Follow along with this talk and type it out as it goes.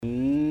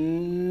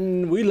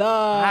We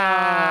live.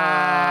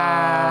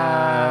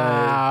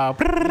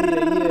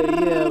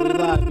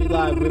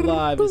 We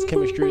live. It's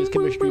chemistry.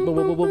 Boom, boom,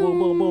 boom, boom, boom,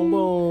 boom, boom,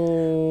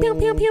 boom. Pew,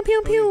 pew, pew,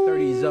 pew, pew.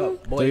 30s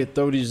up, boy.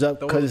 30s up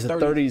because it's the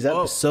 30th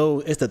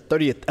episode. It's the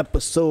 30th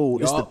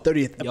episode. It's the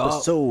 30th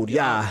episode.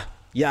 Yeah.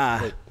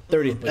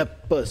 30th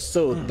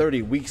episode,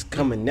 30 weeks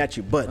coming at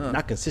you, but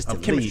not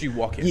consistently. Chemistry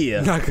walking.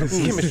 Yeah. Not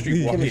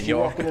chemistry walking,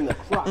 y'all. Walking in the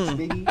crocs,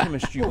 baby.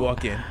 Chemistry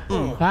walking. Get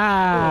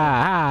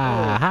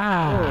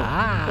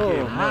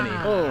money.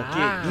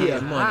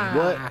 Get money.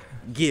 What?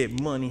 Get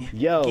money.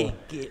 Yo.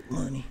 Get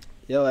money.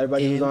 Yo,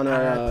 everybody who's on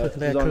our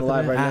who's on the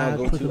live right now,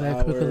 go to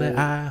our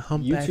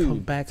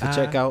YouTube to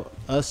check out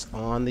us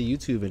on the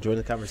YouTube and join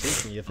the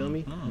conversation. You feel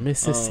me?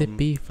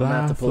 Mississippi, I'm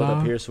gonna have to pull it up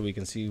fly. here so we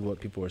can see what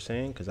people are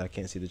saying because I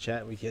can't see the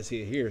chat. We can't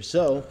see it here.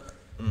 So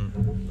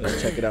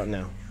let's check it out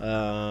now.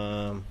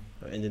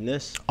 Ending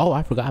this. Oh,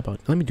 I forgot about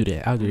it. Let me do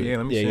that. I'll do Yeah, it.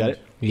 let me Yeah, see. you got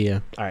it. Yeah.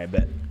 All right,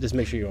 bet. Just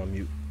make sure you're on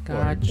mute. Or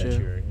that Gotcha.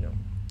 you're, doing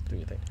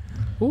your thing.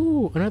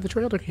 Ooh, another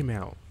trailer came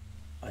out.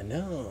 I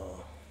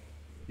know.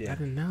 Yeah. I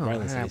didn't know.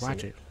 Rylan I said gotta he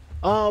watch seen it.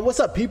 What's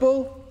up,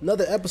 people?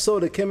 Another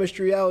episode of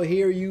Chemistry Out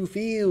Here. You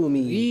feel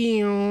me?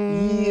 Yeah.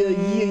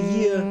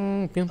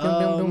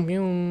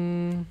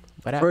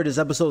 What up? For this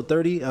episode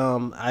 30,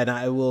 and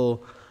I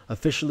will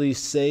officially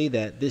say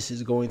that this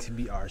is going to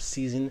be our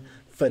season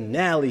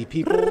finale,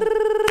 people.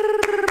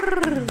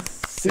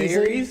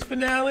 Series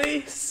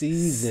finale?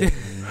 Season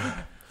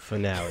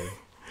finale.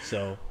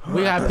 So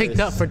We got picked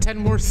up for 10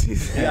 more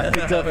seasons. we got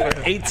picked up for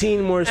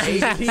 18 more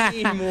seasons.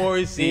 18 more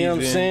seasons. You know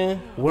what I'm saying?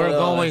 We're But,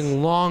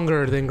 going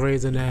longer than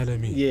Grey's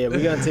Anatomy. Yeah,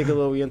 we're gonna take a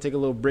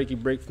little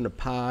break from the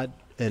pod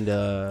and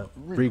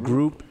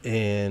regroup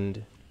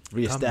and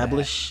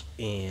reestablish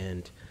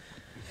and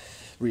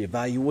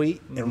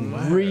reevaluate and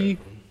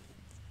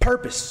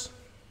repurpose.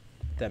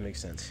 If that makes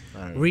sense. I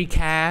don't know.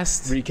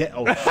 Recast.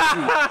 Oh shoot.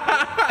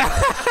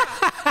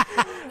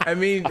 I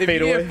mean, if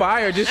Fade you away. get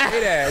fired, just say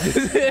that.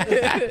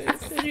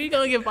 If you're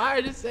gonna get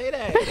fired, just say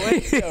that.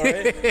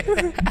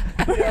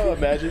 Yo,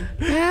 imagine.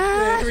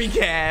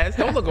 Recast.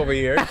 Don't look over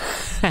here.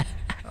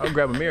 I'll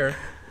grab a mirror.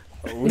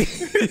 We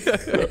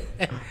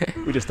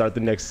just start the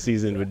next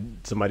season with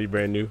somebody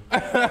brand new.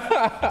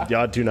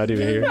 Y'all two not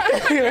even here.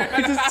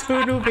 Just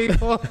two new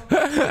people.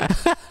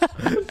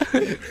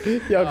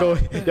 Y'all at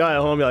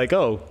home. You're like,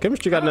 oh,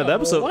 Chemistry got another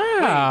episode.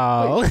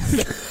 Wow.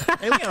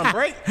 Hey, we on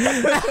break?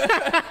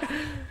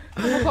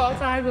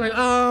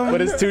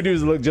 But it's two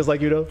dudes that look just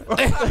like you though.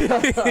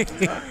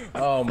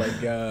 Oh my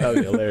god. That would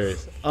be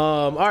hilarious.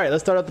 All right,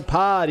 let's start out the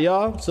pod,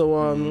 y'all.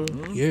 So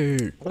Yeah.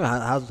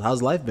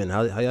 how's life been?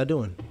 How y'all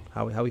doing?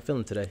 How we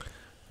feeling today?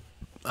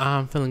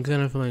 I'm feeling good.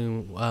 I'm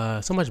feeling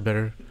so much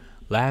better.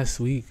 Last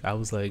week I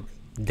was like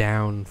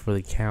down for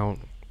the count.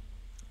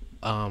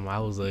 I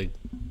was like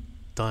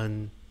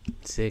done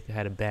sick. I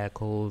had a bad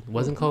cold.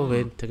 Wasn't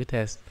COVID. Took a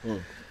test.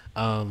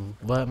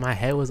 But my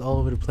head was all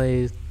over the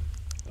place.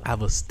 I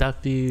was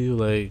stuffy.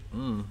 Like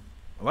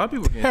A lot of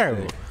people get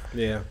terrible. sick.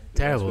 Yeah,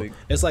 Terrible. week.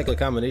 it's like a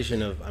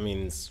combination of. I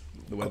mean, it's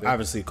The weather.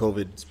 obviously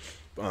COVID's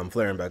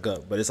flaring back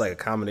up, but it's like a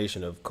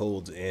combination of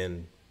colds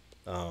and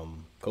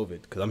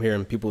COVID. Because I'm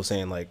hearing people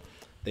saying like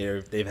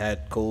they've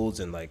had colds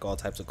and like all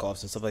types of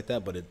coughs and stuff like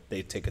that, but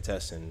they take a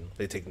test and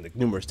they take like,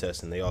 numerous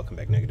tests and they all come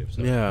back negative.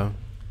 So Yeah.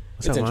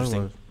 it's That's how mine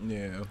interesting. was.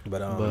 Yeah.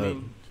 But I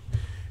mean,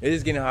 it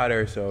is getting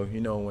hotter, so you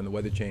know when the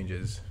weather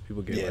changes,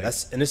 people get yeah, like,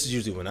 and this is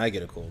usually when I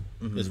get a cold.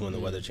 Is when the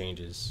weather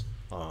changes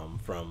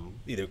from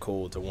either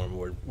cold to warm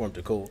or warm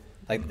to cold.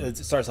 Like it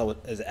starts out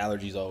with, as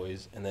allergies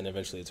always, and then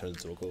eventually it turns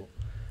into a cold.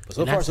 But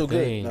so And far that's so the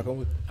good. thing. Knock on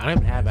wood. I don't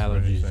even have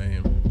allergies,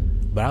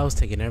 Same. but I was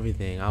taking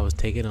everything. I was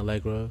taking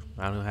Allegra.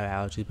 I don't have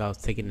allergies, but I was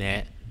taking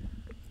that.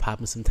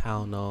 Popping some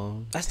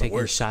Tylenol. That's the taking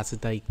worst. shots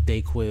of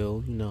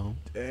Dayquil. You know,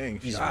 Dang,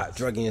 You shots.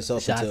 drugging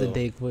yourself shots until of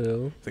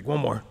Dayquil. It's like one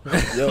more.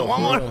 yo,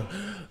 One more.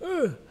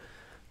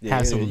 Yeah,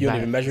 Have you some don't even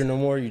back- measure no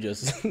more. You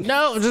just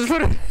No, just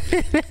put it.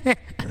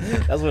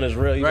 that's when it's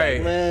real. You Right.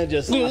 like, man,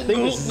 just I think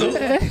this is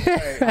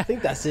it. I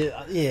think that's it.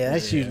 Yeah,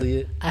 that's usually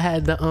it. I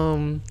had the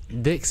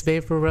Vicks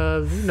Vapor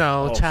Rub. You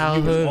know, Oh, so you was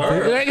childhood.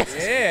 hard.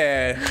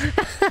 Yeah.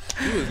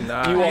 He was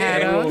not. You walk in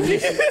had the room,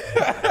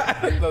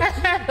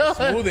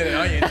 Smooth in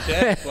on your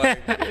chest. Like,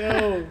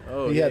 yo.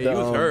 oh, He yeah, had he the,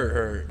 was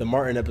hurt. The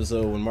Martin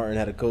episode when Martin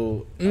had a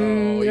cold.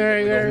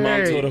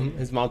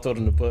 His mom told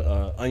him to put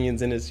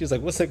onions in his. She was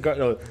like, "What's that?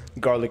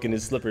 Garlic in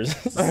his slippers."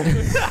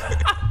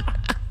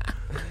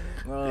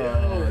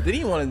 Did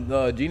he want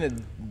Gina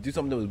do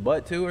something to his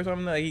butt too or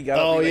something? Like he got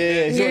Oh up, he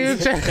yeah, like, she wanted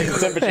to take the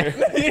temperature.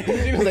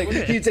 He was like,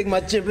 "Can you take my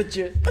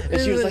temperature?"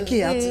 And she was like,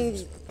 "Yeah,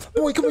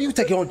 boy, come on, you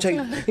take your own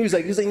temperature." He was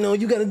like, "No,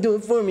 you gotta do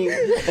it for me."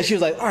 And she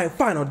was like, "All right,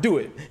 fine, I'll do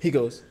it." He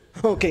goes,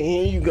 "Okay,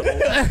 here you go."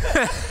 And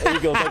he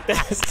goes like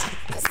that.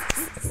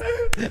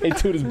 They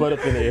toot his butt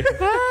up in the air.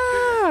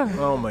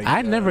 Oh my god.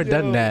 I'd never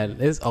done that.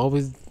 It's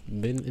always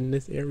been in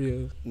this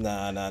area.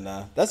 Nah.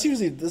 That's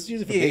usually for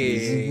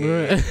babies.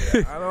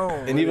 Yeah. I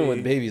don't. And even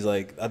with babies,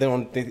 like I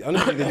don't think they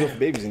do it for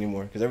babies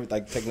anymore because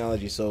like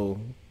technology, so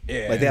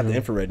Yeah. like they have the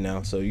infrared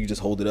now, so you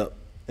just hold it up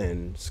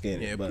and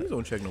scan it. Yeah, please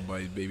don't check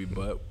nobody's baby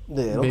butt.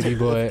 Yeah, don't Baby take-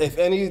 boy. If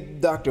any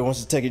doctor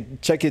wants to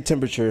check your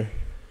temperature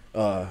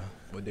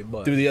With their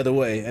butt. through the other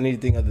way,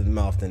 anything other than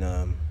mouth, then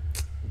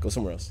go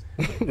somewhere else.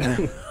 'Cause I Unless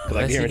you're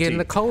getting guarantee-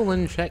 the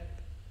colon check.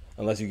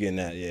 Unless you're getting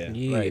that, yeah.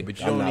 Yeah. Right, but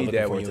you I'm don't not need looking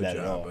that forward when to you're a that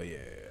at child. all. But yeah.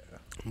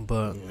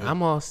 But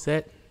I'm all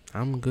set.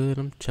 I'm good.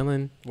 I'm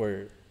chilling.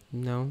 Word.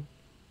 You know,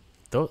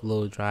 throat a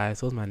little dry.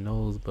 So's my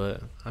nose,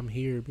 but I'm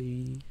here,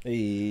 baby.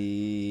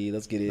 Hey,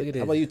 let's get it. Look at How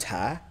this. about you,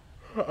 Ty?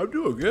 I'm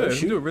doing good. I'm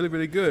shoot. doing really,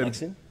 really good.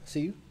 Jackson,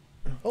 see you.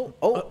 Let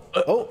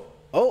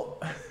me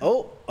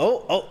hold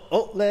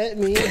you. Let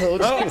me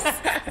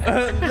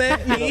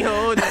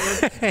hold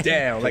it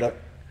down. Like,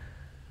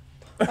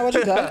 How about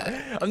you,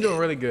 Ty? I'm doing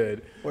really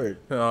good. Word.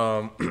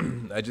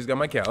 I just got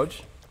my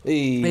couch,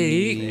 Hey.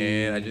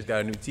 Hey. and I just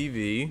got a new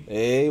TV.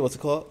 Hey, what's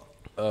it called?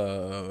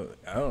 I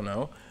don't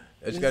know.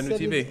 I just got a new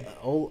TV.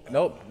 Oh,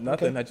 Nope,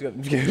 nothing. I just got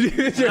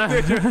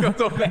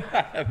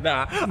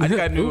nah. I just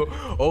got a new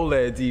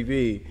OLED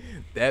TV.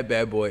 That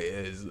bad boy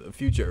is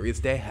future.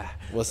 It's that high.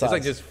 What It's like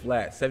size? just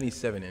flat,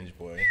 77-inch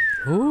boy.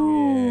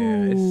 Ooh.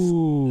 Yeah,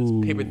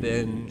 it's paper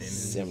thin.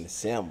 And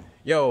Sam.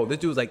 yo, this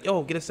dude was like,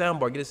 yo, get a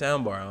soundbar, get a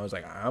soundbar. I was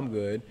like, I'm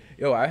good.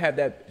 Yo, I had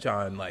that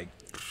on like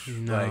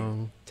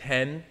No.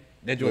 10.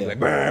 That dude was Yeah. like,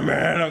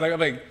 man. I'm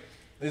like,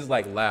 this is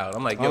like loud.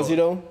 I'm like, yo, Honestly,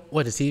 though,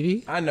 What, the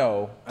TV? I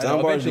know.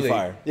 Soundbars be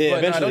fire. Yeah, but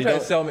eventually, Nah, don't try to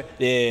don't- sell me.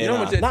 Yeah, you know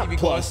how much nah, that not TV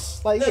plus.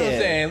 costs? Like, you know what yeah.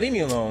 I'm saying? Leave me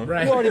alone.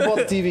 Right. you already bought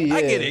the TV. Yeah.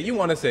 I get it. You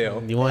want to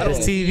sell. You want I this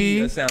don't TV?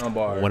 need a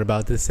soundbar. What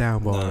about this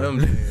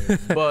soundbar?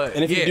 But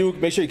And if yeah. you do,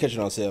 make sure you catch it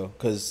on sale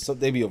because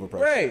they be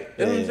overpriced. Right.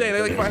 That's what I'm saying.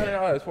 They're like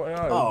yeah. $500,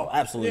 $400. Oh,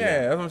 absolutely. Yeah,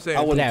 not. that's what I'm saying.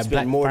 I wouldn't Yeah, spend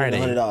Black more Friday.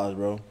 than $100,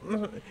 bro.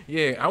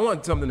 Yeah, I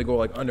want something to go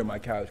like under my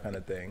couch kind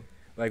of thing.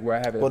 Like where I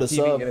have it Well, the TV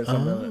sub. and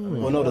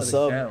something. Well, no, the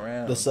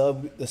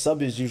sound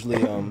sub is usually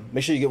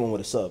make sure you get one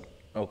with a sub.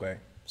 Okay.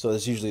 So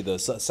it's usually the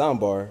sound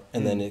bar,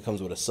 and then it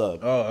comes with a sub.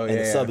 Oh, and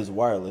the yeah. sub is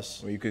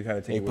wireless. Where you could kind of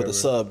And take you it put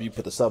the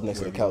wherever. sub, next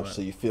to the wherever you couch, want.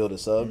 so you feel the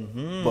sub.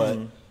 But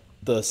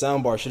the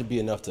sound bar should be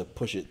enough to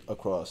push it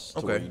across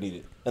to where Okay. you need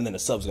it, and then the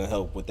sub's gonna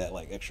help with that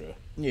like extra.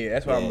 Yeah,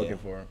 that's what I'm Yeah. looking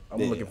for. I'm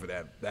Yeah. looking for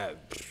that.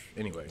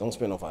 Anyway, Don't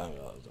spend no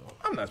 $500 though.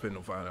 I'm not spending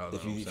no $5.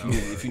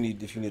 If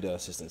you need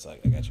assistance, I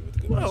got you with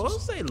the good Well, prices. I'll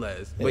say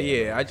less. But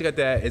yeah, I just got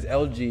that. It's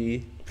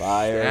LG.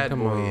 Fire. That Come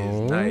boy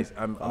on. is nice.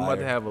 I'm about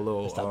to Fire. have a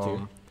little That's top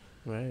tier.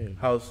 Right.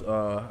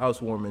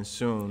 housewarming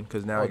soon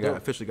because now I dope.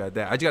 officially got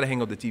that. I just got to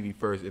hang up the TV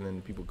first and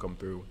then people come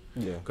through.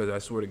 Yeah. Because I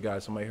swear to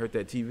God, somebody hurt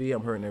that TV,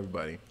 I'm hurting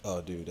everybody.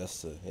 Oh, dude,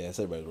 that's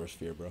everybody's worst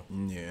fear, bro.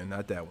 Yeah,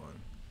 not that one.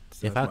 If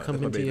That's I my- come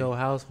that's my into baby. your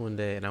house one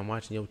day and I'm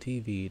watching your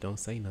TV, don't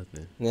say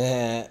nothing.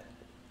 Nah.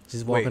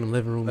 Just walk Wait, in the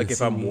living room like and if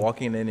see I'm me.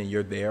 walking in and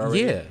you're there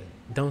already? Yeah.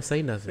 Don't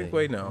say nothing.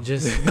 wait, no.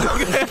 Just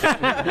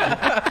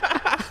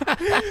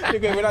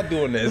Nigga, we're not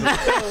doing this.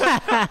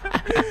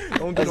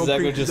 Don't do That's no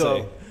exactly what creepy you're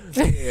stuff. saying.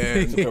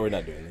 Yeah. Okay, we're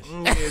not doing this.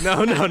 Yeah,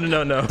 no.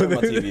 Turn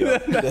my TV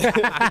off.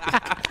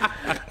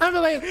 I'm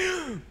like,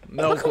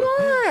 No, come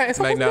on. It's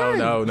like almost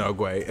no, done.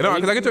 Gway. No,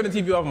 because I can turn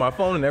the TV off my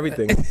phone and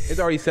everything. It's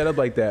already set up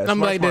like that. I'm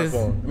Smart like this.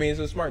 smartphone. I mean, it's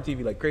a smart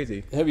TV like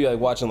crazy. He'll be like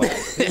watching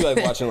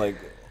like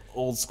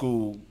old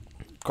school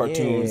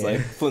cartoons Yeah. like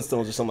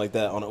Flintstones or something like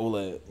that on an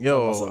OLED.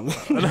 Yo. Or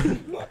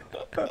something.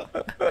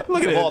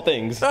 Look at Of it. all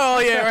things. Oh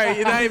yeah, right.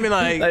 You're not even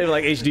like Not even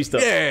like HD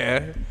stuff.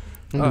 yeah.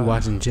 I'm be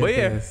watching Jet But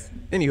yeah. Bass.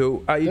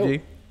 Anywho,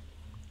 IEG.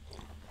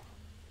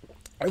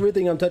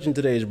 Everything I'm touching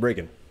today is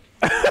breaking.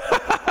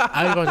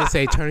 I was about to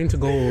say turning to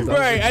gold.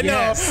 Right, I know.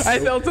 Yes. I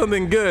felt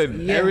something good.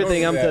 Yeah.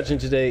 Everything I'm Yeah. touching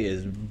today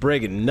is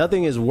breaking.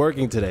 Nothing is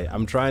working today.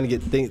 I'm trying to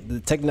get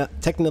things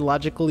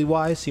technologically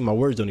wise. See, my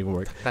words don't even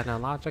work.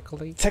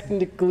 Technologically.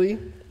 Technically,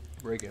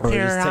 Breaking. or just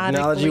Periodically.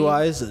 technology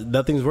wise,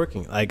 nothing's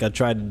working. Like I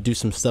tried to do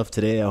some stuff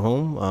today at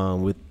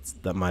home with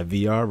my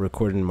VR,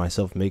 recording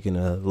myself making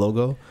a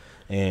logo,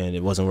 and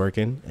it wasn't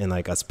working. And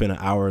like I spent an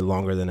hour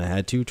longer than I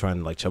had to trying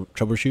to like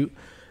troubleshoot.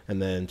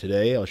 And then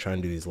today I was trying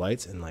to do these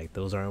lights, and like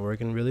those aren't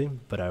working really,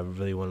 but I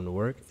really want them to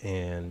work,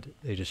 and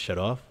they just shut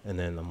off. And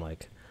then I'm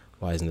like,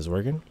 why isn't this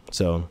working?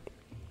 So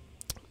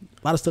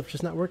a lot of stuff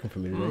just not working for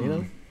me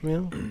today, you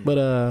know. But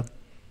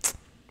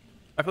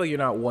I feel like you're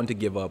not one to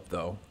give up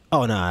though.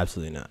 oh no,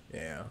 absolutely not.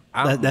 Yeah.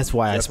 That's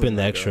why I definitely spend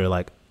the not extra good.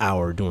 like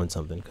hour doing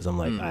something because I'm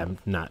like I'm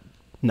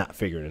not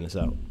figuring this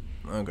out.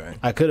 Okay.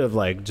 I could have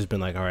like just been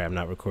like, all right, I'm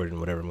not recording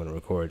whatever I'm going to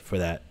record for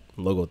that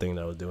logo thing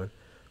that I was doing,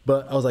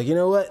 but I was like, you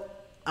know what?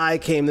 I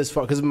came this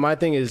far because my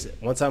thing is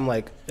once I'm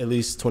like at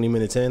least 20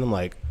 minutes in, I'm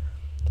like,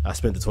 I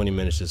spent the 20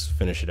 minutes just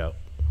finish it out.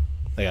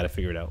 I got to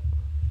figure it out.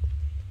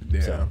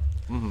 Yeah. So.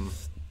 Mm-hmm.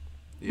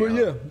 But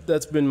yeah,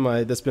 that's been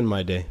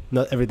my day.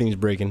 Not everything's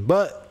breaking,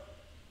 but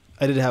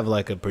I did have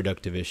like a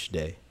productive-ish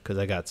day because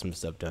I got some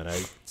stuff done. I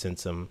sent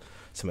some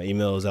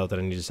emails out that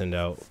I need to send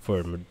out for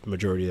a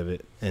majority of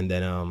it, and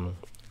then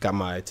got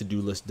my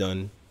to-do list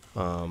done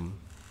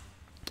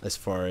as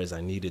far as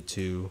I needed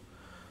to.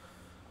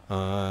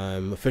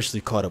 I'm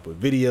officially caught up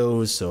with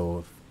videos,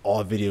 so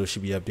all videos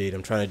should be updated.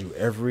 I'm trying to do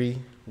every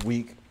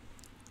week,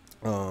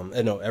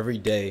 every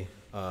day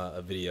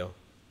a video.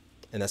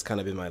 And that's kind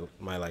of been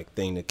my like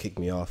thing to kick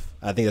me off.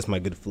 I think that's my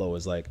good flow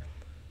is like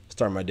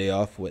start my day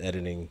off with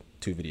editing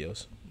 2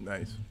 videos,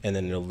 Nice. and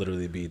then it'll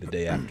literally be the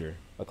day after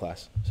a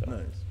class. So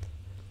Nice.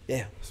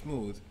 yeah.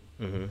 Smooth.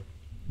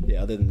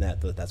 Yeah, other than that,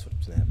 that's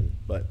what's gonna happen.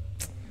 But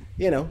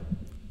you know,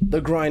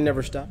 the grind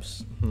never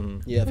stops.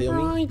 Yeah, feel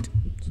me? Right.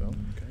 So,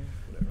 okay.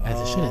 Whatever. As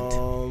it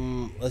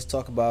shouldn't. Let's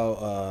talk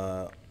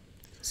about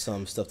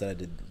some stuff that I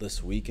did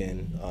this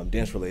weekend,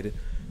 dance related.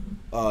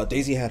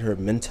 Daisy had her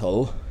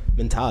mental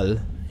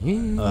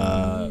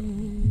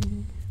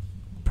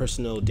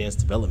personal dance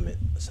development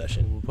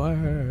session,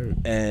 Word.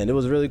 and it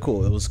was really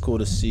cool. It was cool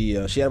to see.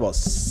 She had about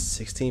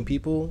 16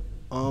 people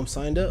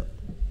signed up,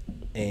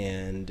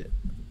 and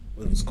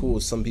what was cool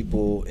is some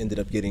people ended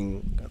up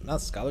getting not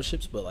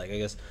scholarships, but like I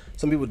guess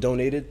some people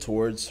donated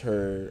towards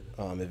her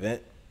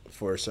event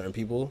for certain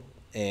people,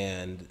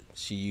 and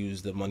she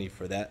used the money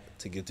for that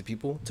to give to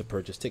people to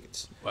purchase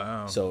tickets.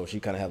 Wow. So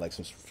she kind of had like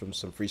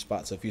some free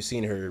spots. So if you've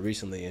seen her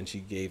recently and she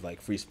gave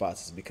like free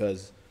spots, it's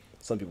because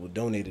some people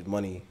donated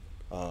money.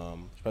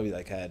 She probably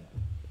like had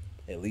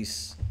at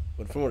least,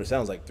 but from what it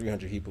sounds like,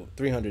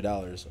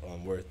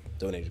 $300 worth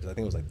donated, because I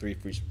think it was like 3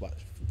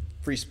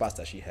 free spots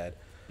that she had,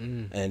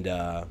 and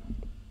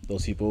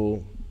those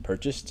people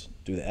purchased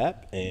through the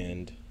app,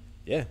 and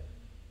yeah,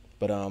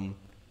 but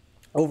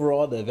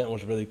overall the event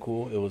was really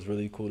cool. It was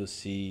really cool to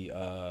see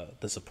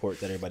the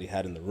support that everybody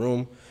had in the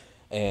room,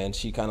 and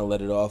she kind of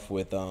led it off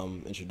with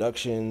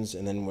introductions,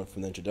 and then went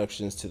from the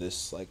introductions to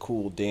this like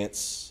cool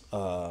dance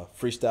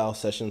freestyle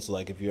session. So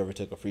like if you ever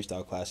took a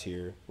freestyle class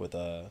here with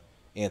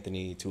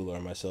Anthony, Tula,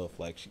 or myself,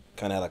 like she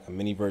kind of had like a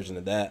mini version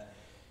of that,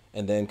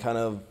 and then kind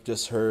of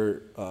just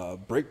her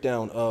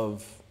breakdown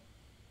of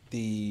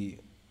the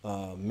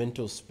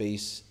mental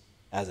space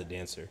as a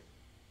dancer.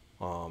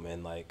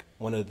 And like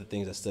one of the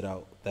things that stood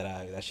out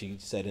that she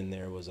said in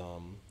there was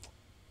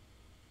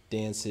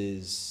dance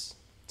is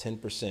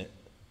 10%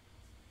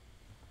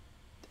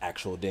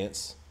 actual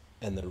dance,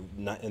 and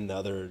the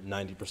other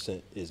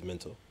 90% is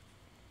mental.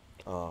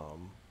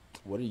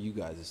 What are you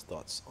guys'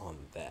 thoughts on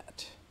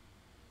that?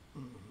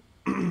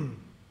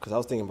 Because I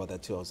was thinking about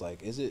that too. I was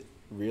like, is it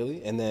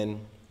really? And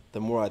then the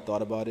more I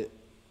thought about it,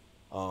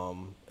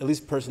 at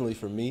least personally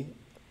for me,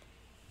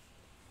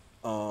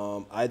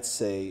 I'd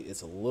say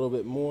it's a little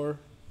bit more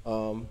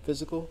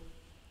physical,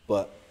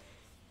 but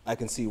I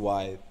can see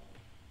why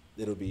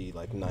it'll be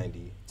like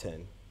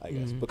 90-10, I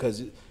guess,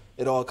 because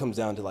it all comes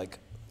down to like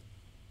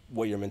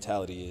what your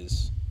mentality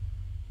is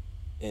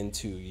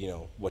into, you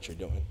know, what you're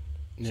doing.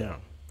 Yeah.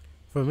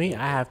 For me,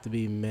 I have to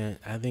be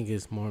I think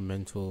it's more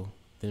mental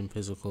than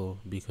physical,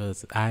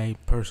 because I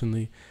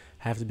personally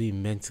have to be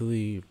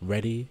mentally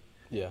ready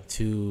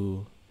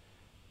to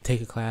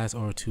take a class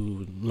or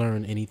to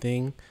learn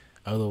anything.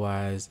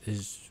 Otherwise,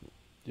 it's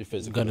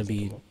gonna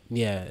be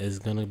it's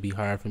gonna be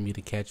hard for me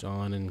to catch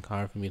on and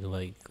hard for me to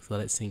like let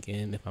it sink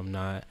in if I'm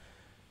not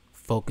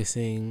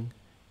focusing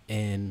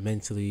and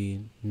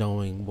mentally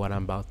knowing what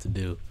I'm about to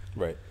do.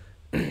 Right.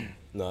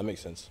 No, that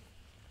makes sense.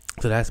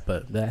 So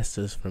that's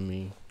just for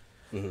me.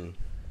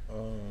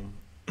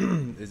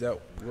 Is that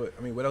what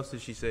I mean? What else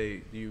did she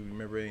say? Do you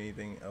remember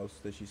anything else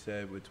that she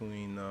said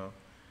between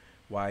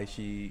why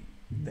she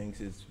thinks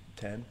it's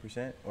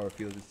 10% or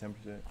feels it's 10%?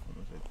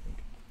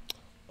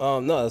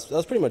 No,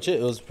 that's pretty much it.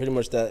 It was pretty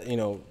much that, you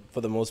know,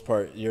 for the most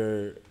part,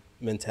 your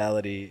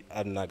mentality,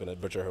 I'm not gonna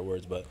butcher her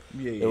words, but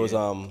it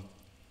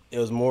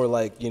was more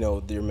like, you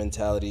know, your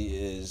mentality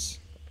is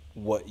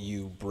what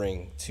you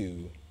bring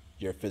to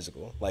your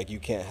physical. Like you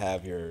can't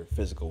have your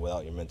physical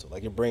without your mental.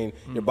 Like your brain,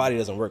 your body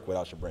doesn't work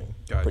without your brain.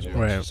 Gotcha. Pretty much.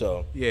 Right.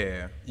 So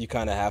Yeah. you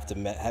kind of have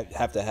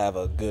to have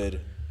a good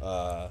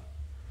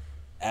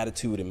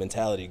attitude and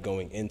mentality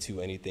going into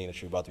anything that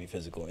you're about to be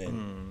physical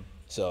in.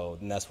 So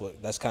and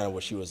that's kind of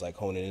what she was like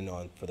honing in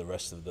on for the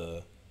rest of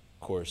the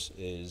course,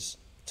 is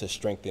to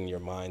strengthen your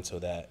mind so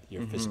that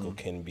your physical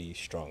can be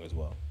strong as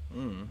well.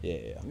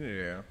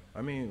 Yeah.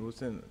 I mean,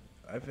 listen,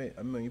 I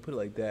mean, you put it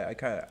like that.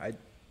 I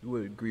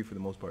would agree for the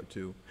most part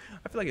too.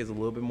 I feel like it's a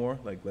little bit more,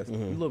 like less, a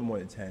little more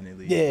than 10 at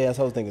least. Yeah, that's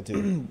what I was thinking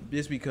too.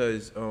 Just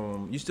because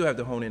you still have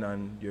to hone in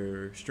on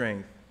your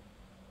strength,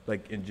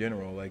 like in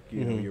general. Like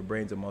you know, your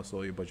brain's a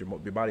muscle, but your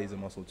body is a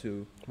muscle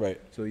too. Right.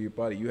 So your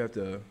body, you have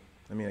to.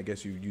 I mean, I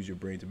guess you use your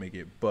brain to make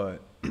it,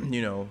 but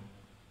you know,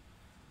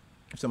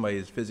 if somebody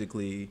is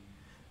physically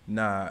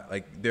not,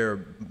 like their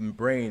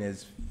brain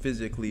is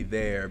physically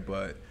there,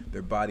 but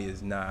their body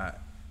is not,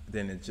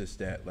 then it's just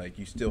that like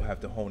you still have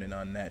to hone in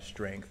on that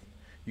strength.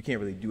 You can't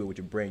really do it with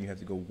your brain. You have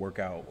to go work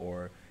out,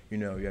 or you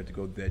know, you have to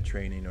go do that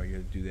training, or you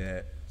have to do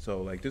that.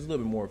 So like, there's a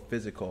little bit more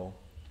physical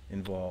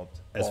involved.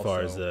 As also.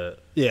 far as the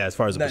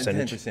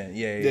percentage. 10%.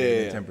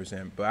 Yeah,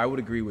 10%. But I would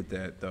agree with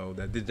that though.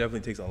 That this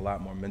definitely takes a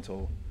lot more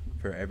mental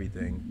for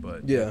everything.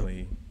 But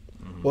definitely.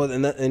 Well,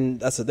 and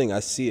that's the thing.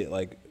 I see it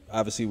like,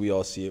 obviously we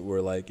all see it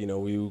where like, you know,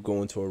 we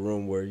go into a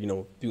room where, you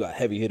know, you got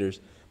heavy hitters,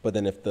 but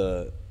then if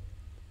the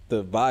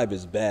vibe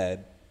is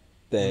bad,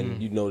 then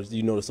you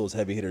notice those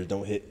heavy hitters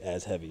don't hit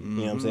as heavy. You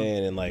know what I'm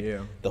saying? And like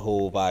the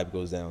whole vibe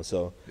goes down.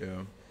 So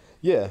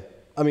yeah.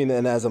 I mean,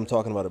 and as I'm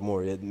talking about it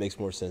more, it makes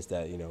more sense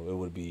that it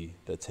would be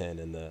the 10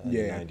 and the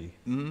 90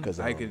 because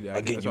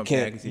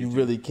again, you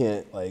really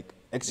can't like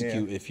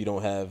execute if you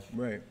don't have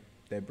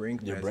that brain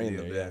capacity your brain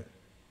there. of Yeah, that.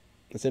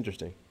 it's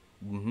interesting.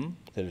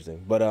 It's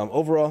interesting, but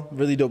overall,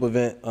 really dope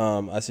event.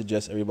 I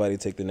suggest everybody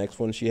take the next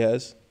one she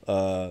has.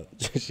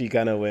 She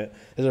kind of went.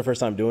 This is her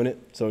first time doing it,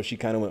 so she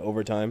kind of went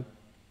overtime,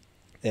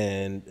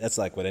 and that's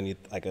like what any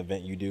like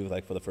event you do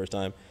like for the first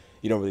time.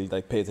 You don't really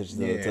like pay attention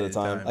to the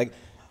time. Like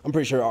I'm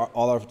pretty sure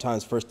all our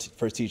times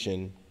first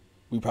teaching,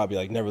 we probably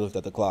like never looked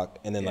at the clock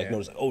and then like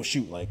noticed, oh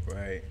shoot, like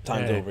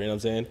time's over. You know what I'm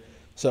saying?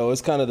 So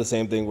it's kind of the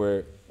same thing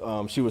where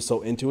she was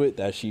so into it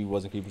that she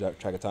wasn't keeping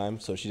track of time,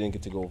 so she didn't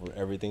get to go over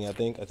everything. I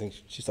think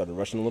she started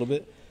rushing a little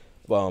bit,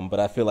 but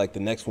I feel like the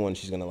next one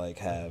she's gonna like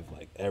have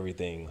like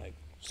everything like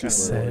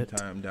super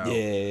timed out.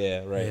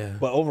 Yeah, right. Yeah.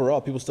 But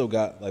overall, people still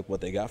got like what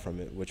they got from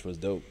it, which was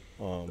dope.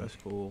 That's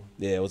cool.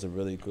 Yeah, it was a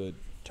really good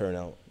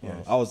turnout.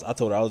 Yes. I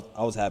told her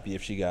I was happy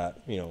if she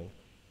got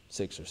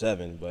 6 or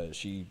 7, but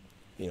she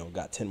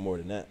got 10 more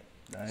than that.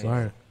 Nice.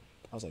 Sorry.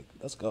 I was like,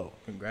 let's go.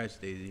 Congrats,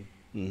 Daisy.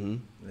 Mm-hmm.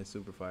 That's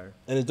super fire.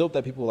 And it's dope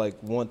that people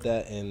like want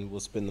that and will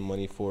spend the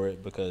money for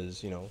it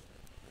because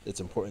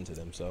it's important to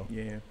them. So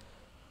yeah,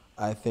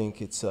 I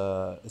think it's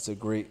a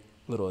great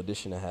little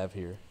addition to have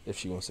here if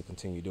she wants to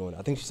continue doing it.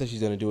 I think she said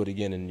she's gonna do it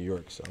again in New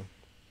York. So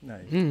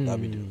nice.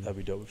 That'd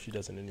be dope if she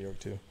does it in New York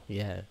too.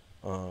 Yeah.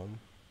 And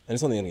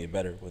it's only gonna get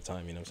better with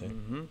time. You know what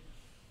I'm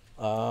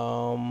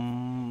saying?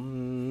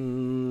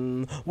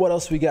 What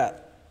else we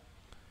got?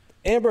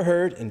 Amber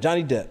Heard and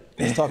Johnny Depp.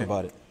 Let's talk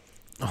about it.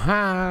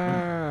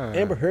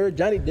 Amber Heard,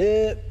 Johnny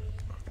Depp.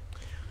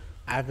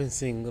 I've been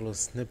seeing little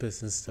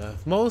snippets and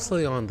stuff,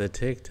 mostly on the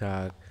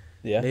TikTok.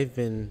 Yeah.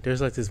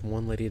 There's like this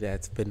one lady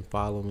that's been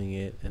following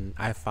it, and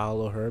I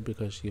follow her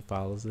because she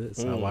follows it,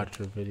 so I watch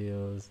her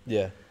videos.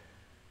 Yeah.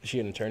 Is she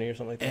an attorney or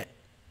something like that?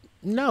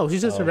 No,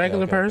 she's just a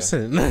regular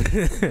person.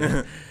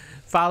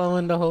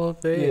 Following the whole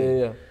thing.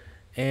 Yeah.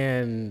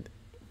 And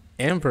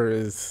Amber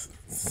is...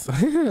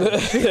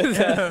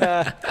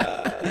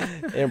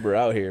 Amber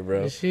out here,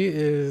 bro. She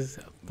is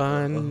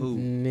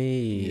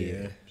funny.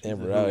 Yeah.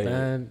 Amber out here.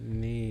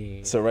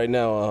 Funny. So right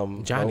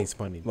now, Johnny's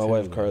funny. My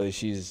wife Carly,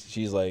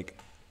 she's like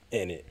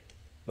in it.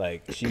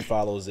 Like she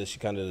follows this. She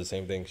kind of does the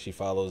same thing. She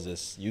follows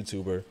this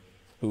YouTuber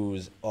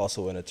who's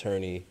also an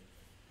attorney,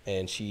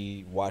 and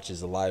she watches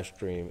the live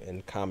stream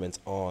and comments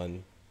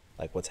on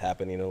like what's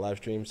happening in the live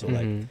stream. So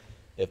like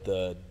if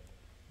the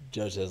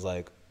judge says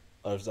like,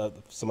 or if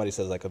somebody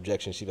says like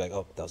objection, she'd be like,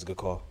 oh, that was a good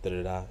call,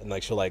 da-da-da. And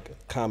like she'll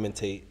like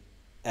commentate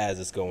as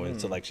it's going.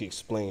 So like she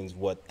explains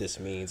what this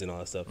means and all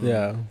that stuff.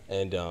 Yeah.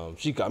 And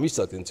she got me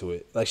sucked into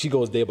it. Like she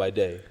goes day by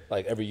day.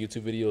 Like every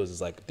YouTube video is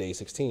like day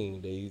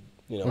 16, day,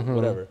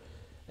 whatever.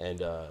 And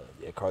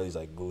yeah, Carly's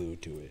like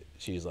glued to it.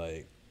 She's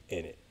like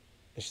in it.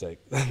 And she's like,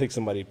 I think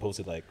somebody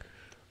posted like,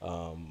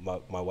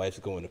 my wife's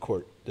going to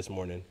court this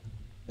morning.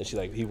 And she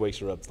like, he wakes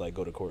her up to like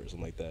go to court or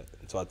something like that.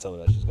 And so I tell her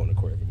that she's going to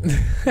court every morning.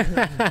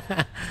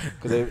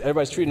 Because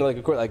everybody's treating it like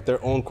a court, like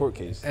their own court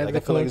case. Like I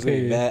feel like it's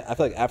gonna be mad. I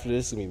feel like after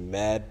this, it's gonna be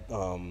mad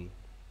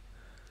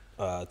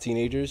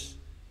teenagers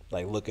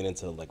like looking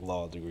into like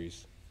law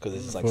degrees because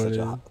it's like such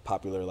a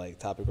popular like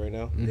topic right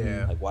now.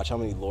 Yeah. Like watch how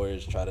many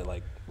lawyers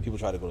people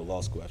try to go to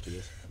law school after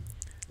this.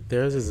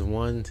 There's this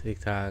one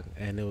TikTok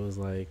and it was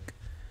like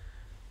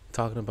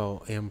talking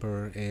about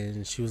Amber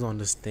and she was on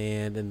the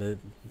stand and the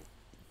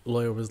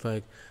lawyer was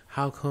like,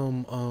 how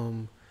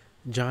come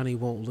Johnny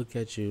won't look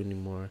at you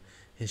anymore?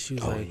 And she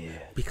was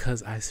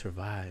because I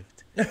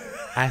survived.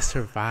 I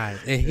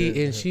survived. And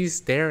and she's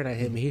staring at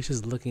him and he's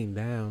just looking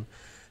down.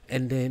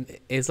 And then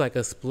it's like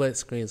a split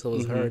screen, so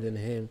it's her and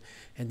him.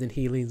 And then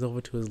he leans over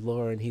to his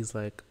lawyer and he's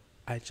like,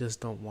 I just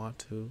don't want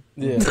to.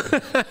 Yeah.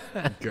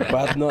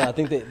 But no, I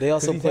think they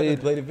also played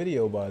a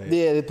video about it.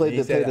 Yeah, they played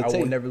the tape. I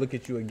will never look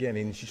at you again.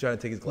 And she tried to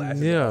take his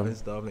glasses off and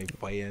stuff and they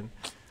fighting.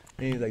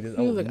 And he's like,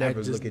 I will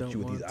never look at you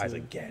with these eyes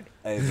again.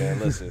 Hey man,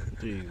 listen.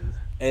 Jesus.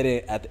 And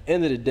then at the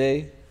end of the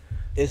day,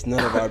 it's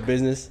none of our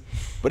business,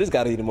 but it's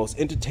got to be the most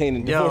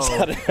entertaining divorce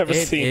I've ever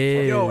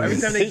seen. Yo, every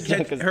time they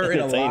catch her in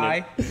a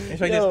lie, and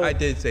so I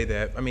did say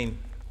that. I mean,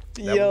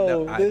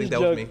 I think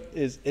that was me.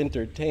 Is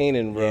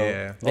entertaining, bro.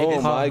 Yeah.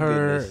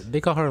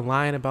 They call her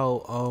lying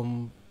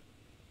about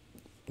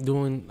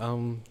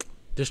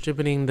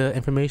distributing the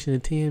information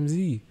to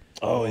TMZ.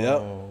 Oh yeah.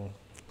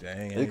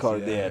 Dang. They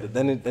called it.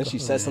 Then she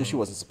said something she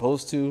wasn't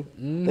supposed to.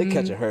 They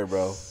catching her,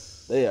 bro.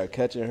 They are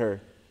catching her.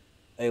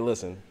 Hey,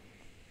 listen.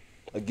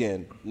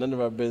 Again, none of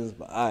our business,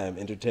 but I am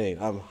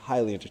entertained. I'm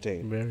highly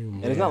entertained. Very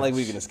and it's not like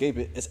we can escape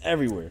it. It's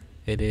everywhere.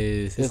 It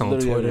is. It's on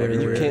literally Twitter.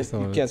 Everywhere.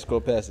 You can't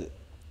scroll past it.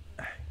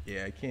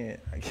 Yeah, I can't.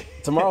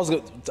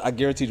 I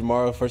guarantee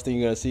tomorrow, first thing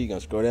you're going to see, you're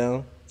going to scroll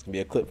down. It's going to be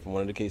a clip from one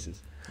of the cases.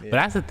 Yeah. But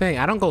that's the thing.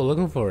 I don't go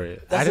looking for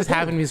it. I just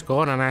happen to be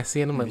scrolling and I see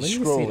it and I'm like, let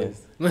me see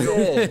this.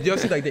 Yeah. Do y'all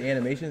see like the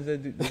animations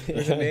that they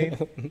made?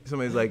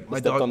 Somebody's like, my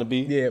dog stepped on the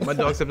beat. Yeah, my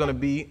dog stepped on a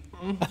beat.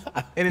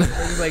 And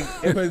it's like,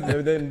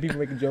 then people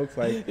making jokes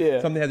like,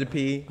 something has a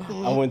pee.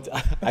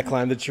 I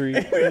climbed the tree.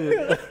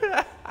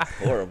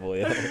 Horrible,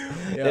 yeah.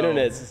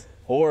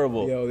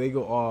 Horrible. Yo, they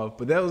go off.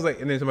 But that was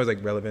like, and then somebody's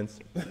like, relevance.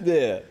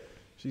 Yeah.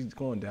 She's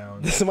going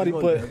down. Somebody She's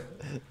put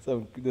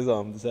going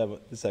down.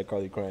 this had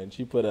Carly crying.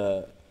 She put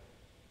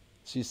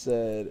she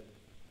said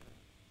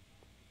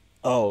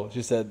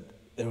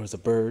there was a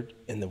bird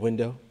in the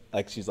window.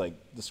 Like she's like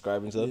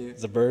describing stuff. Yeah.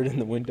 There's a bird in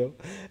the window,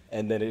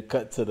 and then it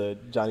cut to the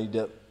Johnny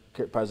Depp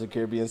Pirates of the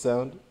Caribbean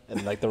sound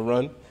and like the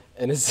run,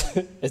 and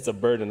it's a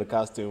bird in a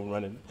costume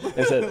running.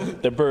 It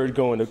said the bird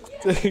going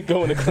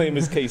to claim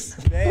his case.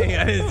 Dang,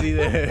 I didn't see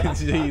that.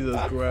 Jesus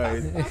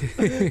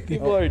Christ.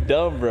 People are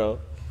dumb, bro.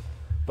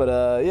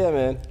 But yeah,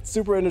 man,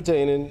 super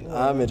entertaining.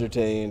 I'm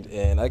entertained,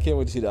 and I can't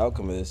wait to see the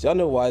outcome of this. Y'all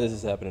know why this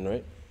is happening,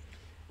 right?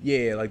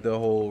 Yeah, like the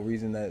whole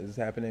reason that is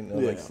happening,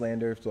 like Yeah.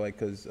 slander, so like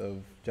because of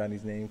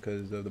Johnny's name,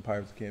 because of the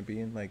Pirates of the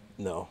Caribbean, like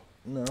No.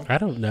 no. I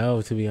don't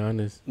know, to be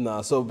honest.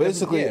 Nah, so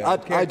basically, yeah, I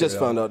character just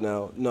though. found out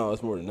now. No,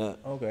 it's more than that.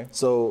 Okay.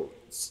 So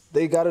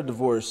they got a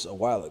divorce a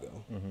while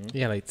ago.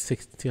 Yeah, like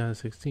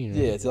 2016. Right?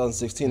 Yeah,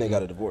 2016 they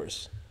got a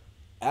divorce.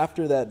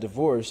 After that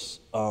divorce,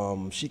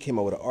 she came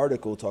out with an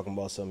article talking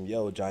about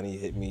Johnny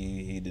hit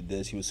me, he did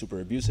this, he was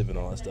super abusive and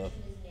all that stuff.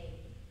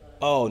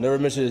 Oh, never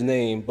mentioned his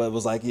name, but it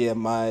was like, yeah,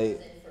 my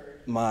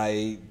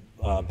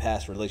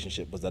past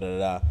relationship was da da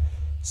da.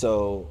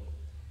 So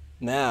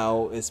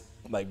now it's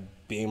like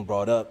being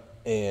brought up,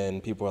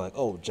 and people are like,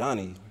 oh,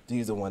 Johnny,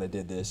 he's the one that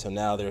did this. So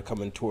now they're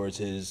coming towards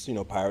his,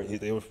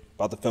 pirate. They were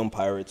about to film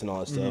Pirates and all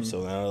that stuff. So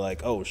now they're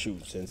like, oh,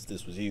 shoot, since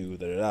this was you,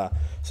 da da da.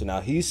 So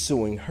now he's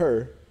suing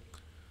her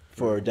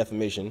for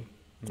defamation,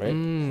 right?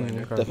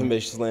 Okay.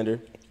 Defamation,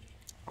 slander.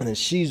 And then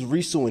she's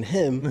resuing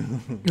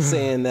him,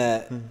 saying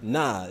that,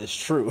 nah, it's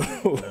true.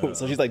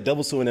 So she's like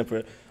double suing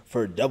him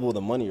for double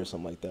the money or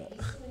something like that.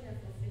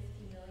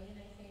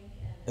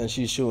 And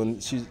she's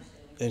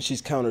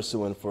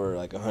countersuing for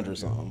like 100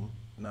 something,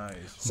 Nice.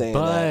 saying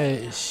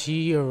that But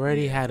she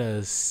already had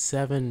a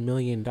 $7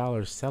 million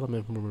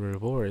settlement from her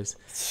divorce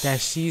that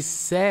she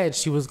said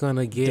she was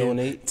gonna give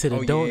Donate? to the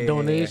Oh, yeah.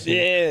 donation,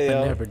 Yeah, but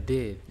yo. never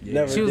did.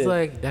 Never She was did.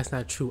 like, "That's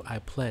not true. I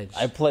pledge."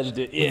 I pledged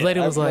it. The Yeah, lady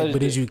I was like, pledged "But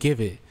did it. you give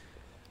it?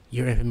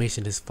 Your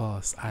information is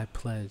false. I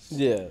pledged."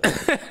 Yeah.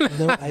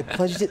 No, I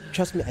pledged it.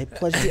 Trust me, I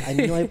pledged it. I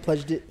know I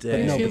pledged it. But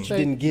Dang. no, She but was you like,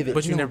 didn't give it.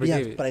 but you No, never yeah,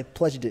 gave it. But I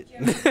pledged it.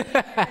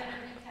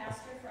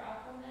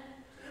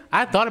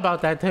 I thought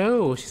about that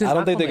too. She's in I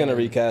don't think they're gonna Aquaman.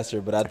 recast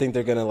her, but I think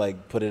they're gonna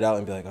like put it out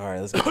and be like, all right,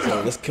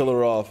 let's kill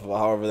her off.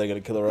 However they're gonna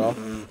kill her off.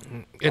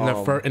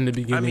 in the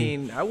beginning. I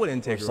mean, I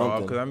wouldn't take her off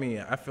something.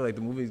 because I feel like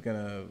the movie's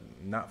gonna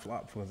not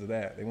flop because of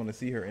that. They want to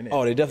see her in it.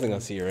 Oh, they're definitely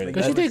gonna see her in it.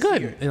 but she That's-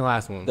 did good in the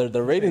last one.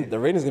 The rating's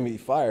gonna be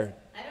fire.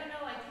 I don't know.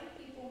 I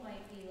think people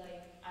might be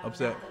like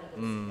Upset.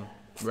 I'm not gonna go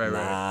see that. Right.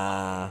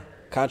 Nah,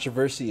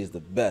 controversy is the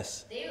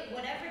best.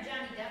 Whatever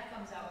Johnny Depp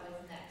comes out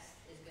with next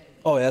is gonna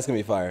be. Oh, yeah, that's gonna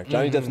be fire.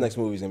 Johnny Depp's next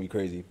movie is gonna be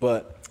crazy.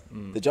 But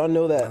did y'all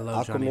know that I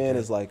love Johnny Aquaman Depp.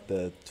 is like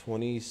the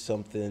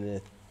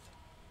 20-something?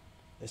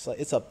 It's like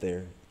it's up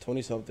there.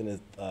 20-something is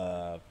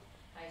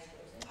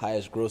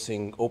highest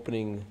grossing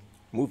opening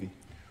movie.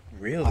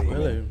 Really?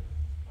 Really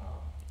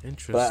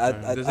interesting. But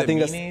I Does I it think mean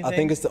I anything?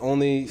 think it's the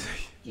only.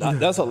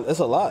 That's a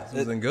lot.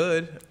 This isn't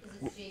good.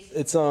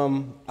 It's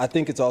I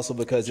think it's also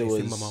because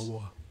Jason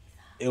Momoa.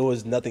 it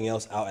was nothing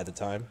else out at the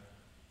time.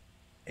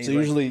 And So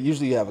he's like-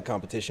 usually you have a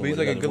competition. But he's with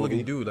like a another good-looking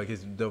movie. dude.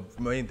 Like the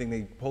main thing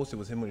they posted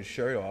was him with his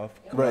shirt off,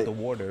 coming Right. out the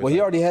water. Well, he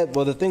already had.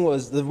 Well,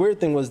 the weird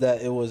thing was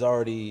that he was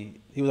already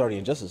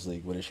in Justice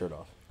League with his shirt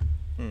off.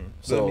 So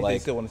So they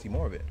like, still want to see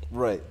more of it.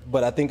 right.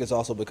 But I think it's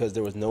also because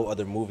there was no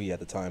other movie at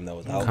the time that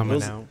was out. Coming it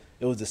was, out.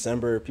 It was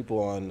December, people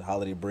on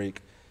holiday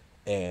break,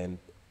 and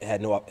it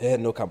had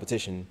no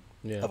competition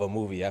Yeah. of a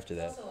movie after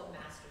that. Also a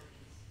masterpiece.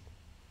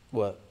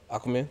 What,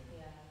 Aquaman?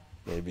 Yeah.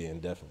 Maybe and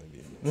definitely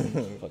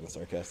being fucking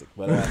sarcastic.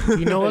 But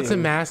You know what's a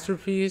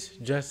masterpiece?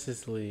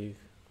 Justice League.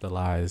 The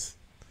lies.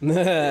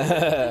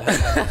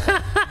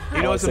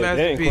 You know what's a say, dang,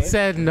 masterpiece?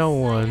 Said no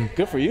one.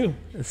 good for you.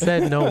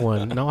 Said no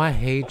one. No, I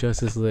hate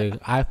Justice League.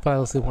 I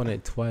fell asleep on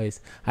it twice.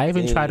 I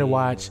even tried to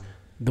watch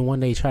the one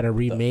they try to The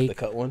remake.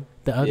 cut one.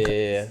 The Yeah, uncut-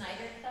 Snyder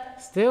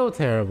cut. Still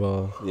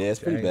terrible. yeah, it's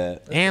pretty Dang.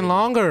 bad. And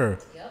longer.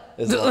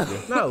 It's longer.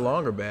 Not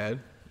longer bad.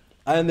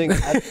 I think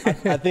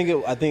I think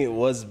it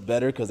was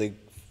better because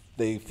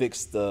they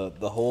fixed the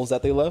holes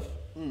that they left,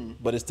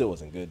 but it still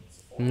wasn't good.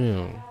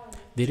 Yeah.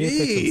 They did fix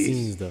some Jeez.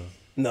 scenes though.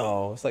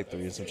 No, it's like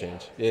 3 and some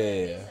change.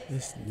 Yeah.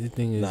 This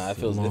thing is Nah, it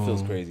feels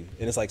long. crazy,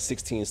 and it's like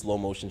 16 slow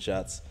motion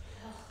shots.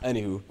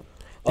 Anywho,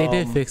 They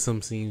did fix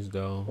some scenes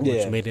though, which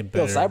yeah, made it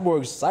Yo, better.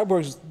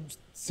 Cyborg's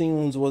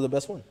scenes was the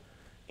best one.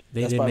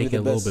 They that's did probably make the it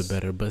a little best. bit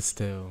better, but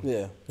still.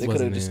 Yeah, they could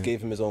Wasn't have just it?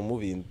 gave him his own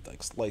movie and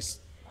like slice.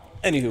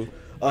 Anywho,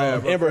 Yeah,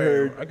 but Amber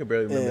Heard. I could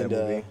barely remember and,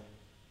 that movie.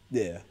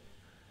 Yeah,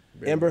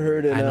 Amber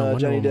Heard and I know Wonder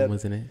Johnny Woman Depp.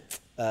 was in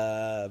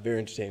it. Very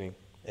entertaining,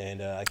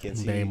 and I can't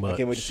Very wait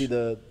to much. see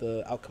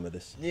the outcome of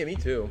this. Yeah, me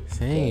too.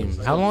 Same.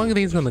 How long do you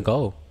think it's gonna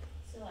go?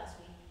 Still last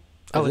week.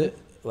 Oh, Is it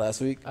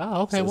last week?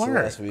 Oh, okay, So it's word.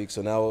 last week.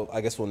 So now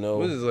I guess we'll know.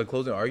 What is this, like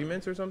closing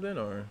arguments or something,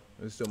 or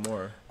is there still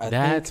more? I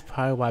That's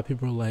probably why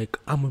people are like,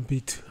 I'm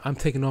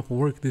taking off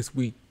work this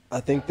week. I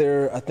think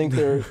they're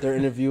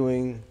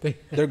interviewing.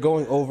 They're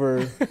going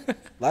over.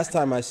 Last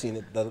time I seen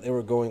it, they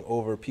were going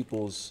over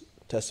people's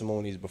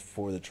testimonies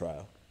before the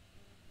trial,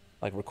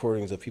 like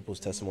recordings of people's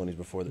testimonies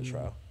before the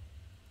trial.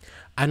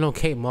 I know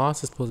Kate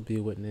Moss is supposed to be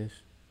a witness.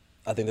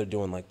 I think they're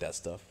doing like that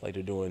stuff. Like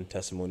they're doing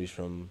testimonies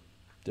from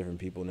different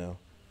people now.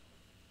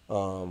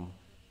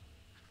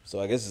 So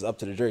I guess it's up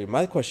to the jury.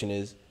 My question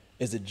is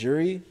the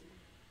jury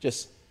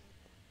just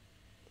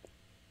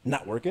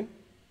not working?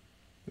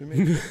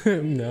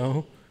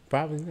 No,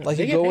 probably not. Like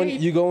They you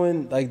get go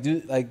in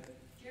like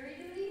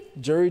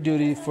jury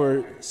duty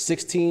for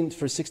 16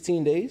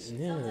 days? paid.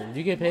 Yeah,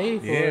 you get paid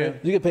for Yeah. it.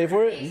 You get paid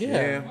for it?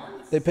 Yeah.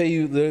 They pay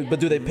you, but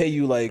do they pay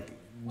you like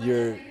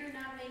your? Whatever you're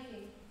not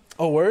making.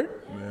 Oh,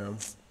 word? Yeah.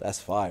 That's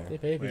fire. They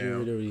pay for Yeah.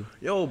 jury duty.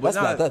 Yo, but That's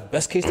not the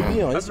best case to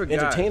be on. I It's forgot.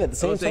 entertained at the I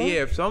same was saying, time.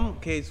 yeah, if some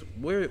case,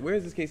 where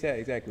is this case at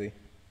exactly?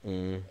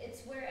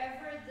 It's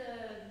wherever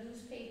the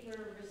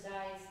newspaper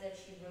resides that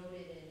she wrote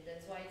it in.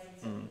 That's why it's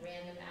in some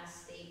random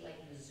ass state like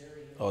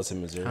Missouri. Oh, it's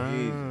in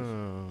Missouri.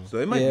 So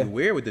it might Yeah. be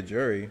weird with the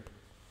jury.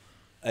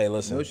 Hey,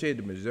 listen, No shade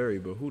to Missouri,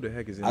 but who the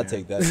heck is in I there?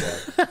 take that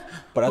side.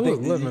 But I Who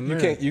think is living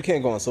there? you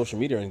can't go on social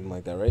media or anything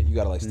like that, right? You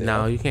gotta like stay.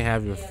 No, out. you can't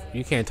have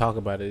you can't talk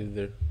about it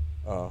either.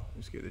 You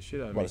scared the shit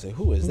out I'm of about me. to say,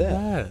 who is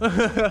that?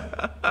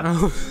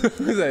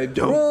 He's like,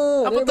 don't.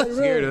 Run, I'm everybody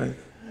scared run.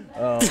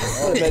 of.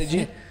 Oh, Betty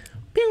G.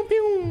 Pew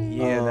pew.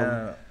 Yeah,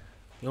 nah.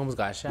 You almost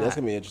got shot. Yeah, that's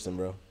gonna be interesting,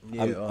 bro.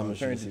 Yeah, I'm turn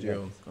interested to to see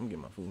jail. Come get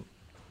my food.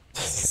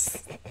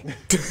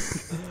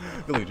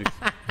 Luigi.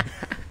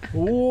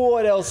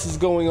 What else is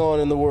going on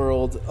in the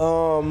world?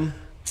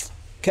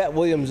 Cat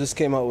Williams just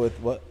came out with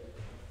what?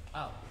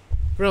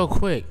 Real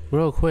quick.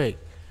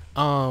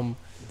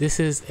 This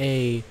is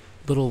a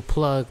little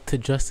plug to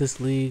Justice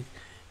League.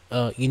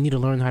 You need to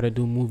learn how to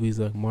do movies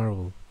like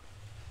Marvel.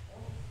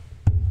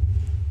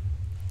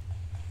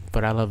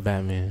 But I love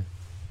Batman.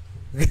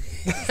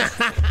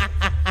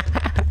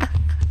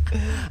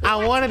 I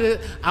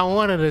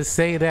wanted to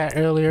say that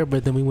earlier,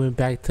 but then we went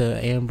back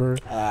to Amber,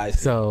 I see.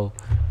 so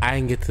I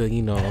didn't get to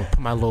put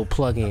my little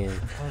plug in.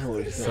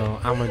 So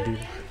I'm gonna do,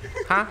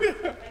 huh?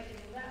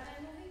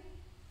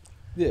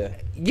 Yeah.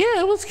 Yeah,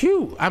 it was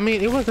cute. I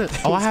mean, it wasn't.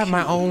 Oh, I have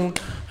my own.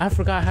 I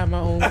forgot I have my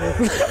own.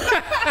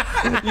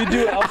 You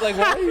do it. I was like,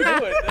 why are you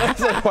doing it? I was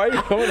like, why are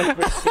you going up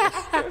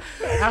there?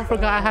 I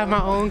forgot I have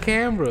my own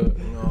camera.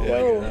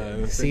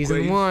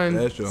 Season one.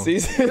 That's true.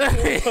 Season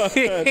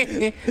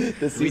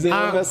the season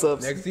one mess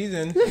ups. Next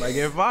season, might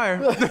get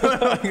fired.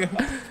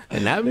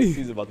 And that Next be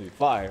season about to be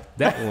fire.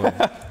 that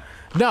one.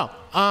 No,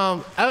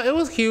 it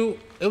was cute.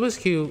 It was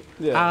cute.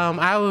 Yeah.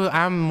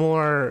 I'm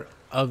more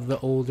of the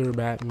older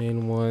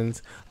Batman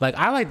ones. Like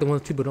I like the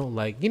ones people don't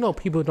like.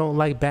 People don't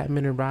like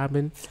Batman and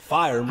Robin.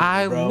 Fire movie,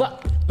 I bro.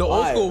 love The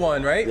old Fire. school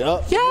one, right?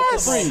 Yup.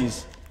 Yes.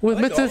 Freeze. with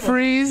I like the Mr. old one.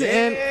 Freeze Yeah.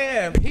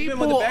 and Even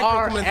with the people background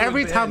are coming through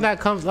every the time band. that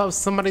comes up,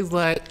 somebody's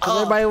like,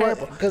 Everybody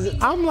purple." because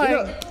I'm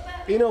like,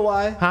 you know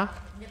why? huh?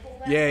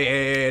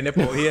 Yeah.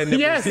 Nipple. He had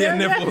nipples. Yes, he had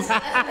yes, nipples.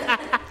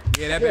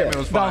 Yeah, that Batman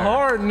was The fire.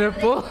 hard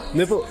nipple.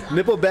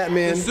 Nipple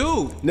Batman.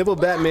 Suit. Nipple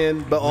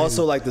Batman, but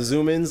also like the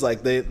zoom ins,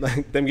 like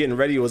them getting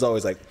ready was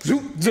always like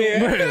zoom,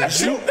 Yeah.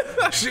 shoot,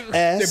 Shoot.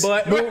 ass, They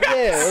butt. boom,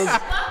 yeah, it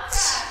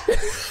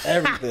was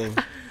everything.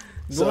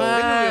 So What?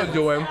 They knew what they were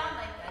doing.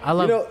 I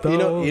love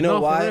you know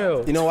for why?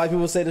 real. You know why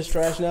people say this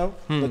trash now?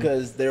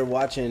 Because they're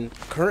watching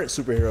current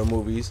superhero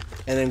movies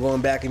and then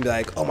going back and be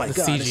like, "Oh my The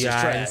god, this is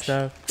CGI trash." and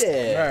stuff.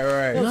 Yeah.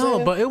 Right.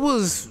 No, but it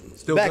was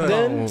Still Back good.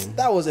 then,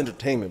 that was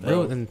entertainment,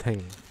 real bro.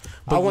 entertaining.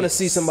 I want to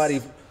see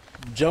somebody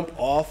jump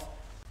off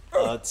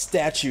a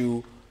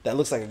statue that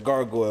looks like a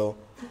gargoyle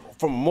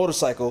from a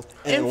motorcycle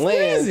and, And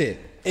land freeze it.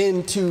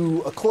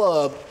 into a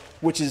club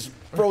which is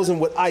frozen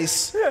with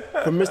ice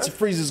from Mr.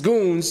 Freeze's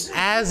goons.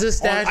 As the ice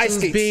statues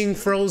skates. being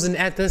frozen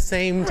at the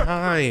same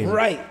time.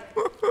 Right.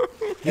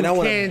 And I You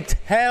want can't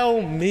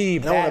tell me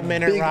I want a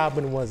Batman and big-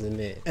 Robin wasn't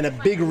it. and a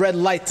big red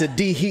light to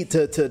deheat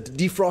to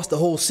defrost the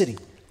whole city.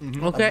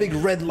 Okay. big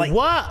red light.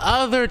 What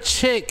other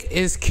chick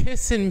is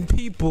kissing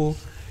people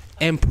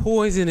and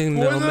poisoning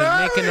them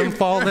and making them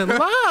fall in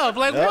love?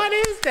 Like, Yep. what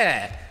is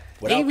that?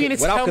 Without, You mean to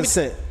without tell me-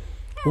 consent.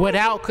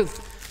 Without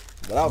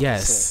Without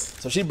Yes.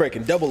 consent. So she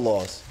breaking double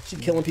laws. She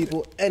killing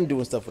people and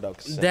doing stuff without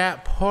consent.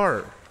 that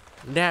part.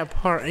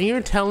 And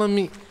you're telling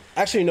me,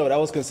 Actually, no, that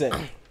was consent.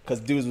 Because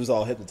dudes was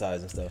all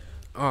hypnotized and stuff.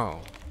 oh,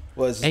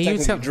 Was And you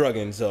technically tell-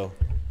 drugging, so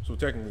So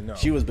technically, no.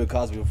 she was Bill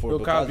Cosby before Bill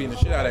Cosby and the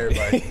shit out of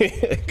everybody.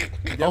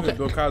 Definitely Okay.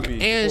 Bill Cosby.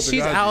 and before she's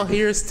Bill Cosby. out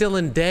here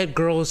stealing dead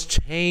girls'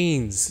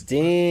 chains.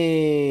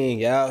 Dang.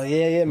 Yeah.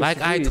 Mr.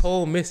 Like I Freeze.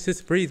 told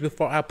Mrs. Freeze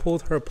before I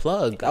pulled her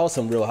plug. That was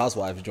some Real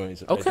Housewives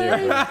joints. Right Okay. there,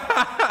 bro.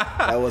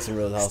 That was some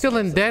Real Housewives.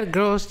 Stealing dead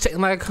girls' chains.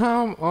 Like,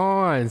 come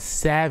on,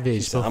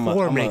 savage.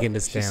 Before Megan Thee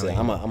She said, Stallion.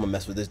 I'm gonna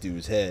mess with this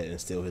dude's head and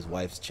steal his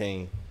wife's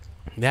chain.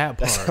 That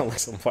That part. sounds like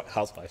some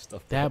housewife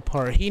stuff. bro. That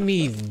part. He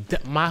needs.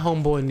 My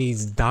homeboy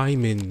needs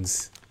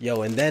diamonds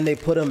Yo, and then they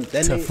put him.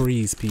 Then to they,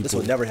 freeze This people.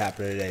 will never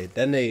happen today.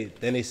 Then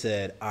they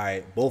said, all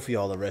right, both of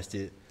y'all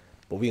arrested,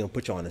 but we gonna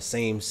put you on the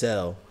same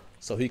cell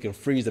so he can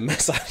freeze the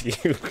mess out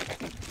of you.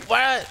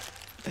 What?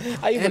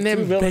 How you put And then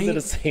two villains in Bane-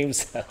 the same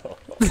cell?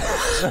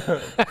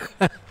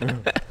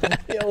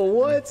 Yo,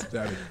 what?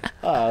 Savage.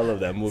 Oh, I love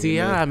that movie. See,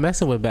 man. I'm not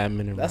messing with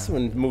Batman and That's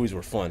Robin. when movies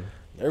were fun.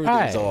 Everything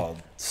was Right. all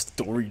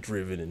story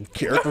driven and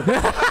character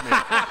development.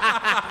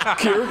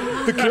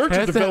 The character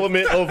That's a-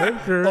 development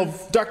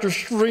of Doctor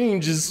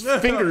Strange's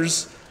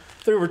fingers.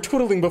 They were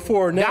twiddling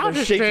before, now Doctor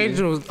they're shaking.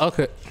 Strange was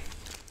okay.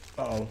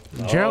 Uh-oh.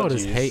 Gerald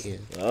is jeez. hating.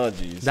 Oh,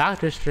 jeez.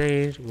 Doctor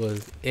Strange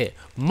was it.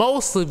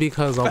 Mostly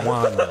because of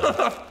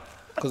Wanda.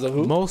 Because of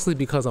who? Mostly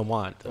because of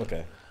Wanda.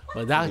 Okay.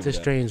 But Doctor that.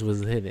 Strange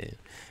was hidden.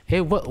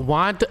 Hey, what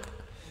Wanda?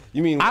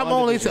 You mean I'm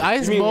only.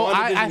 WandaVision. You mean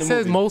WandaVision I the said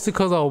movie. mostly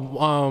because of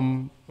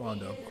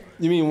Wanda.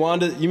 You mean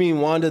Wanda? You mean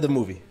Wanda the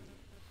movie?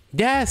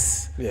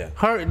 Yes. Yeah.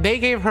 Her. They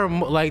gave her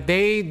like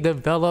they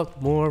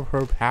developed more of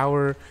her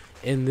power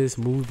in this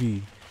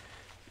movie.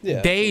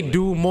 Yeah. They absolutely.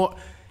 do more.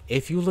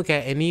 If you look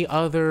at any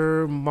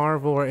other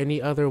Marvel or any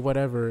other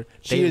whatever,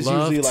 She they is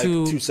love usually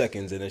to. like 2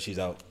 seconds and then she's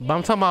out. But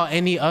I'm talking about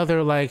any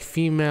other like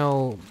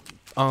female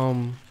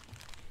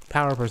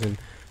power person.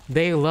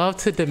 They love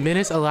to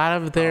diminish a lot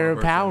of their Power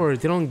person. powers.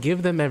 They don't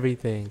give them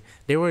everything.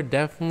 They were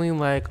definitely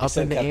like up in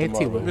Except the Captain ante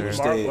Marvel. with Miss her.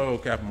 Stay- Marvel. Oh,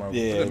 Captain Marvel.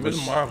 Yeah, Miss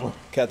but Marvel.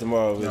 Captain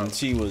Marvel, and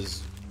she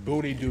was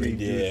Booty duty.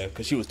 yeah,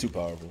 because she was too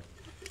powerful.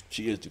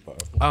 She is too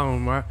powerful.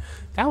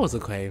 That was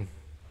okay.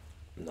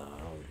 Nah,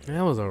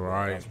 That was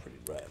alright. that's pretty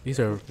bad. These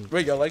are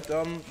Wait, y'all liked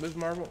Miss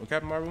Marvel?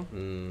 Captain Marvel?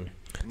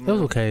 that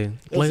was okay.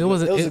 Like It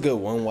was it, a good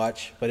one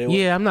watch, but it was,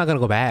 yeah. I'm not gonna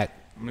go back.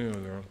 No,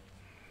 no.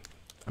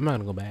 I'm not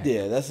gonna go back.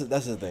 yeah, that's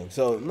the thing.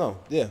 So no,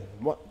 yeah.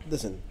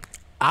 Listen,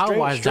 I'll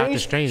watch Doctor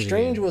Strange.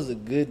 Strange again. was a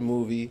good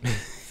movie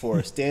for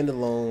a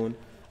standalone.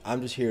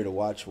 I'm just here to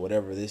watch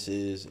whatever this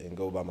is and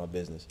go about my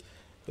business.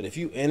 But if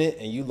you in it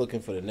and you looking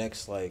for the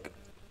next like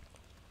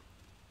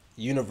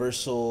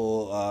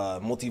universal,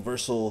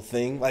 multiversal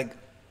thing, like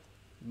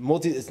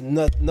it's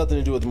nothing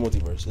to do with the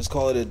multiverse. Let's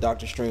call it a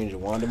Doctor Strange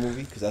and Wanda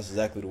movie because that's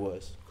exactly what it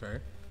was. Okay.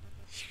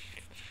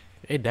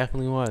 It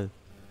definitely was.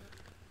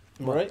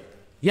 Am I right?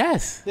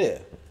 Yes. Yeah.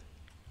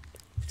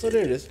 So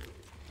there it is.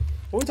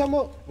 What are we talking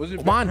about? Was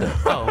it Wanda.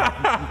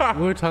 Oh,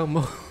 we were talking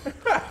about.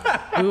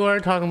 We were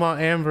talking about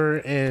Amber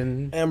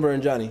and Amber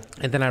and Johnny.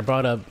 then I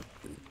brought up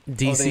Oh,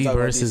 then you DC talk about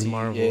versus DC.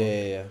 Marvel.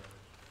 Yeah.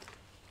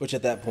 Which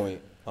at that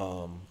point,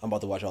 I'm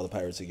about to watch all the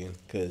Pirates again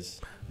because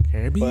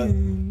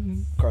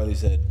Caribbean. Carly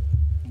said,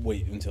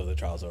 "Wait until the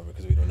trial's over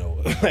because we don't know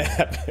what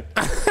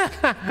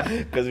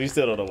happened." Because we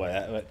still don't know what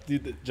happened.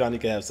 Dude, Johnny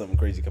can have something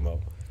crazy come out.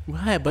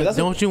 Right, but That's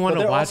what- don't you want but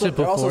to they're watch also- it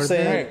they're also before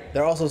saying, that?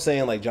 They're also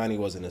saying like Johnny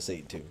wasn't a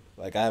Satan too.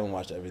 Like I haven't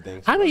watched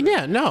everything. I mean,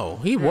 yeah, no,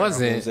 he You know what I'm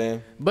wasn't.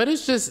 saying? But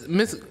it's just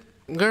Miss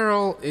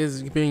Girl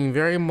is being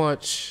very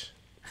much.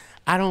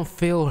 I don't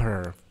feel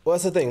her. Well,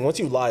 that's the thing. Once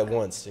you lie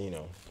once, you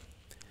know.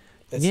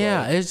 It's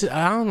Yeah, like- it's just,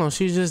 I don't know.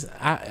 She's just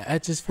I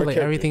just feel Her like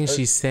character- everything her-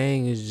 she's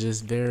saying is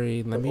just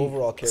very her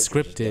overall character's just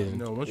scripted.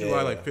 No, once you Yeah.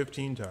 lie like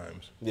 15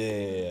 times.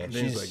 Yeah.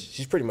 Then it's like-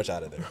 She's pretty much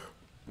out of there.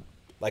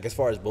 Like as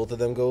far as both of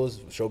them goes,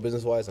 show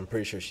business wise, I'm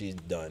pretty sure she's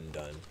done.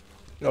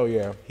 Oh,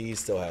 yeah. He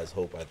still has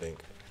hope, I think.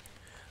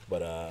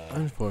 But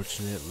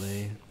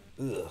Unfortunately,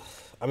 ugh.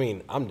 I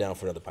mean, I'm down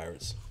for another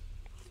Pirates.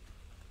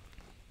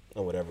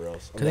 Or whatever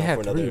else. I'm because they down had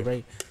for three, another.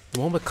 right? The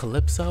one with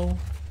Calypso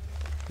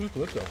Who's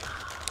Calypso?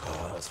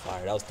 Oh, that was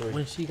fire. That was 3.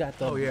 when she got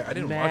the Oh, yeah, I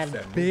didn't watch mad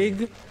that movie.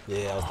 big.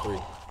 Yeah, that was 3.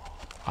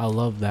 I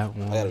love that I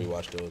gotta one.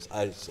 rewatch those.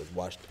 I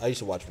used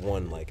to watch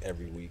one like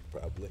every week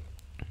probably.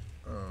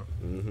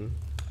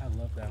 I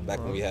love that Back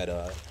when we had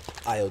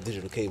IO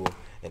digital cable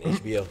and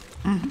HBO.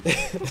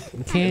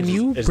 Can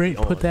you it's bring,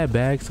 on. put that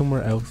bag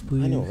somewhere else,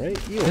 please? I know, right?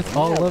 It's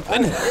all up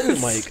in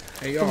Mike.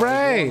 Hey, yo,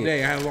 Right. I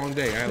had a long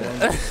day.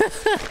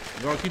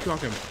 Y'all keep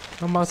talking.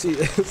 I'm about to.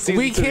 Season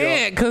We 2, y'all.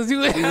 can't, cause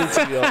you.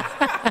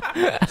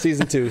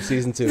 Season 2.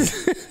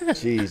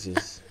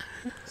 Jesus.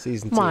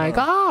 Season 2. My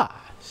God.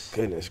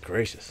 Goodness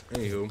gracious.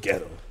 Anywho.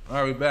 Get him. All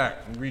right, we back.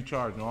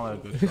 Recharge and all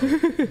that good stuff.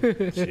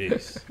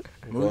 Jeez.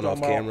 What Going we off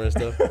talking camera and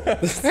stuff.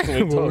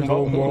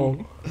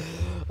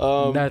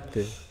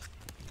 Nothing.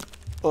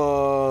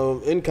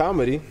 In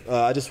comedy,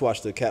 I just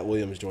watched the Cat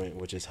Williams joint,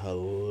 which is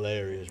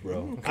hilarious,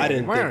 bro. I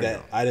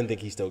didn't think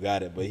he still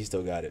got it, but he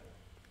still got it.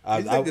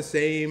 It's like the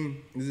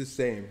same. It's the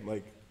same.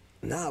 Like,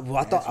 Nah,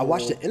 well, I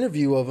watched the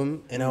interview of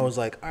him, and I was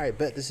like, all right,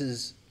 bet this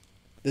is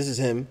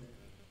him.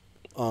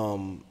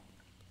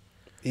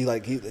 He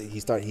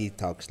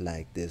talks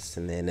like this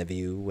in the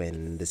interview,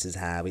 and this is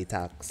how he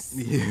talks.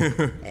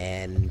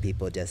 And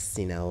people just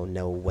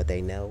know what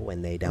they know,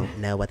 and they don't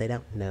know what they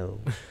don't know.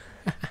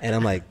 And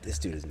I'm like, this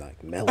dude is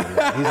like mellow.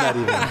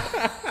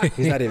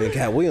 He's not even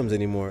Cat Williams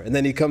anymore. And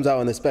then he comes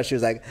out in the special,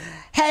 he's like,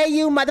 hey,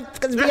 you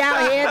motherfuckers be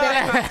out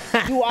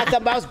here. You are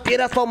the most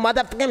beautiful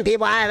motherfucking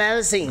people I've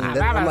ever seen.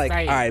 I'm like,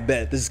 all right,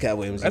 bet. This is Cat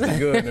Williams. that's a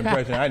good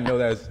impression. I know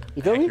that's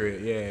feel me?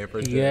 accurate. Yeah,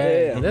 for sure.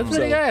 Yeah, that's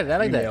pretty good. I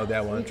like You that. nailed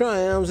that one. I'm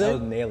trying, you know what I'm That was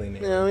saying? nailing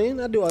it. You know what I mean?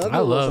 I do I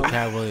love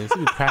Cat Williams. He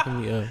was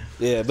cracking me up.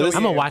 Yeah, but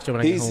I'm gonna watch it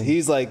when I get home.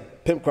 He's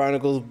like Pimp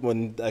Chronicles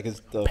when like his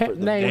the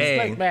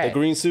Name Dang. the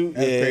green suit.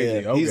 That's yeah,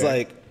 crazy. yeah. He's Okay.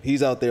 like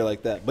he's out there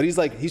like that, but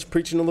he's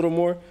preaching a little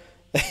more.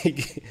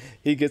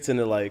 He gets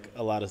into like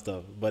a lot of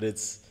stuff, but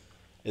it's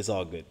It's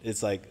all good.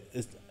 It's like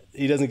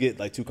he doesn't get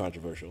like too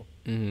controversial,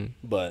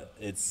 but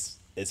it's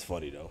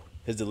funny though.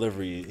 His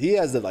delivery, he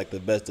has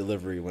the best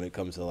delivery when it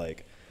comes to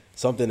like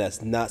something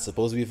that's not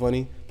supposed to be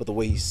funny, but the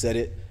way he said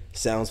it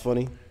sounds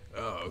funny.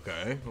 Oh,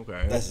 okay.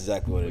 That's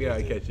exactly what it is. We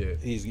gotta catch it.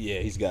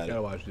 He's got Gotta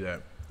it. watch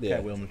that. Yeah,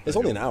 Cat Williams. it's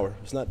only an hour.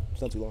 It's not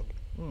too long.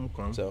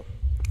 Okay. So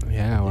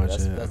Yeah, I watch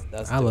it.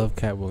 that's I dope. love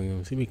Cat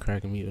Williams. He be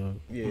cracking me up.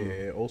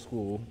 Yeah, old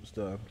school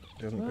stuff.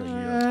 Definitely crazy.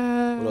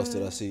 Yeah. what else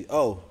did I see?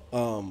 Oh,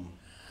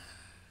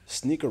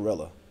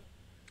 Sneakerella.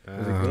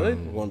 Was it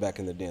good? We're going back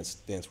in the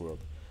dance world.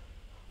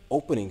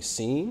 Opening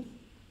scene,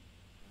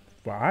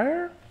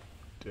 Fire?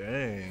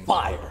 Dang.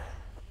 fire.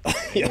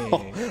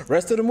 Yo,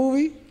 rest of the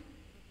movie,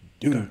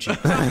 doo cheese.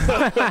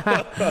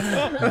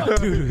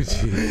 Dude,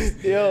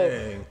 jeez.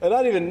 Yo,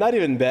 and not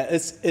even bad.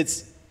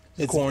 It's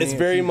corny and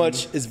very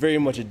cheesy.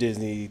 much a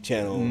Disney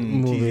Channel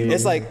Movie.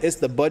 It's like it's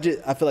the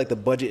budget. I feel like the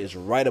budget is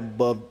right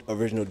above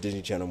original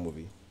Disney Channel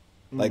movie,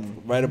 like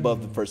right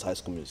above the first High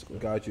School Musical.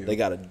 Got you. They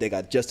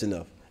got just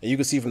enough, and you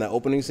can see from that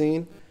opening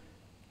scene,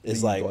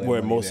 it's They like used all that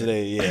where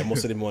money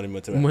most of the money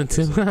went to. that. Went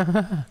to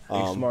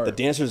smart. The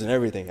dancers and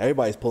everything.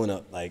 Everybody's pulling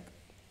up. Like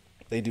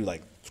they do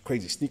like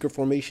crazy sneaker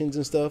formations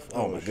and stuff.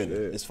 Oh, my goodness,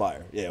 shit. it's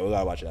fire. Yeah, we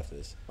gotta watch it after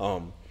this.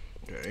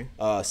 Okay.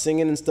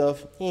 Singing and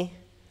stuff.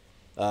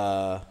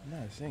 Not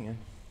singing.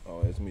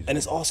 Oh, it's music. And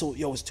it's also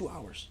it's 2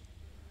 hours.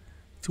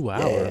 2 Yeah,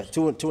 hours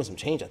two and some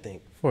change, I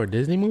think. for a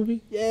Disney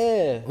movie.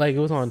 Yeah, Like it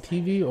was on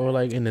TV or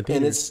like in the theater.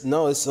 and it's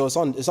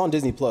on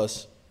Disney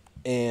Plus,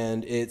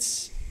 and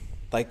it's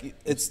like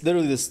it's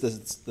literally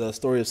the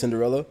story of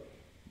Cinderella.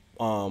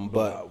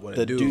 But what a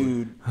the dude.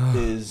 dude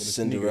is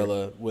sneaker.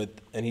 Cinderella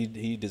and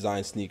he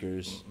designs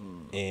sneakers,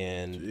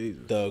 and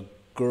Jesus. the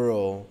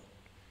girl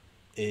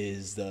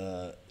is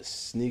the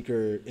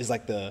sneaker it's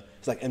like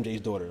MJ's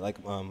daughter,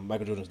 like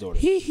Michael Jordan's daughter,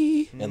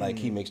 and like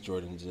he makes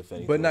Jordans if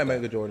anything. But not like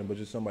Michael Jordan, but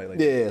just somebody like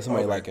that. Yeah,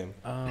 somebody Okay. like him.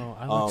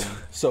 Oh,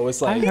 So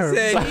it's like I heard.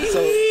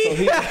 so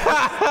he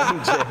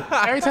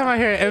Every time I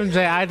hear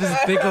MJ, I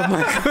just think of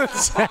Michael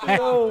Jackson.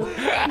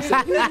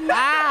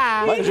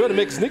 Michael Jordan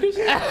makes sneakers.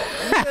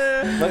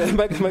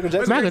 Michael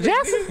Jackson. Michael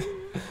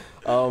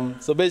Jackson.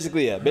 So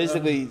basically,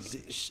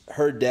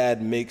 her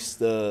dad makes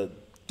the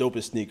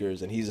dopest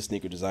sneakers, and he's a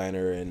sneaker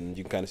designer, and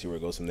you can kind of see where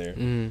it goes from there.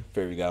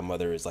 Fairy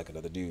godmother is like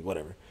another dude,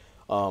 whatever.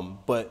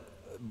 But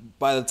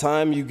by the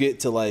time you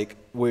get to like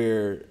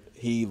where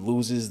he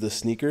loses the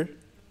sneaker,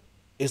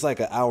 it's like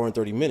an hour and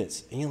 30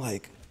 minutes, and you're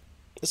like,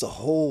 there's a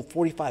whole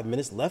 45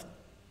 minutes left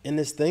in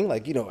this thing.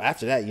 Like,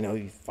 after that,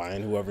 you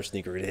find whoever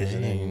sneaker it is,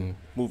 and then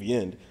movie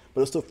end.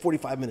 But there's still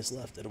 45 minutes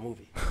left of the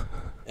movie,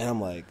 and I'm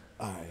like,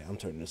 all right, I'm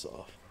turning this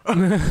off.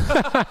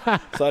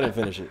 So I didn't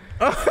finish it.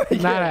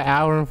 Not an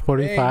hour and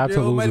 45 to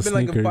It might lose have a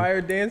been like a sneaker.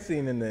 fire dance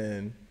scene, and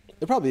then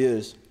It probably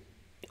is.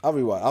 I'll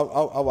rewatch.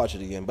 I'll watch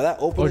it again. But that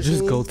opening Or just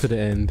scene, go to the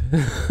end.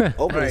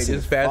 opening right, scene just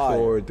is fast fire.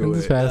 forward through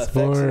Just it. fast The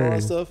effects and all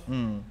that forward.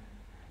 stuff.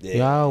 Yeah,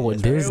 Y'all with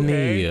it's Disney.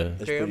 Okay,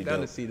 It's okay, I'm pretty down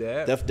dope. to see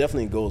that.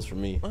 Definitely goals for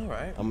me. All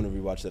right, I'm gonna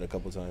rewatch that a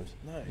couple times.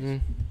 nice.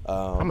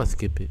 I'm gonna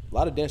skip it. A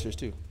lot of dancers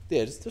too.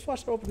 Yeah, just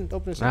watch the opening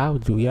scene. I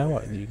would do.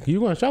 Yeah, you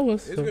gonna show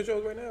us? It's good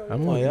shows right now.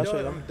 I'm You on. know Yeah, it.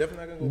 sure. I'm definitely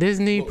not gonna go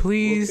Disney, look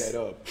please.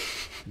 that up.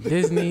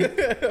 Disney,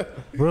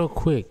 real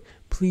quick,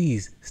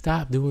 please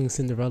stop doing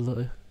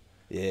Cinderella.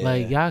 Yeah.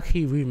 Like y'all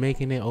keep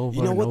remaking it over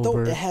you know and what though?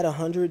 over. It had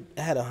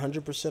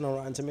 100% on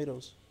Rotten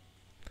Tomatoes.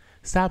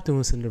 Stop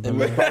doing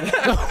Cinderella.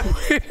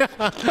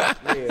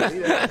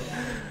 Yeah.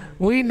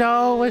 We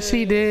know what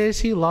she did.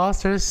 She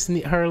lost her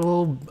her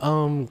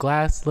little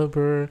glass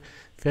slipper.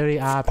 Very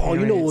odd. Oh,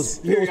 you know what's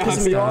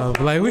pissing me off?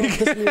 Like You we know what's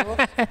pissing me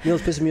off? You know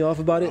what's pissing me off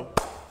about it?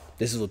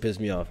 This is what pissed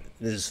me off.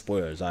 This is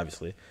spoilers,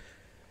 obviously.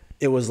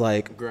 It was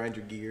like, Grind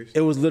your gears.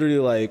 it was literally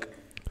like,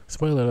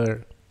 spoiler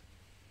alert.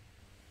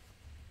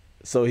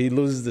 so he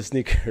loses the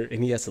sneaker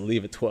and he has to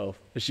leave at 12.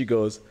 And she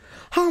goes,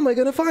 how am I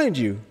going to find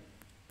you?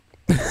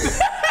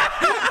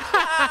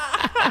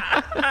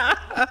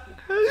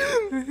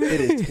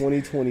 It is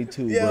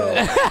 2022, bro.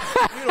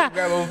 You don't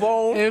grab a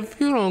phone. If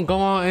you don't go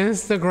on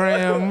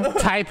Instagram,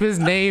 type his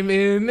name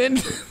in, and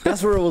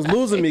That's where it was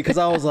losing me because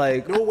I was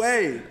like, No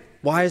way.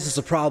 why is this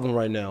a problem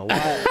right now?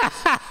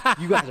 Why?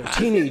 You guys are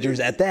teenagers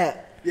at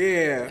that.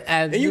 Yeah.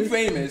 And And you this-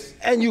 famous.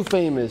 And you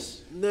famous.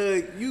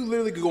 Look, you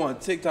literally could go on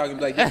TikTok and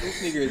be like, this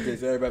sneaker is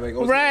this. Everybody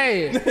like, oh,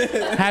 right.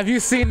 Have you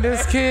seen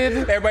this kid?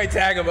 Everybody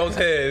tag him on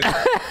his.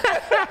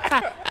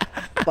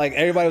 Like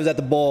everybody was at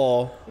the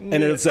ball, and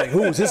then it's like,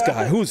 who's this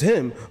guy? Who's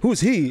him? Who's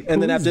he?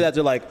 And then after that,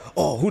 they're like,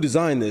 oh, who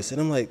designed this?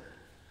 And I'm like,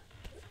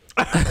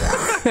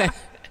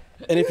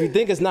 and if you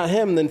think it's not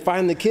him, then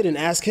find the kid and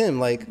ask him.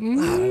 Like, it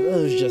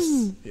was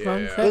just,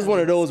 it was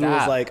one of those where it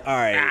was Stop. like, all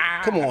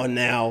right, come on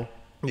now,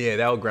 Yeah,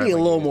 that would grab be a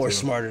my little gears, more too.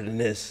 smarter than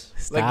this.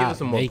 Like, give us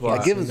some more making plot.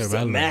 Like, give us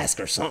Cinderella. a mask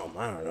or something.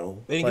 I don't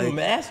know. They didn't Like, give him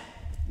a mask?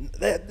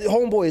 that the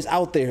homeboy is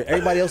out there.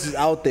 Everybody else is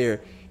out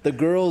there. The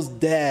girl's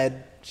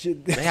dad, she's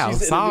in the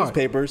outside.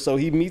 newspaper, so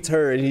he meets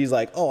her and he's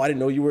like, "Oh, I didn't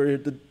know you were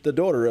the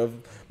daughter of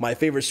my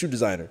favorite shoe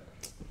designer."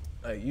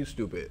 Like, you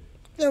stupid.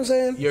 You know what I'm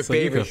saying? Your So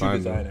you favorite could shoe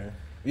find designer.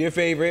 Your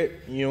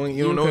favorite. You don't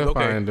You know. can Okay.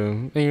 find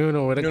him. And you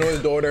know what? You don't know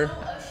his daughter.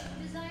 Oh, a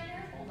shoe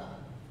designer? Hold on.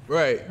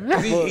 Right.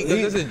 Well,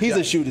 This is he's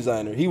a shoe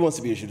designer. He wants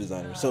to be a shoe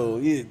designer. So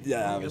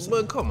yeah, obviously.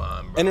 But come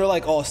on, bro. And they're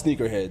like all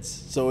sneakerheads.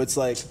 So it's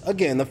like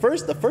again, the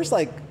first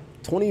like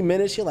 20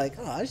 minutes, you're like,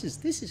 oh,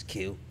 this is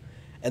cute.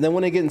 And then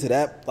when they get into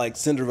that like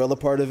Cinderella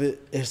part of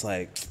it, it's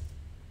like,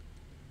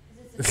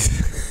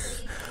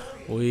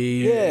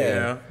 We yeah.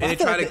 Yeah, I and they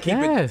feel try like to keep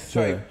Yes.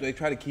 it. They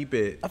try to keep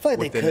it. I feel like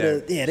they within could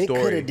have, that yeah, they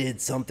story. could have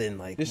did something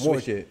like Just more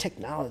switch it.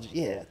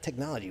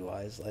 technology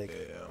wise. Like,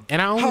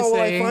 And I only how will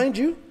say I find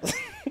you?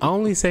 I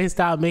only say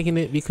stop making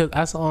it because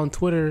I saw on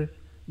Twitter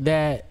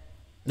that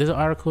there's an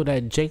article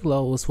that J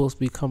Lo was supposed to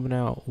be coming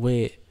out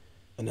with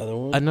Another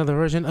one. another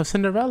version of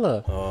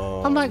Cinderella.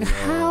 Oh, I'm like,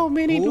 how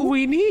many do Who?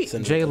 we need?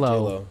 J Lo.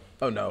 J-Lo.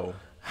 Oh no.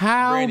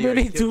 How Brandy many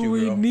already tipped do you,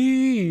 we girl.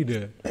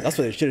 need? That's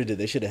what they should have did.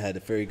 They should have had the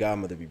fairy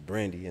godmother be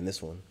Brandy in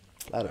this one.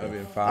 That'd That'd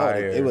been been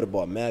fire. They would have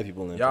bought mad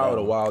people in. for Y'all that would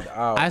have one. wild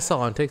out. I saw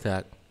on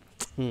TikTok.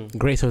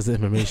 Great source of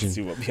information.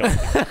 See what be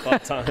all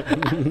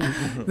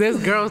time.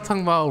 This girl was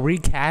talking about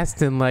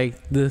recasting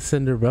like the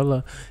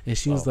Cinderella, and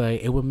she was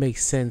like, it would make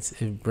sense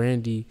if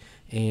Brandy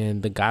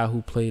and the guy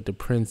who played the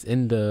prince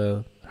in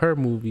her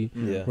movie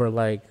Yeah. were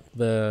like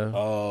the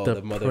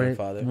the mother and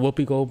father.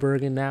 Whoopi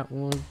Goldberg in that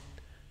one.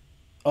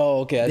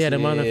 Oh, okay. I Yeah, see. the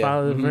mother, yeah.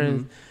 father, the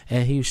prince,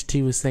 and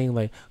she was saying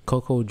like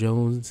Coco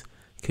Jones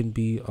can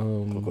be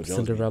Coco Jones be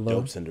Cinderella.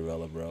 dope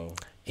Cinderella, bro.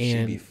 She'd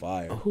And be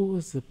fire. who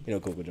was the You know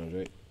Coco Jones,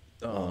 right?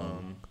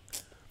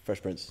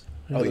 Fresh Prince.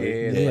 Oh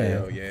yeah,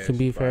 yeah, oh, yeah. can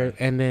be she's fire.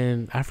 fair. And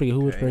then I forget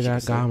who Okay, was she that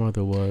can sing.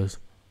 godmother was.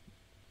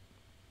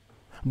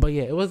 But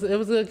yeah, it was a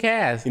good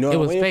cast. You know what it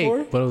I'm was waiting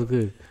fake, for? but it was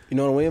good. You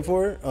know what I'm waiting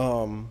for?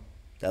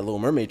 That Little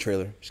Mermaid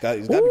trailer. He's got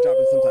to be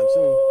dropping sometime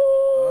soon.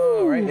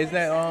 Oh, right. Is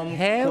that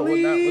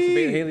Haley? What's the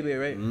baby? Haley Baby,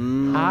 right?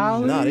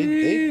 Holly. Nah,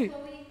 they Chloe.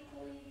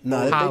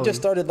 nah, they Holly. just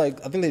started like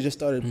I think they just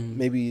started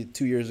maybe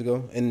 2 years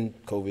ago in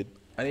COVID.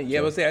 I didn't.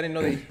 Yeah, but say I didn't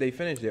know they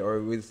finished it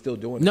or we're still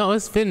doing it. No,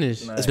 it's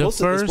finished. Nice. It's The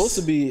supposed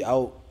to be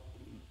out.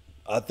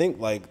 I think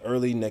like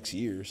early next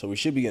year, so we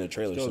should be getting a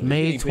trailer So soon.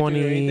 May Any pictures or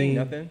anything? 20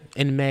 Nothing?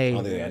 in May. I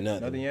don't think they got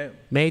nothing. Nothing yet.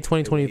 May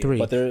 2023.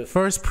 But they're-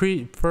 first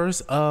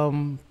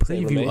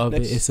preview May of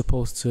next? it is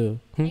supposed to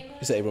You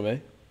said April,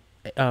 May?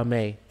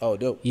 May. Oh,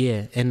 dope.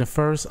 Yeah, and the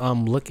first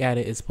look at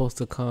it is supposed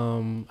to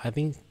come. I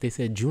think they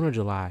said June or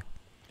July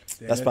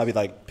That's probably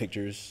like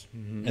pictures,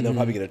 and they'll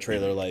probably get a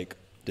trailer like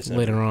December.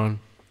 later on.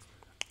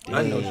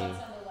 I know. Thoughts on the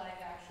live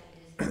action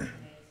Disney remakes?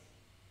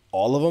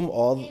 All of them,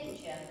 all In general.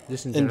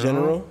 Just in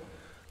general,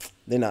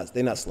 they're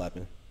not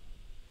slapping.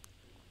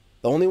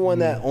 The only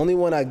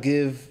one I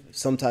give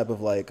some type of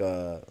like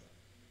good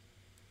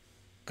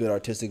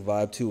artistic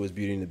vibe to was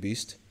Beauty and the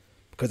Beast,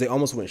 because they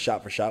almost went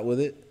shot for shot with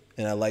it,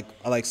 and I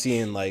like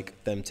seeing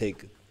like them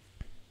take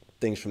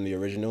things from the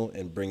original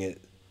and bring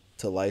it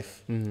to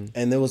life. And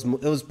it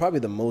was probably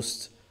the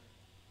most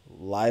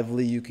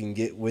lively you can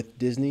get with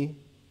Disney,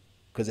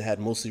 because it had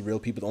mostly real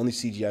people. The only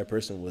CGI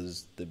person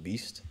was the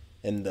Beast,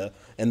 and the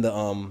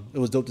it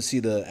was dope to see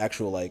the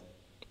actual like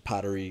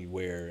pottery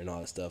ware and all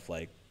that stuff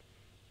like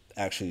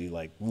actually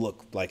like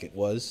look like it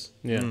was.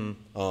 Yeah. And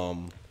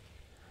I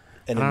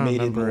it don't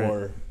made it remember it.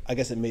 more. I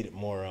guess it made it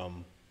more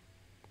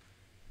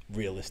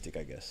realistic.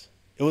 I guess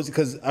it was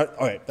because all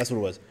right, that's what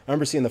it was. I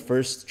remember seeing the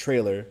first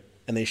trailer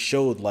and they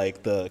showed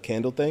like the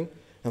candle thing.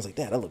 I was like,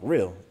 "Dad, that looked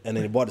real." And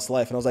then it brought it to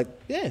life, and I was like,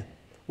 "Yeah,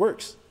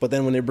 works." But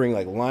then when they bring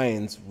like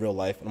lions real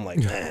life, I'm like,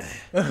 "Nah."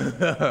 You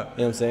know what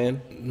I'm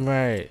saying?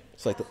 Right.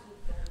 It's like,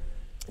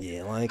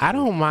 like I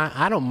don't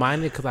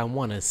mind it because I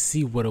want to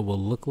see what it will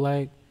look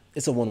like.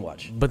 It's a one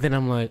watch. But then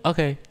I'm like,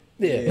 okay,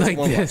 Yeah, it's like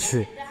one that's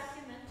it.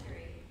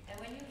 Documentary, and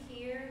when you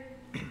hear,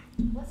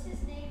 what's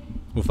his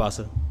name?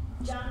 Mufasa.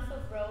 John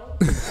Favreau.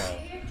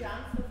 When you hear John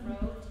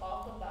Favreau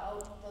talk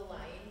about The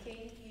Lion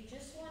King, you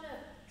just want to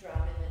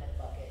drop him in a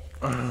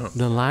bucket.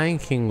 The Lion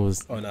King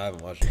was Oh no, I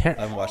haven't watched it. I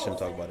haven't watched him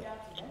talk about it.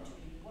 Documentary,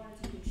 we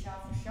wanted to do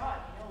shot for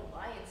shot. You know,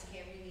 lions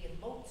can't really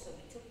emote, so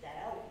we took that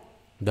out.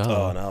 duh.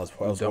 Oh no, that was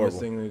Dumbest horrible.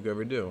 thing we could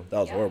ever do. That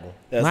was horrible.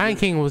 That's- Lion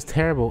King was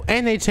terrible,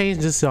 and they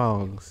changed the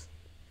songs.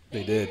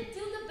 They didn't did.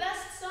 do the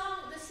best song,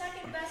 the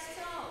second best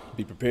song.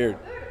 Be prepared.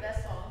 We were the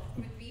best song.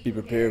 with Be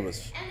prepared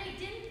was- And they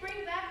didn't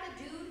bring back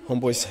the dude who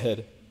Homeboy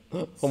said.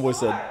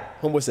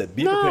 Homeboy said,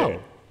 be No. prepared.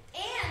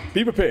 and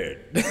Be prepared.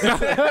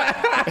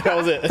 That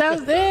was it. That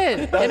was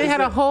it. And they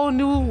had a whole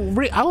new.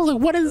 I was like,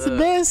 what is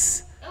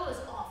this? it was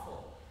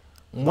awful.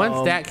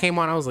 Once that came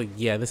on, I was like,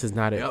 yeah, this is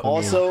not it. for me.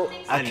 Also,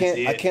 I I didn't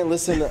see can't it.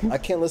 listen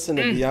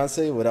to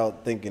Beyonce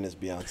without thinking it's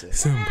Beyonce.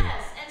 Simba.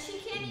 Yes, and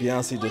she can't even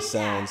Beyonce voice just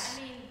act. sounds-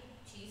 I mean,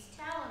 she's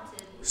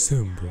talented.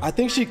 Simba. I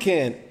think she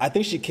can.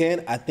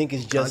 I think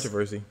it's just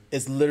Controversy.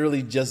 It's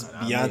literally just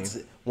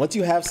Beyonce. Once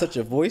you have such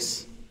a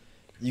voice,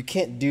 you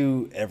can't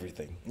do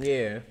everything.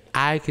 Yeah.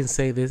 I can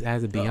say this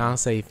as a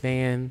Beyonce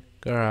fan,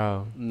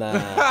 girl. Nah.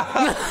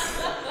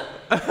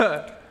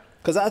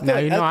 Because I feel Now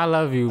like, you know I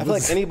love you. I feel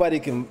like anybody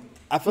can.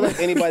 I feel like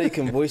anybody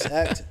can voice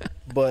act,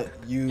 but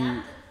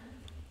you.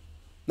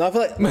 No, I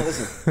feel like no.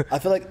 Listen, I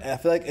feel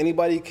like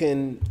anybody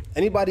can.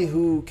 Anybody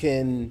who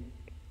can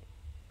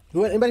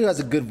Anybody who has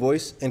a good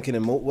voice and can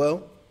emote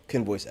well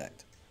can voice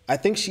act. I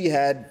think she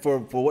had for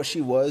what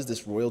she was,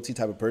 this royalty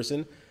type of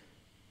person.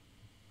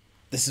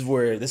 This is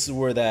where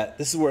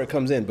it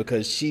comes in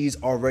because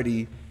she's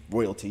already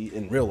royalty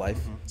in real life.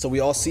 So we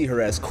all see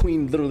her as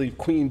queen, literally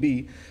queen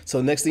bee.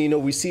 So next thing you know,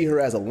 we see her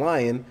as a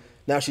lion.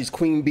 Now she's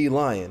queen bee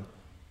lion,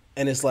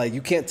 and it's like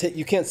you can't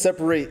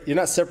separate. You're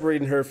not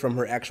separating her from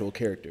her actual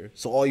character.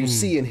 So all you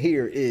see and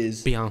hear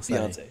is Beyonce.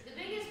 The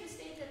biggest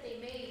mistake that they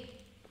made,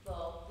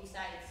 well,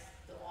 besides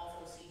the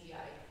awful CGI,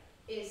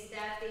 is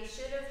that they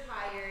should have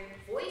hired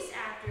voice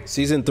actors.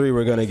 Season 3,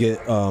 we're gonna get.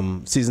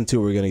 Season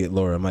 2, we're gonna get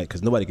Laura and Mike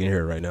because nobody can hear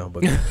her right now.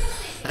 But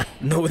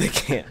no, they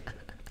can't.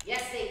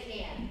 Yes, they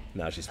can.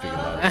 Now she's speaking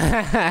about it.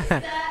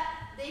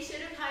 That they should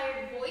have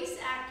hired voice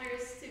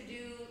actors to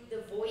do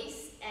the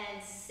voice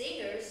and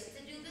singers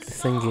to do the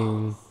songs.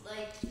 Singing.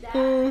 Like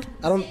that.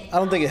 I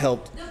don't think it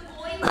helped. The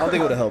boy, I don't think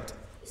it would have helped.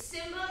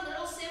 Simba,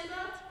 little Simba,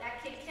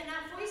 that kid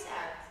cannot voice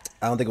act.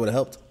 I don't think it would have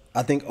helped.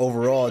 I think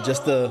overall,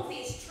 just the the whole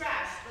movie is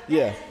trash, but that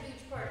Yeah. is a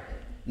huge part of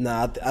it.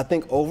 nah. I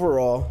think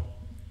overall,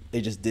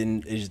 it just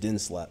didn't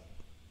slap.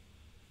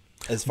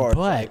 As far as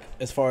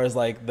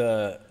like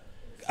the,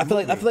 I feel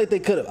like they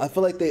could have. I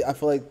feel like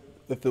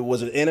if it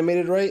was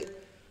animated right,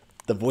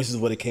 the voices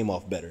would have came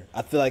off better.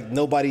 I feel like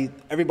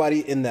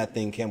everybody in that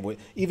thing can voice.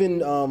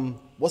 Even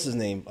what's his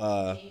name?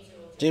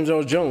 James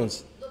Earl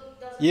Jones. Doesn't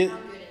Yeah,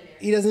 sound good in there.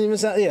 he doesn't even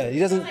sound. Yeah, he He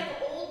doesn't sounds like an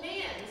old man.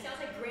 He sounds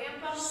like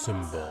Grandpa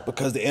Simba.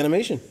 because the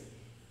animation.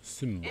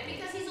 Simba. And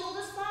because he's old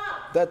as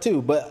fuck. That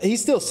too, but he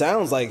still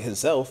sounds like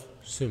himself.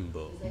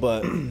 Simba.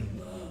 But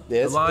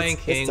yeah, The Lion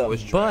King tough.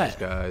 was trash, But-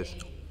 guys.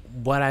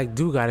 What I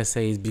do gotta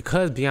say is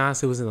because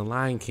Beyonce was in The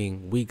Lion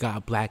King, we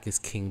got Black is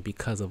King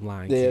because of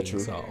Lion Yeah, King. true.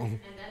 So And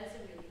that is a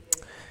really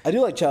good. I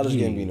do like Childish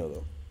Yeah. Gambino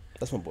though.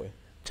 That's my boy.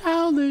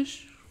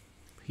 childish.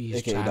 He's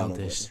AKA Donald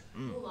childish.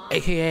 Mulan.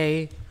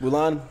 AKA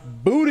Mulan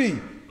booty.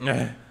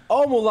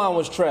 Oh, Mulan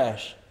was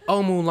trash.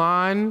 Oh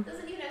Mulan.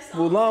 Doesn't even have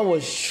songs Mulan in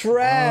was it.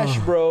 trash,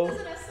 bro.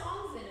 Doesn't have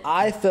songs in it.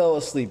 I fell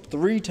asleep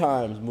 3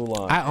 times.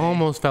 Mulan. I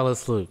almost fell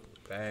asleep.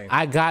 Bang.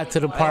 I got to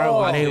the part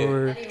when they Oh.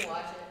 were. I didn't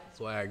watch it.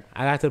 Swag.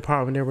 I got to the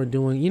part when they were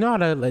doing. You know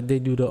how like they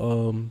do the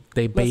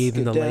they Let's bathe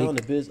in get the down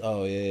lake. to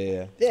oh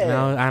yeah.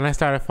 And I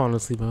started falling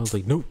asleep. I was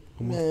like, nope.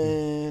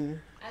 Man,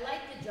 I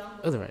like the Jungle.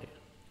 It was alright.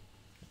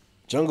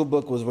 Jungle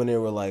Book was when they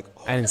were like,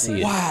 oh, I didn't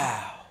see it.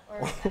 wow.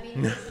 Or, I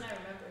mean, that's when I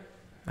remember.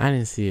 I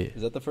didn't see it.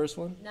 Is that the first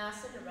one? Nah,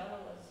 Cinderella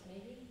was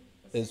maybe.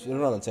 It's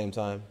around the same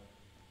time.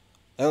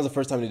 That was the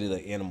first time they did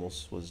like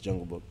animals. Was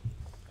Jungle Book.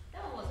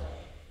 That one was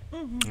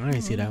alright. I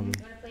didn't see that one.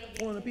 You wanna play a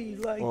game? Wanna be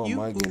like Oh you.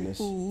 my goodness.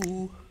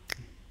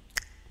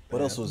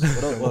 What else was?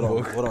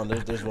 Hold on.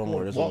 There's one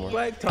more. There's one Walk more.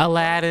 like Tom.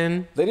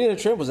 Aladdin. Lady and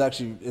the Tramp was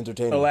actually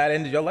entertaining.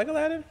 Aladdin. Did y'all like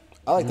Aladdin?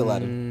 I liked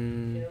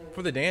Aladdin.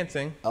 For the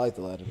dancing. I liked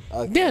Aladdin. I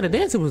liked Yeah, the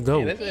dancing was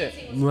dope. Yeah, that's it.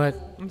 Dancing was But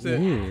cool. That's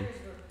it. mm,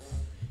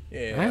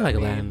 Yeah. I like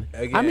Aladdin. I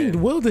again,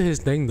 mean, Will did his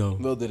thing though.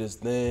 Will did his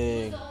He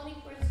thing. was the only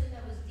person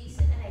that was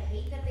decent, and I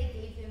hate that they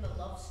gave him a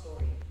love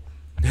story.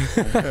 Ah, They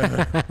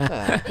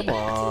come got 2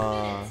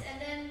 on. minutes,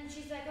 and then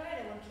she's like, all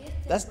right, I want kids.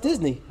 That's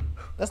Disney.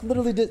 That's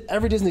literally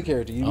every Disney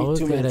character. You need Always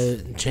 2 gotta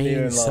minutes. They're change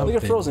in love. something.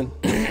 Look at Frozen.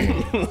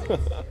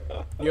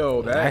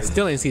 Yo, that. I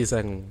still ain't see the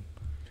second one.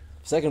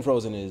 Second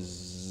Frozen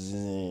is.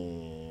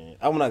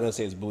 I'm not gonna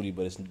say it's booty,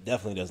 but it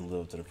definitely doesn't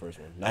live up to the first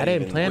one. Not I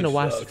didn't even- plan to which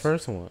watch the sucks.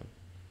 first one.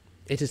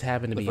 It just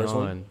happened to The be first on,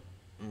 one?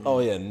 Oh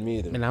yeah, me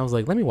either. and I was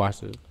like, let me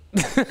watch it.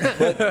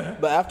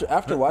 But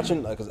after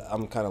watching, because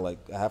I'm kind of like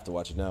I have to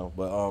watch it now.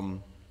 But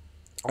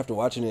after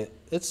watching it,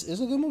 it's a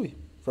good movie.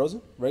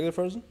 Frozen, regular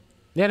Frozen.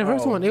 Yeah, the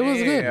first one, it was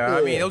good. Yeah, I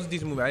Yeah. mean, it was a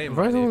decent movie. I The didn't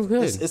first mind one it.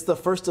 was good. It's the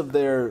first of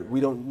their we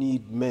don't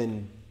need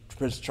men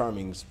Prince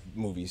Charming's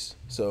movies.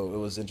 So it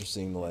was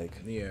interesting to like.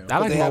 Yeah. I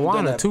like they haven't done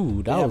Moana that- too.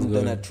 They That was haven't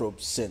done good. that trope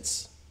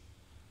since.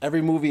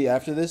 Every movie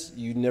after this,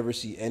 you never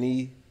see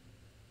any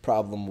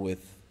problem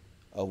with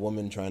a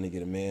woman trying to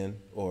get a man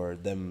or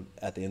them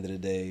at the end of the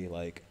day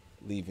like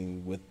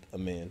leaving with a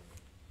man.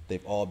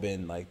 They've all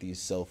been like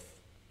these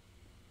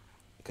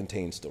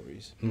self-contained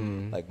stories.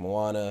 Like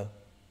Moana,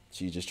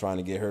 she's just trying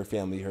to get her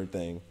family, her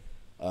thing.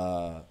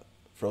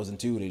 Frozen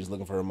 2, they just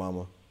looking for her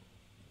mama.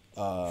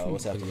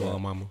 What's after Little that?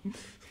 mama.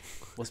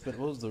 What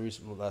was the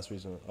last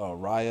reason?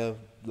 Raya,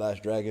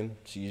 Last Dragon.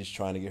 She's just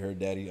trying to get her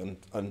daddy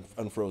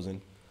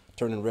unfrozen.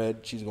 Turning red.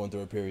 She's going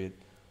through a period.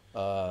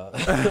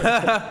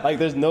 Like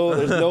there's no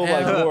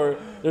like more.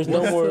 There's no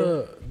What's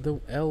more. the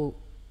El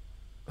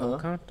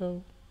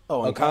Encanto?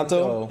 Oh,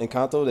 Encanto.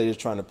 Encanto. They're just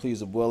trying to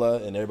please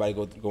Abuela, and everybody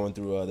going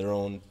through their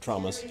own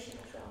traumas.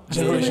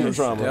 Generational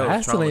trauma. Yeah.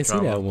 I still ain't see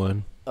trauma. that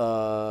one.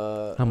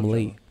 I'm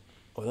late.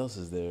 What else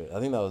is there? I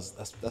think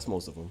that's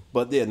most of them.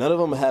 But yeah, none of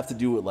them have to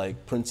do with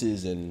like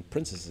princes and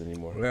princesses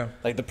anymore. Yeah.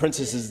 Like the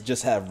princesses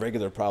just have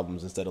regular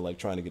problems instead of like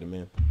trying to get a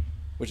man,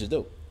 which is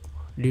dope.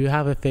 Do you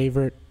have a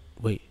favorite?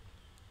 Wait.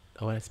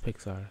 Oh, that's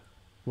Pixar.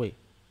 Wait.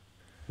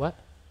 What?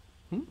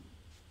 Form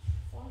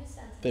a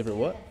sentence. Favorite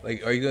what?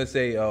 Like, are you gonna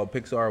say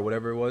Pixar or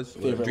whatever it was?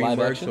 Favorite live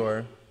DreamWorks action?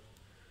 or?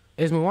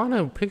 Is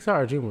Moana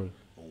Pixar or DreamWorks?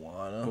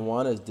 Moana. Moana.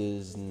 Moana is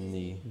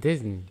Disney.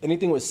 Disney.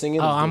 Anything with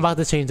singing. Oh, is I'm Disney. about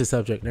to change the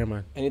subject. Never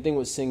mind. Anything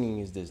with singing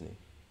is Disney.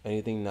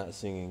 Anything not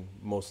singing,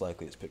 most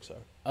likely is Pixar.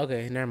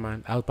 Okay, never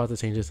mind. I was about to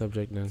change the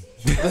subject then.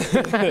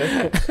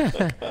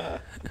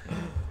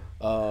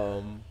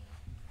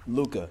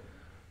 Luca,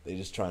 they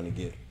just trying to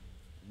get.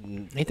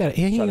 Ain't he trying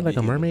to like be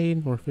a human.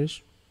 mermaid or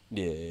fish?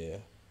 Yeah.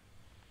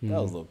 That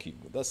was a little cute.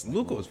 That's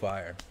Luca was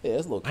fire. Yeah,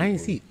 that's a little. Cute I ain't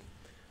movie. see.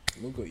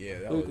 Luca,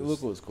 yeah,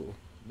 Luca was cool.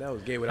 that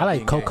was gay. I Without like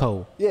being gay.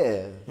 Coco.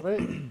 Yeah,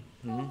 right.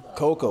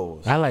 Coco.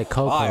 I like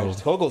Fire. Coco.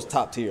 Coco's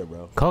top tier,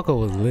 bro. Coco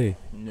was lit.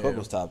 Yeah.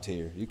 Coco's top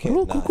tier. You can't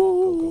not have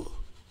Coco.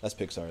 That's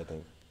Pixar, I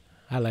think.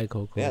 I like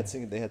Coco. They had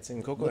singing.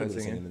 Coco had had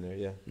singing. singing in there.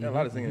 Yeah. Yeah, a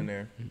lot of singing in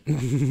there.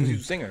 'Cause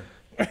he's a singer.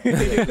 Yeah.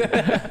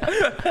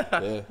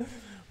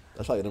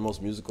 That's probably the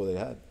most musical they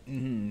had.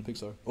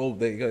 Pixar. Oh,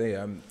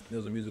 it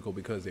was a musical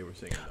because they were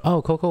singing.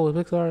 Oh, Coco was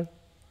Pixar.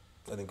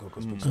 I think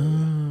Coco's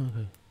Pixar.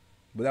 Yeah.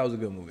 But that was a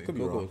good movie. Could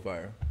be Coco wrong. was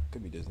fire.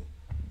 Could be Disney.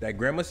 That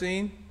grandma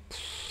scene.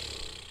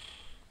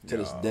 To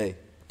this day.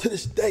 To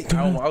this day.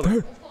 I was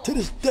like, To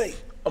this day.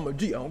 I'm a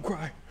G. I don't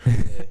cry.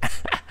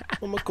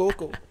 I'm a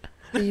Coco.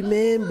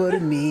 Remember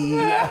me.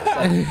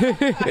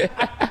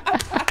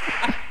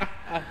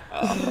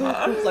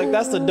 It's like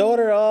that's the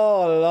daughter.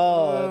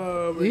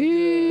 Oh Lord!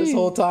 This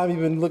whole time you've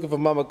been looking for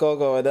Mama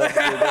Coco, and that's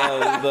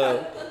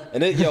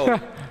and it, yo.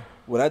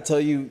 When I tell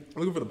you,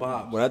 Looking for the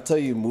pops. when I tell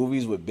you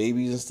movies with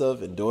babies and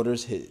stuff and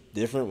daughters hit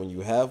different when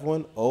you have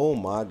one. Oh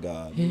my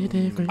God!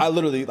 I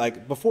literally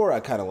like before I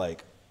kind of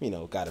like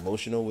got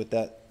emotional with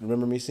that.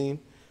 Remember me scene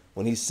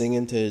when he's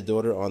singing to his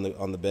daughter on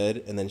the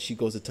bed, and then she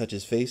goes to touch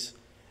his face,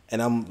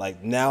 and I'm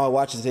like, now I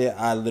watch this here,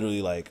 I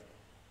literally like,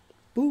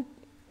 boop.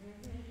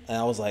 And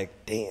I was like,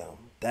 damn,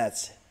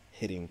 that's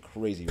hitting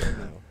crazy right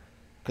now.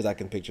 Because I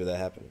can picture that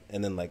happening.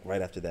 And then, like,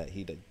 right after that,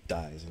 he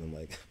dies. And I'm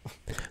like...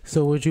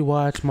 So would you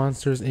watch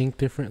Monsters, Inc.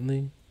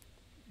 differently?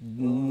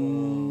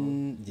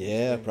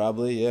 Yeah,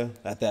 probably, yeah.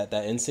 At that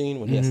end scene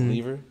when he has to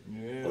leave her.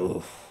 Yeah.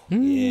 Oof.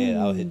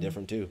 Yeah, I'll hit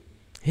different, too.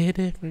 Hit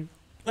different.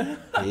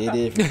 Hit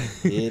different.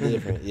 Hit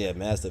different. Yeah,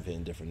 mad stuff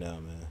hitting different now,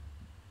 man.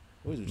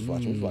 We was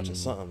watching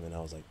something, and I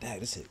was like, dang,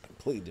 this hit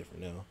completely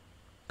different now.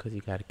 Because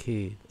you got a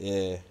kid.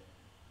 Yeah.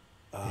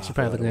 She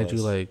probably looking at you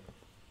like,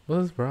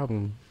 what's the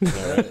problem?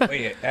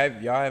 Wait,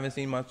 y'all haven't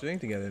seen Monster Inc.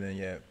 together then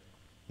yet?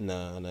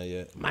 Nah, not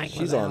yet. Mike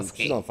She's on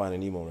Wazowski. Finding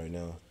Nemo right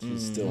now.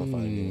 She's still on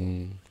Finding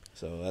Nemo.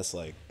 So that's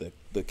like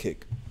the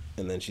kick.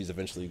 And then she's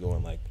eventually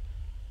going like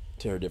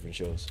to her different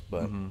shows.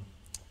 But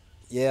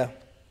yeah,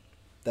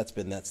 that's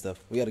been that stuff.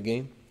 We got a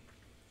game.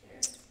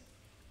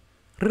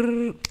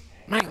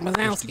 Mike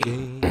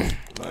Wazowski.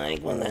 Mike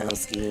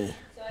Wazowski.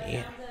 So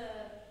I found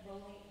the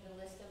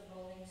list of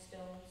Rolling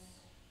Stones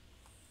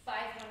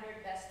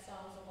 500 best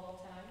songs of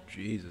all time.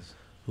 Jesus.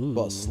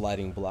 About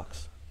sliding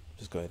blocks.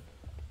 Just go ahead.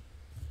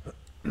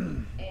 And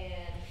I'm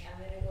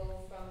gonna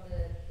go from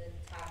the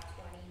top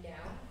 20 down.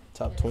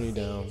 Top I'm gonna 20 say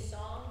down. the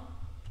song,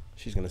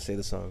 She's gonna say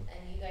the song.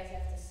 and you guys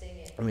have to sing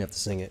it. And we have to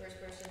sing it. First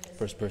person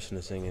First person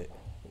to to sing sing it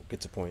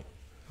gets a point.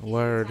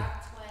 Word.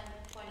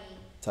 Top 20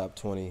 Top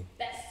 20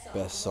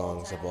 best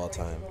songs of all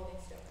time,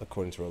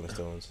 according to Rolling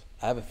Stones.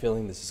 I have a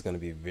feeling this is gonna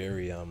be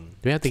very Do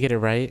we have to get it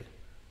right?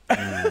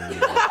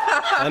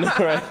 I know,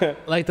 right?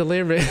 Like the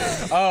lyric.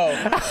 Oh,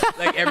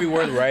 like every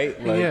word right?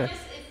 Like, Yeah. Just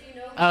if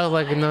you know. I was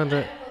like, I no, don't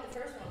know the- the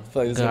first one. I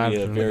feel like this is gonna be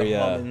a God. very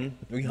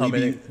we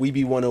humming it. we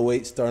be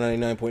 108 star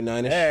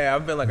 99.9 ish. Yeah,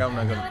 I feel like I'm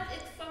not No, gonna.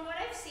 it's from what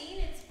I've seen,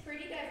 it's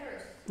pretty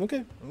diverse.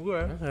 Okay. Okay.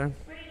 Okay.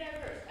 Pretty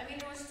diverse. I mean,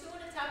 there was 2 in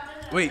the top 10.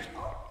 And I was Wait, like,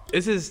 oh,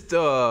 this is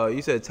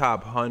you said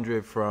top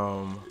 100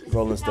 from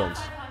Rolling top Stones.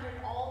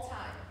 500 all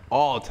time.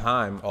 all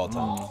time. All time.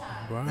 All time.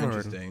 Word.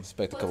 Interesting.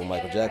 Expect a Put couple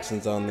Michael together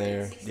Jacksons on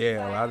there. 65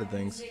 Yeah, a lot of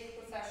things. music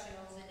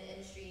professionals in the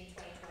industry in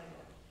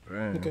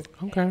 2021. Okay.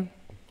 Okay.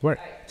 Word.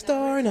 All right,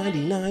 Star number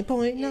 20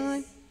 99.9.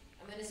 is-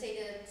 I'm gonna say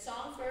the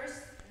song first,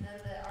 and then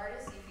the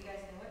artist, see if you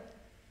guys know it.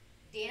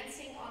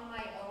 Dancing on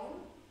My Own,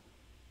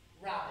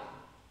 Robin.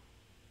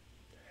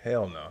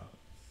 Hell no.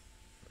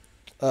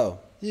 Oh,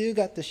 you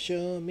got to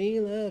show me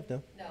love.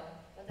 No. No,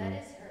 but that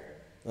is her.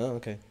 Oh,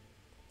 okay.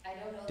 I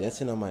don't know.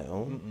 Dancing on my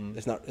own.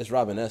 It's not. It's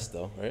Robin S.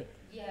 though, right?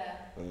 Yeah.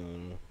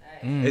 Mm.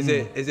 Alright.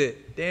 Is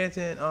it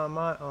dancing on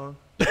my own?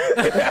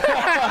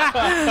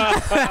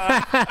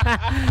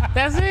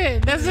 That's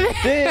it. That's it.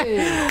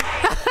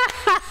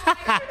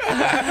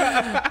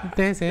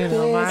 Dancing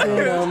on my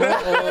Dancing on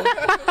my own.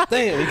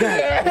 Damn, you got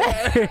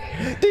it.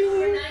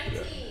 Number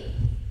 19,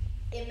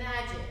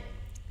 Imagine.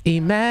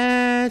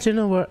 Imagine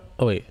a world.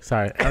 Oh wait,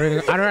 sorry.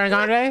 Ariana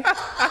Grande.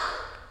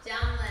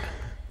 John Lennon.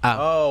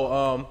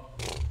 Oh,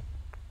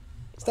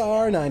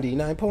 Star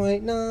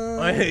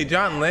 99.9. hey,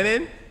 John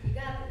Lennon. You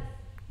got this.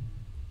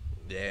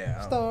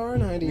 Yeah. Star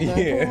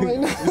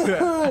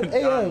 99.9.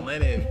 John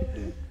Lennon.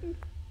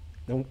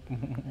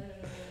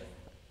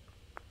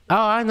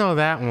 Oh, I know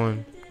that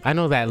one. I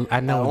know that. I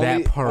know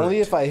that part. Only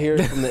if I hear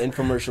it from the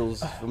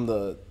infomercials, from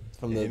the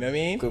You know what I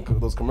mean?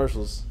 those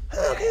commercials.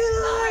 Alright.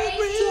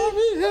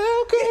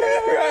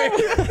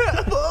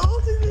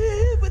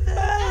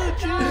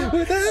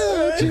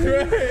 Without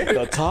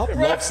The top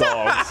love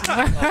songs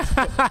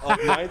of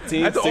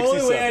 1967. That's the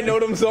only way I know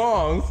them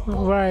songs.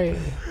 Right.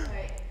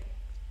 Alright.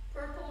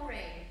 Purple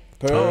Rain.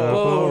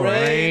 Purple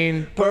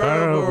Rain.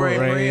 Purple Rain.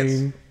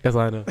 Prince. That's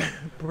all I know.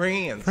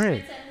 Prince.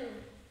 Prince.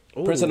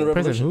 Prince and the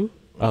Prince and Revolution. who?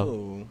 Oh,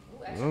 Ooh.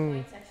 Ooh, extra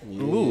points, extra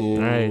points.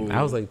 Ooh. right.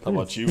 I was like, How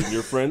about you and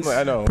your friends?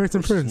 I know. Prince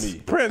and Prince. Me.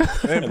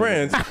 Prince and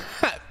Prince.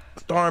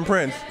 Starring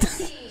Prince.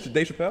 17.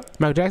 Dave Chappelle?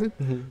 Michael Jackson?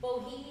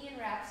 Bohemian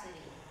Rhapsody.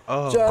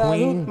 Oh.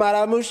 Queen.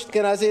 Maramush,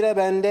 can I see the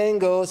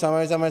bandango?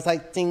 Summer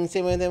sighting,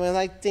 summer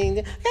sighting.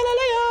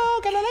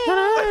 Galileo,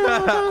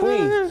 Galileo.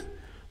 Queen.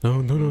 No.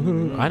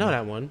 I know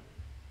that one.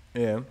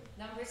 Yeah.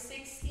 Number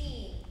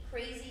 16.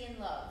 Crazy in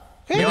Love.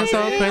 Nigga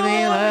so crazy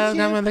in love,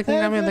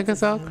 got me looking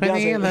so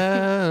crazy in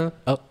love.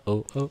 Oh.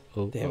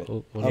 Damn it.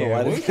 Oh. I don't know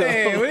why this-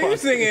 Hey, what are you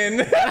singing?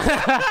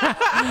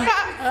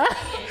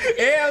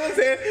 Yeah, I was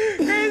saying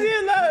crazy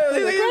in love.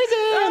 Crazy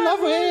in love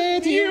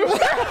with you.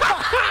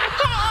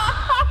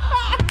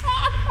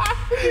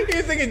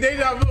 He's singing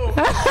Deja Vu.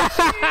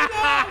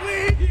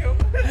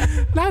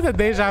 Not the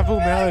Deja Vu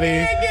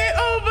melody. Get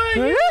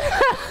over you.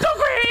 So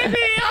crazy.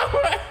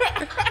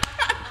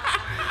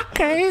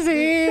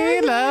 Crazy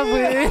in love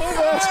with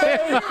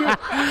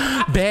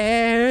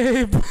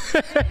babe.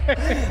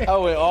 I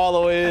went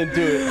all the way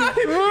into it.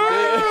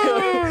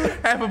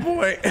 Half a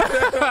point.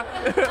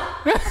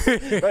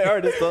 Right,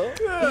 artist though.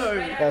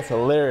 That's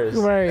hilarious.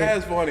 Right.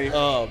 That's funny.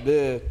 Oh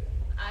man.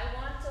 I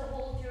Want to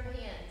Hold Your Hand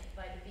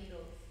by the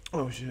Beatles.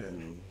 Oh shit.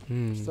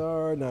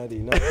 Star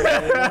 99. I want to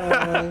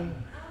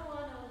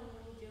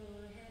hold your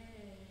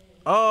hand.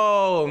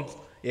 Oh,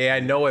 yeah, I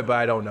know it, but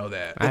I don't know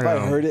that. I If don't I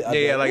know. heard it, I'd be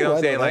Yeah, like "Ooh, I'm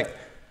I saying, know like, that."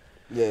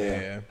 Yeah.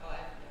 yeah.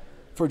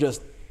 For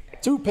just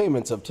 2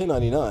 payments of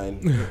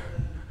 $10.99,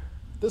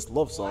 this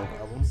love song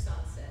album.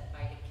 Sunset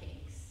by the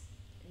Kinks.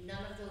 None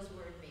of those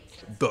words make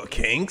sense. The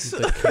Kinks.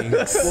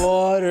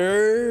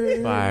 Water.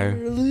 Bye.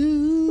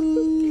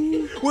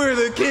 We're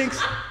the Kinks.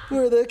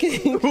 We're the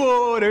king.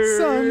 Water.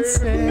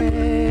 Sunset.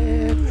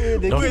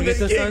 Don't We're forget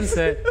the the Kinks.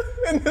 sunset.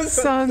 And the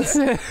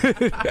Sunset.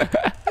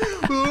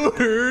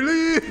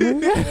 early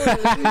in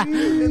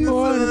the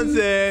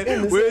sunset.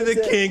 We're the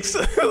Kinks.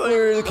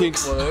 We're the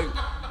Kinks.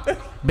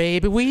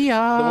 Baby, we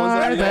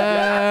are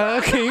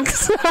that the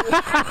Kinks.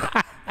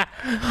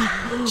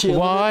 Chill.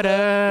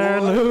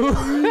 Waterloo.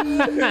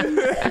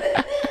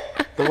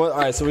 The one, all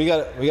right, so we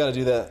gotta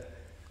do that.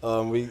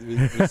 We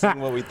sing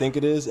what we think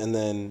it is, and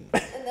then And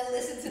then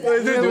listen to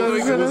Listen that. to it.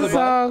 Listen to the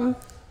song.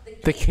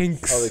 The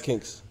Kinks. oh, the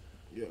Kinks.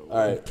 All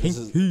right, this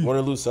is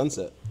Waterloo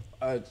Sunset.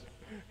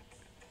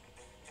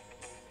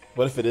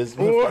 What if it is?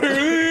 We're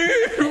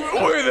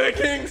the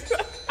Kinks.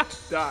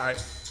 Die.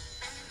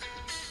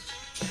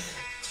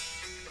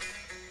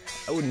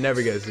 I would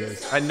never guess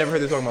this. I never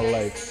heard this song in my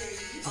life.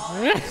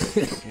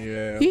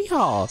 Yeah. Yeehaw.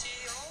 Oh,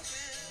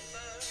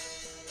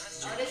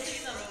 this is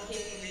some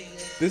hippie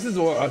music. This is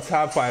what, a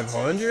top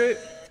 500?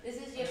 This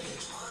is your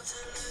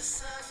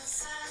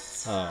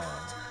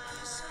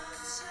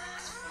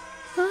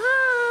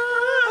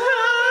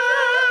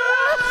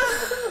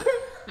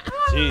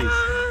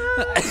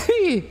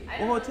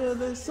Jeez. Water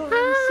the sunset.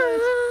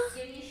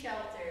 Give Me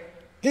Shelter.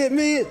 Hit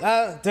me.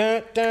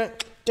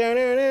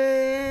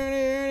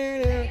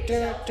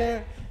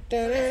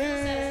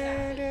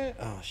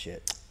 Oh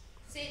shit.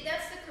 See,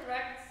 that's the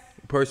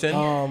correct. Person?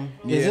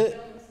 Is Yeah.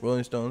 it?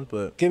 Rolling Stones,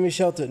 but Give me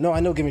shelter. No, I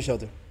know. Give me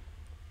shelter.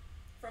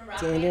 From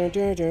Rock Band.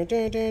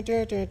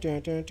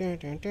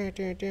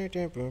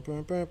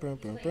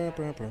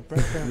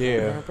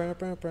 yeah.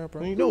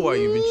 You know why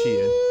you've been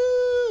cheating.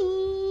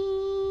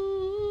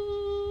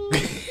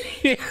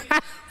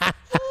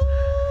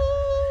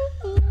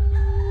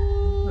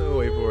 Oh,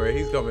 wait for it.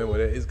 He's coming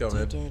with it. He's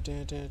coming. This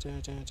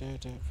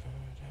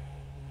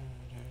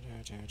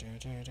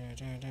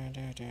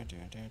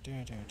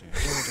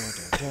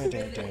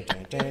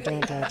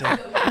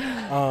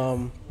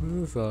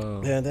is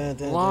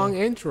a long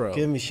intro.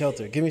 Give me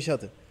shelter. Give me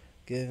shelter.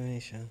 Give me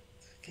shelter.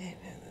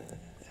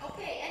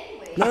 Okay,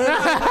 anyway. No.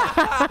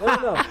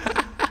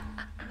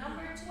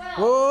 Number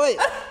 12. Wait.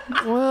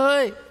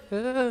 What?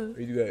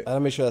 You do that. I gotta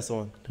make sure that's the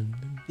one.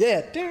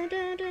 Yeah. Oh.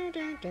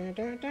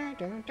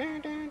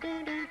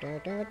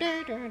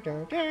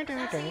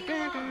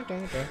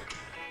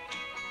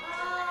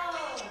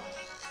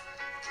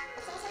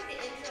 It sounds like the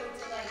intro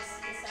to like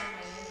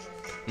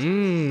CSI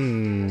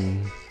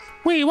Miami.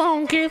 We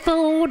won't get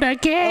fooled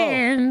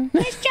again.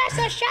 It's just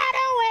a shot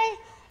away.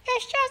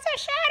 It's just a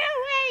shot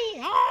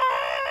away.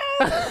 Oh,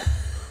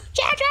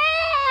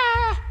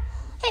 Jaja!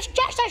 It's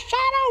just a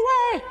shot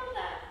away.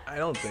 I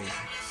don't think.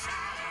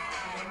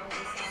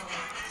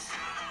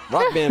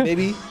 Rock band,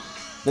 baby.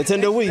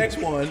 Nintendo Wii. Next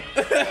one.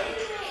 Anyways,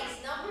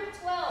 number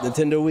 12.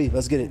 Nintendo Wii.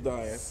 Let's get it.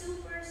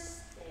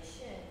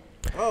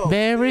 Superstition.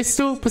 Very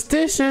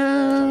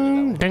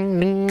superstition. Ding,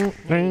 ding,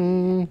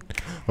 ding.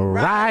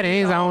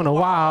 Writings on the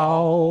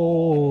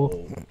wall.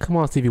 Come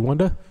on, Stevie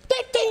Wonder.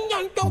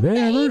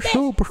 Very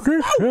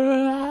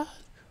superstition.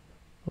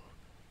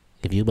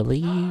 If you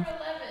believe. Number 11.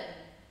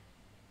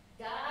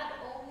 God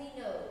Only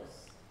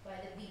Knows by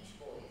the Beach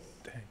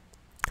Boys.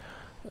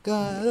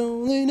 God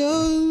only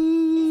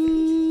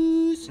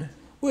knows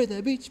where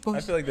the Beach I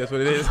Boys. feel like that's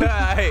what it is.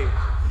 Hey,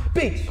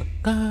 Beach.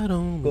 God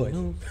only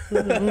knows.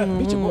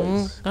 Beach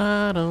Boys.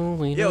 God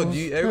only yo, knows. do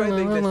you, everybody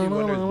think that Stevie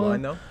Wonder is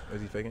blind now? Or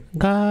is he faking?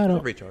 God Not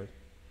only. Ray Charles.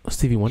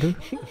 Stevie Wonder?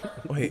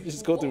 Wait,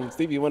 Just go through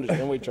Stevie Wonder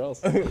and Wade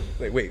Charles.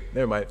 wait,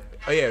 never mind.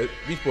 Oh yeah,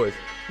 Beach Boys.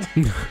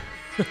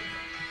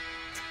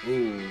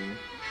 Ooh,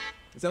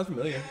 it sounds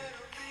familiar.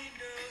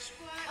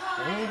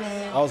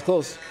 I was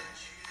close.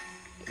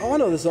 Oh, I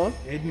know this song.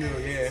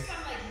 Yeah.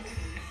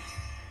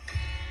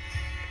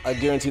 I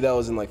guarantee that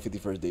was in like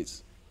 51st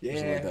Dates. Or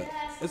something like Yeah.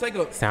 that. It's like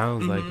a.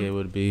 Sounds like it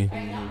would be. At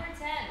number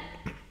 10.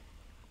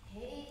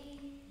 Hey,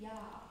 y'all.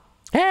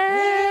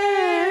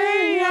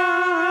 Hey,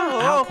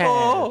 y'all. Okay.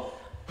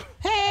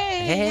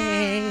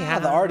 Hey,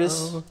 The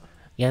artist.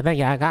 Yeah,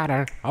 think I got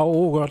her.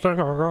 Oh, I think I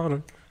got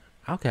her.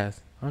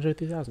 Outcast,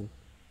 103,000.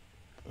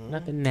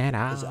 Nothing that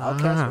I. Is it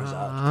Outkast or is it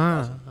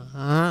Outkast?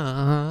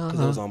 'Cause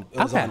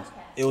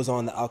it was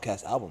on the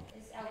Outkast album.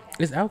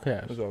 It's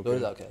Outcast. It's It was okay.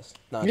 Outkast.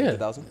 Not Yeah,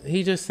 50,000.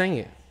 he just sang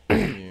it.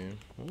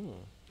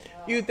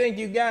 You think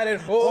you got it?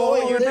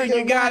 Oh, you think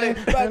you got it?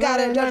 I got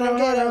it. Just don't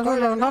get it. I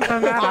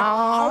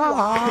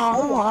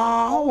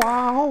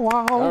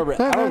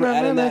remember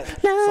adding that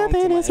song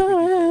to my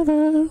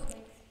MP3.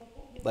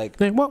 Like,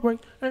 They won't break.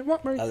 They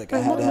won't break. I had to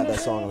have that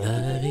song. On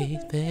Love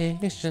is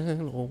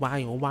patient. Oh,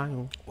 why, oh, why,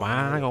 oh,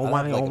 why, oh, I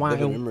why, have oh, like a why,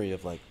 vivid oh. memory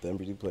of like the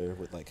MP3 player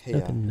with like Hey Ya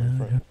in the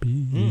front.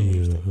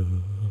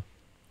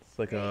 It's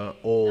like an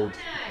old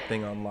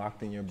thing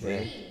unlocked in your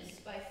brain. Dreams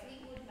by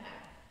Fleetwood Mac.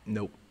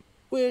 Nope.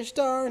 We're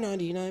star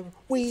 99.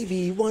 We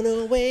be one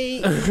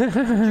away.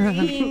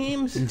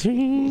 Dreams.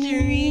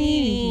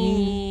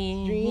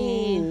 Dream.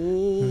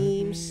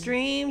 Dreams.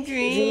 Dream.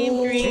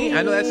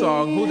 I know that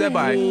song. Who's that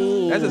by?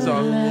 That's a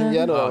song.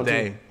 Yeah, I know that Oh one, too.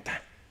 dang.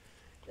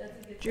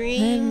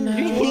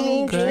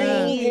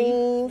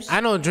 I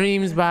know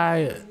Dreams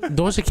by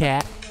Doja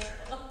Cat.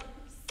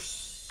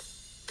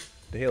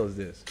 The hell is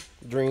this?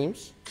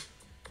 Dreams.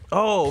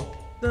 Oh.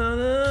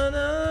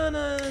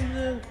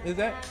 Is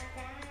that?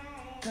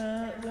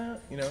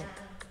 You know.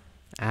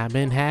 I've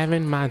been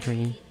having my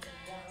dream.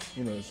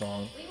 You know the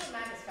song. Fleetwood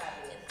Mac is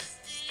fabulous.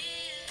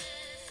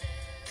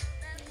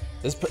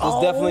 This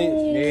definitely.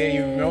 Yeah,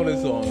 you know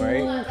this song,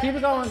 right? Keep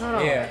it going. Hold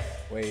on. Yeah.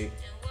 Wait.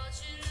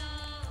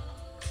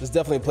 This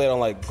definitely played on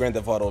like Grand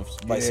Theft Auto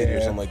Vice City or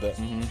Yeah. something like that.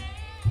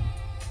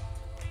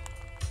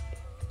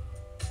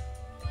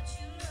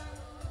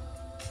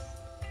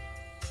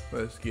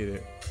 Let's get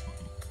it.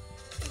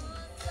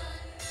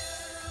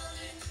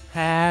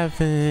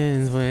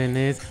 Happens when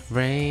it's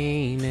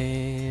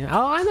raining.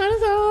 Oh, I know the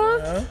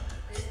song.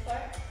 This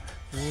part.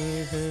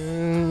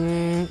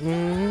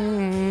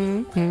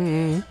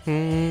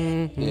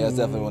 Yeah, it's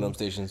definitely one of them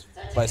stations.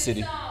 Vice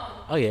City.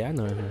 Oh yeah, I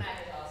know it. Mac is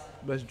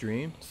awesome. Let's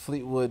dream.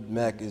 Fleetwood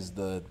Mac is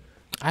the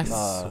I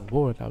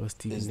swore that was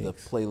Stevie is the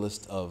Nicks.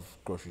 playlist of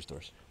grocery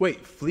stores.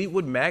 Wait,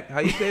 Fleetwood Mac? How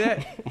you say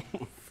that?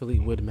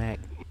 Fleetwood Mac.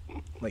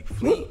 Like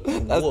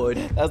Fleetwood.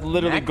 That's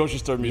literally Mac? grocery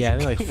store music. Yeah,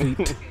 they're like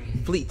Fleet.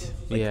 Fleet.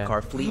 Like Yeah. the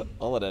car Fleet.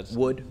 All of that.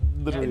 Wood.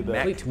 Literally and that.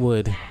 Mac.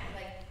 Fleetwood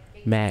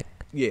Mac.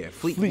 Yeah,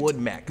 Fleetwood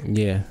Mac.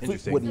 Yeah.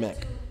 Interesting. Fleetwood Mac.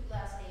 Two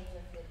last names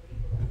of the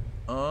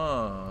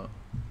people.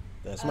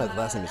 Yeah, somebody's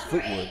last name is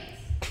Fleetwood.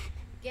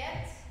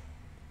 Get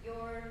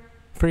your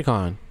Freak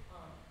on.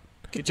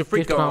 Get your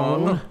freak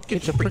on.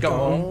 Get your freak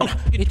on.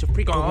 Get your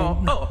freak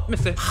on. Oh,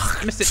 miss it.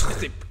 Miss it.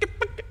 Miss it.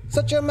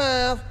 Shut your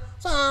mouth.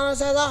 Someone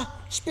says,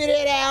 spit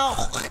it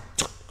out.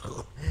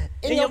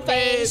 In your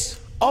face.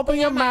 Open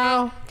your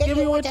mouth. Give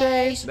me one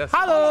taste. That's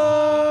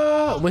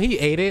Hello. When he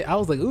ate it, I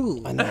was like,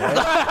 ooh. I know, right?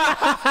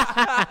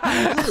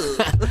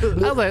 I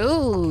was like,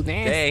 ooh,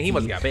 damn. Dang, he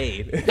must have got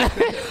paid.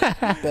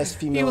 Best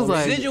female He was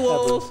like, MC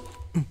Residuals.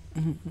 ever.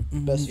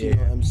 Best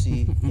female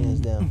MC, hands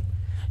down.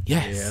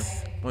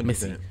 yes. Yeah.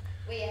 Missy. 100%.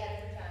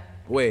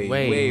 way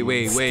ahead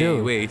of your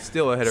time. Wait.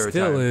 Still ahead of her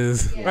Still time.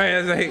 is. Right,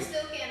 it's like,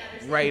 Still can't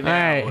understand. right now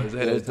Right. is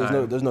ahead of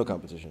time. There's no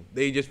competition.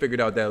 They just figured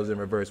out that was in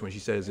reverse when she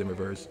said it's in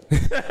reverse.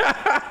 Number 7.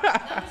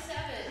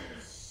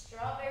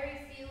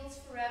 Strawberry Fields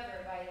Forever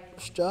by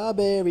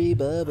Strawberry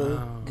bubble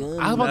gum.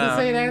 I was about to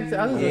say that.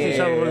 I was going to say Yeah.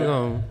 Strawberry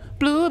Gum.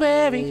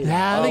 Blueberry.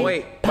 Oh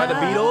wait, by the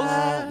Beatles.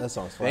 That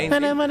song's Dang,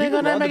 fine. And then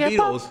people gonna love the make it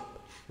pop. Beatles.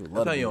 I'm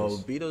Love telling you,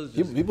 Beatles. Beatles.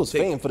 Just People's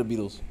take- fame for the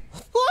Beatles.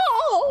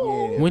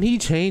 When he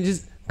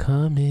changes,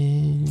 come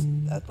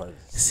in. That part.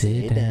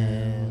 Sit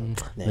down.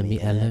 Let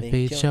me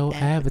elevate your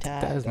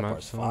appetite. That's That my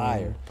part's song.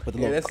 fire. But the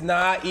Yeah, little that's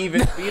not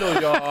even Beatles,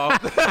 y'all.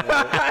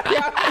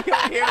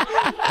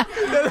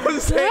 That's what I'm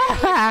saying.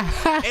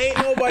 Ain't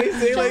nobody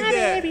say like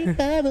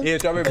that. Yeah,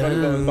 Strawberry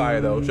Bubblegum is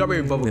fire though.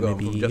 Strawberry Bubblegum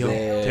from Justin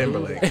Yeah.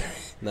 Timberlake.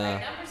 nah.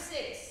 Number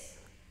 6.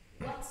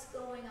 What's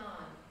going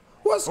on?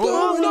 What's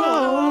going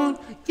on?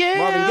 Yeah,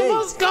 Marvin Gaye.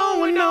 what's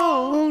going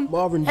on?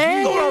 Marvin Gaye.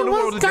 Hey, Going on in the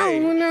world what's today.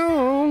 going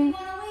on? You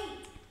wanna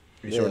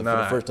You wait? Yeah, sure for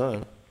not? the first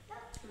time.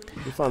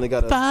 We finally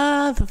got a.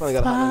 Father, Finally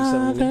got a Hot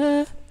 97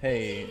 in Father,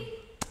 Hey,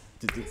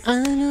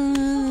 I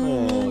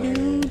know.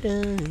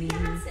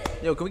 Beyonce.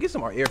 Yo, can we get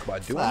some Erykah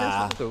Badu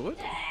on this?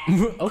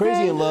 What?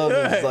 Crazy in Love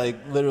is like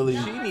literally.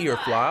 She need her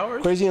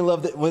flowers. Crazy in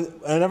Love.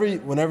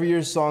 Whenever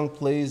your song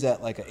plays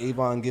at like an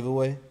Avon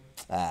giveaway.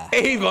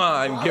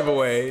 Avon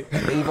giveaway.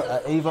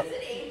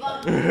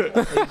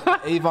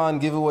 Avon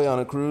giveaway on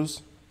a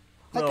cruise.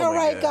 Like, Oh all my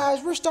right, God.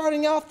 guys, we're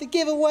starting off the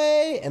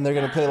giveaway, and they're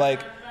gonna play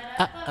like,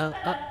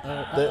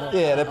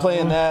 they're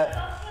playing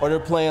that, or they're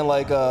playing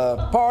like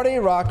party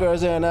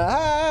rockers in the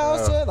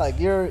house. Yeah, like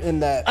you're in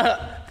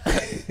that.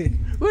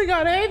 We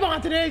got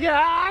Avon today,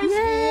 guys.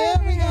 Yeah,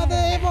 we got the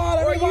Avon.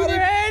 Everybody,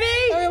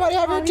 ready? everybody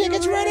have your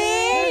tickets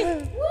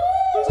ready.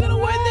 Who's gonna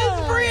win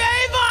this free Avon?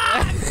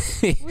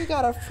 We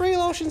got a free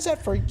lotion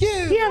set for you.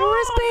 You have a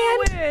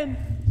wristband.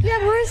 You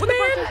have a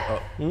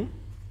wristband.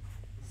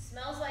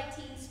 Smells Like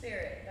Teen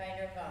Spirit by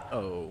Nirvana.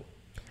 Oh.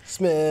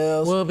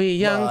 Smells. We'll be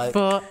young like-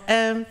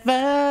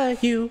 forever.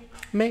 You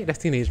make that's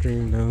Teenage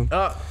Dream, though.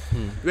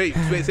 Wait,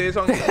 say the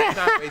song. Wait, say it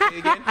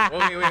again.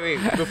 Wait.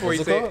 Before What's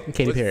you it say called? it.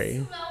 Katy Perry.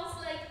 Smells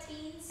Like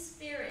Teen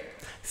Spirit.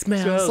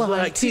 Smells like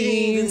like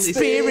Teen Teen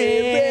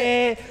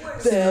Spirit.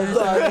 Smells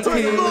like teen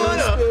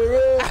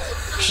spirit.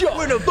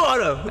 We're in the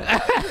bottom.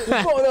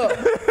 Going up.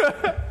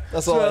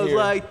 That's all I Smells hear.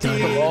 like teen.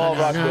 From all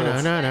rock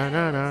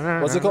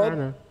bands. What's it called?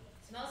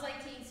 Smells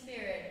Like Teen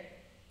Spirit.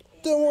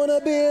 Don't wanna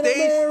be an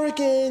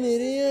American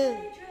idiot.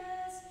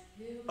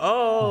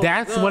 Oh.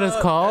 That's what it's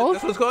called?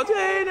 That's what it's called.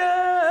 Tater.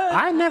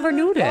 I never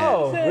knew that.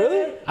 Oh,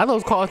 really? I thought it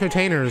was called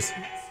Entertainers.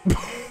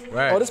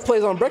 Right. Oh, this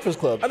plays on Breakfast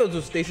Club. I thought it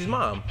was Stacy's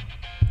mom.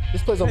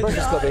 This plays on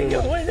Breakfast Club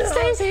anymore.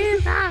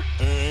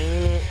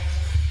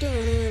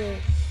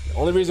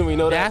 Only reason we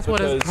know That's that what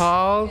because it's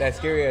called. That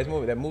scary ass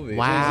movie. That movie.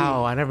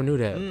 Wow, I never knew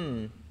that.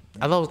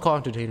 I thought it was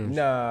called Entertainers.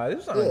 Nah, this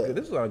was not a good.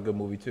 This was not a good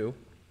movie too.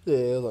 Yeah,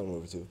 it was on a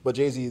movie too. But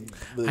Jay-Z.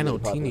 I know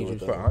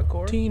teenagers. For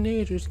Encore.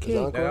 Teenagers it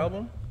kill. Encore? That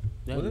album.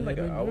 Was it like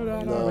an album?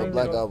 No,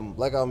 Black Album.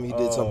 Black Album. He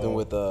did something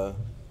with And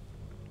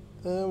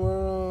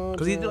we're all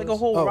 'Cause he did like a just-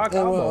 whole rock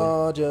and we're album.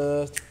 all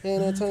just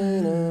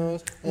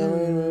entertainers.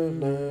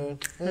 And we're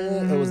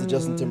it was the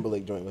Justin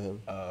Timberlake joint with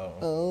him.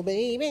 Oh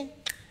baby.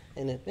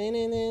 And it's for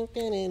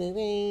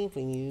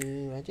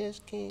you. I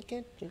just can't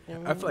get you.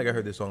 I feel like I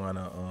heard this song on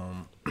a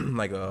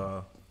like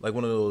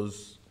one of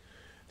those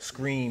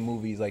Scream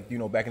movies, like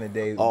back in the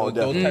day, Oh,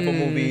 those type of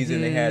movies,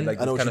 and they had like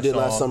I know this what kind you of did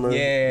song. last summer.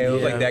 Yeah, it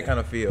was Yeah. like that kind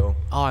of feel.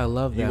 Oh, I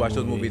love that. You watch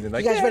those movie. movies and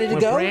like, You guys ready to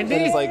With go? Brandy?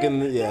 And it's like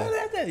in yeah.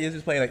 It's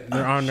just playing like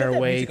They're on their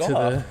way to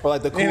the. Or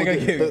like the cool Ain't gonna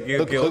dude,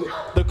 get killed.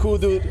 the cool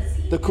dude,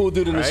 the cool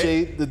dude in the Right?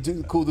 shade,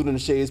 the cool dude in the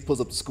shades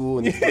pulls up to school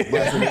and he's like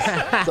blasting this.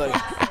 It's like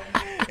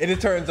and it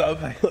turns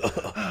up like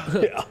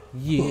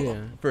Yeah.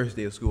 first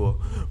day of school.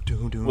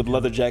 Doom, doom, with doom.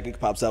 leather jacket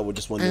pops out with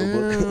just one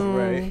notebook.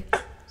 Right.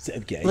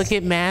 Same guys. Look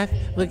at math.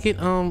 Look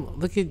at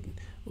look at.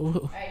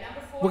 All right,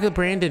 number 4. Look at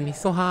Brandon. He's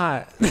so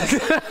hot. Like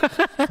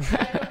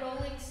a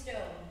Rolling Stone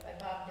by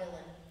Bob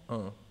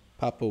Dylan.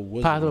 Papa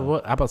was. Positive.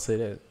 What? I'm about to say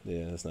that.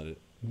 Yeah, that's not it.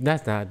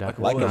 That's not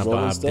Dr. Like a not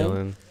Rolling Bob Stone?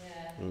 Dylan.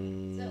 Yeah. It's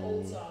an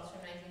old songs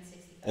from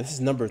 1965. And this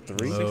is number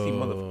 3 60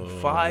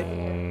 motherfucker. 5.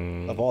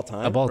 of all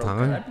time. Of all Can I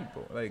time.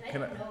 be, like,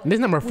 can I? This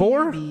number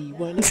 4.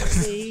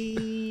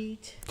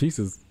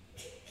 Jesus.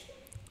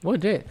 What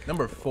that?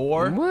 Number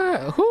 4. What?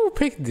 Who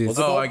picked this?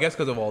 Oh, I guess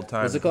because of all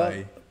time. What's it called?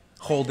 Like,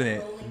 holding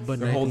it. But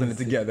They're holding it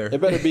together.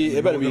 It better be.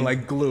 It better be Holding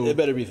like glue. It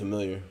better be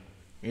familiar.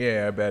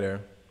 Yeah, I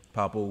better.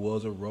 Papa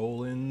was a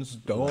Rolling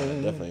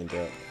Stone. Definitely ain't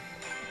that.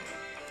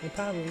 It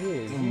probably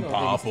is.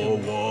 Papa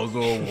was a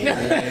Rolling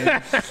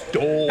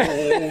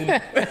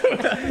Stone.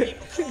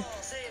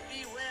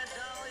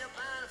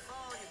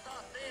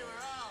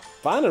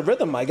 Find a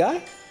rhythm, my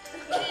guy.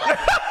 Bob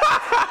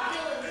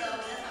Dylan, though, that's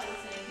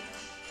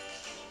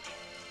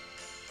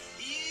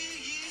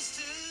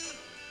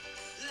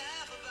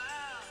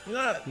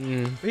how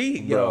we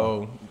sing.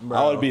 Yo, bro.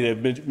 I would be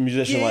the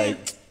musician like,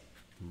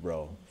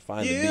 bro,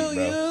 find the beat,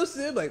 bro. used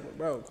to like,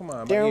 bro, come on,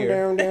 my Down, ear.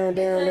 down, down,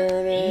 down,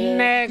 down, down.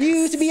 Next. You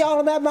used to be all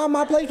about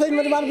my place,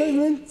 Sorry,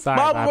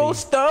 Papa Bobby.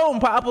 Stone,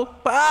 Papa.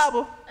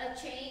 A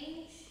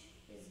change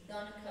is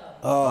gonna come.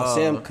 Oh,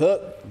 Sam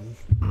Cooke.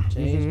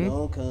 Change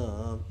gonna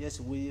come. Yes,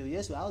 it will.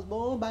 Yes, it will. I was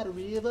born by the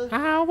river.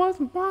 I was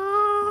born.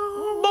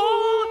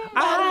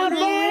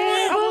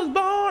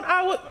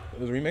 It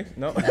was a remix?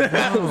 No.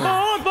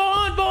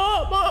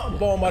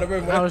 born by the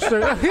river. I was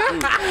sure.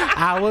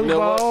 I was know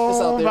what? It's out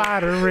born there. by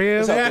the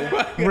river.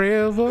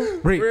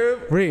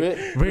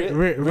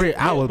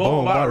 I was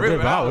born by the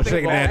river. I was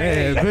shaking that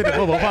ass. With the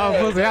bubble pop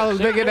pussy, I was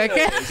making that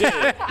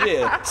cat.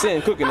 Yeah,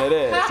 Sam cooking that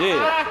ass.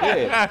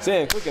 Yeah,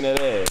 Sam cooking that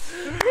ass.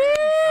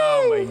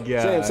 Oh my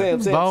god. Sam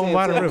Born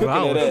by the Sam river. I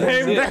cooking was that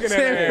ass. Yeah,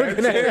 Sam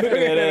cooking that Sam cooking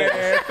that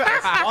ass.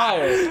 That's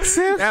fire.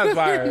 Sam That was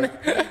fire.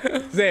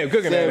 Sam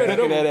cooking Sam that.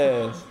 cooking that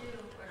ass.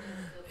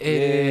 It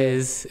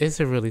is. It's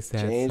a really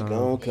sad Change song.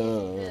 gonna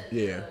come.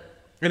 Yeah.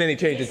 And then he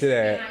changed it to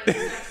that.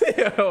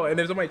 Yo, and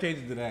then somebody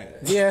changed it to that.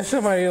 Yeah,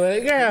 somebody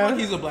like yeah.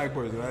 He's a black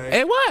person, right?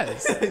 It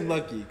was.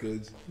 Lucky,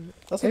 cause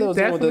That's what It they was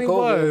doing with the definitely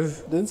COVID. was.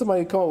 Didn't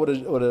somebody come up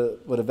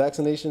with a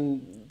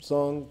vaccination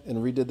song and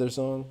redid their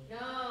song? No.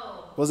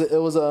 Was it?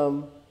 It was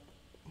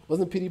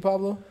wasn't P.D.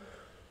 Pablo?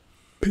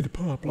 Peter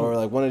Pop. Or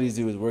like one of these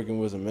dudes working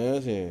with some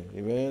man. Yeah,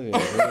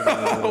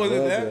 Was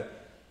it that?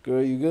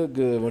 Girl, you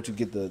good. Once you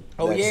get the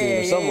Oh vaccine yeah,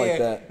 or something yeah. like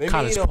that. They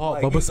College made him, Park,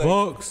 like, Bubba he was like,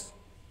 Sparks.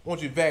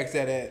 Won't you vax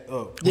that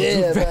up?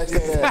 Yeah, vaccine.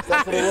 That's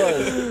what it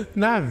was.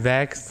 Not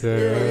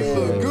Vaxxer. You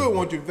look good.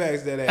 Won't you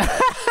vax that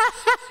ass?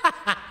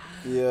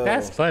 Yeah.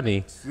 That's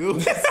funny.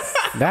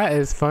 That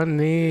is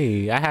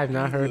funny. I have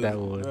not heard that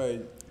one.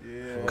 Right.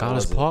 Yeah.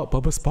 College Park,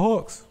 Bubba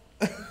Sparks.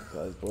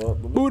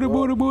 Booty,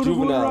 booty, booty,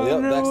 Juvenile. booty,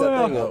 Yep, vax that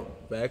right thing now.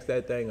 up. Vax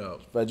that thing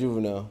up. By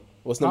Juvenile.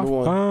 What's I number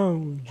one?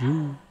 found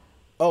you.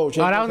 Oh, Oh,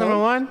 that was number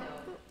one?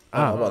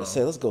 Oh, I'm about to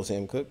say, let's go,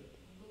 Sam Cooke.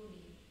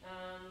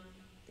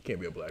 It can't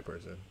be a black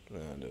person. Nah,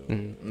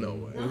 dude. No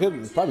way. It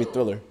could be, probably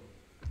Thriller.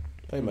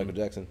 Probably Michael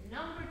Jackson.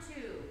 Number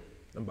 2,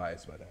 I'm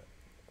biased by that.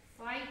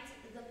 Fight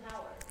the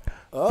Power.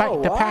 Oh,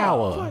 Fight the wow.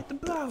 power. Fight the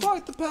power.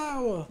 Fight the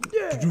power.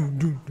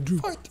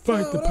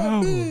 Fight the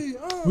power.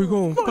 We're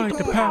going to fight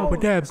the power with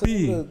that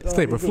beat.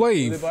 Flavor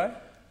Flav.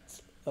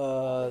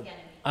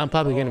 I'm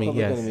Public Enemy, Public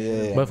yes.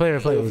 Enemy, yeah. But Flavor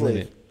Flav was in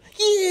it.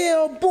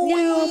 Yeah, boy.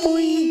 Yeah,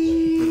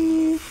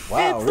 boy.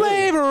 Wow, It's really?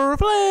 Flavor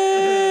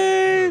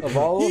Flav. Of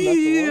all of them,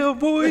 Yeah,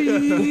 boy.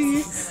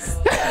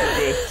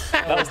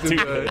 That was too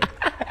good.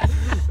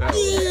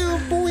 Yeah,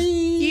 boy.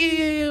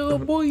 Yeah,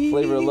 boy.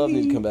 Flavor of Love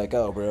need to come back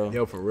out, bro.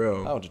 Yo, for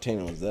real. How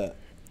entertaining was that?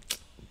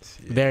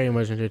 Very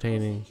much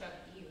entertaining. Chuck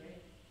D,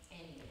 right?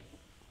 Anyways.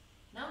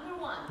 Number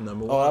 1.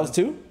 Number one. Oh, that was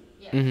two?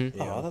 Yeah.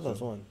 Mm-hmm. Oh, I thought that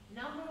was one.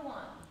 Number 1.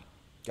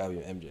 Gotta be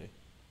MJ.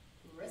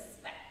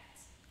 Respect.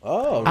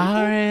 Oh,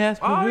 R.S.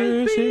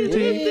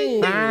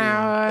 Publicity.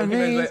 RSBT.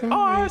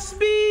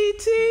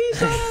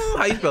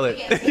 How you spell it?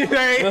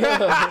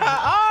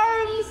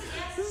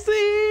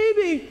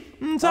 RSBT.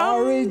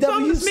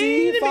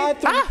 RAWC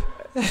 53.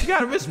 You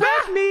gotta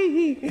respect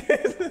me.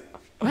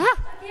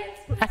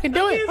 I can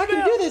do it. I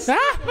can do this.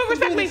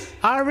 Respect me.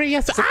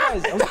 R.E.S.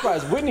 I'm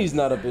surprised Whitney's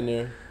not up in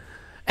there.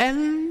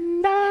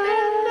 And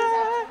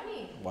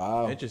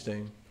Wow.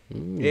 Interesting.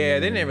 Yeah,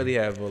 they didn't really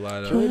have a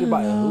lot of. Curated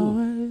by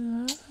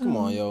who? Come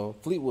on, yo.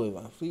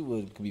 Fleetwood.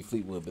 Fleetwood could be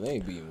Fleetwood, but they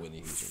ain't beating Whitney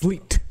Houston.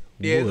 Fleet.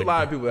 Yeah, there's a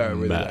lot of people that are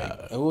really like.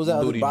 And who was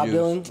that? Booty Bob juice.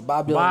 Dylan?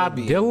 Bob Dylan. Bob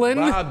beat- Dylan.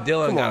 Bob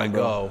Dylan Come gotta on,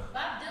 bro. go.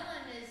 Bob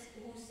Dylan is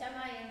who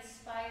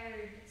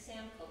semi-inspired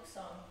Sam Cooke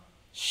song.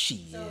 Shit.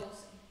 So,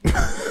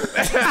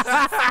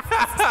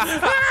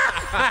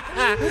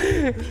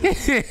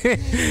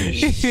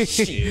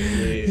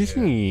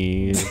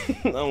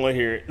 I don't want to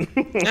hear it. I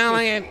don't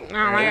like it.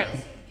 I don't like it.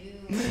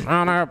 dude, I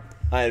don't know.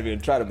 I ain't even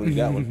try to believe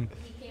that one.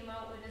 he came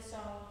out with a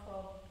song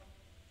called,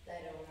 I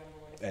don't remember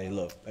what it's Hey, called.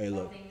 look. Hey,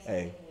 look. Something,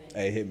 Hey,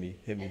 something hey, hit me,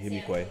 and Sam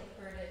Quay. Cooke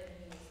heard it and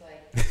he was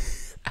like,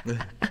 and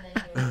then he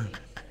was changed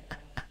it.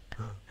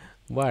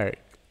 Work. Alright.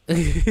 You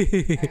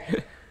guys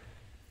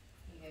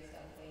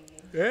done playing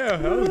games? Yeah,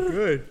 that was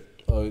good.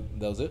 Oh,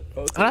 that was it?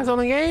 Oh, that's the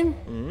only game?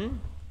 Mm-hmm.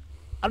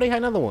 I think I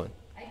had another one.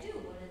 I do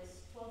when it's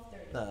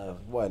 12:30. Nah,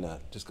 why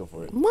not? Just go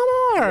for it. One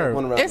more.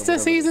 One round It's of the whatever it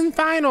season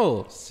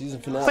final.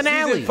 Season finale.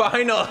 Finale. Season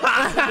final.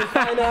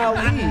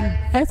 Finale.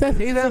 It's the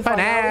season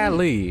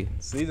finale.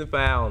 Season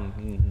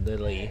found.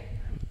 Literally.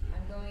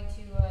 I'm going to,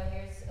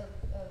 here's a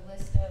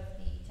list of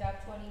the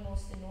top 20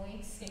 most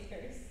annoying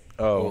singers.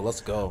 Oh, Oh,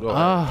 let's go. Go.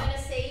 I'm Oh, going to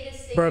say the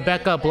singer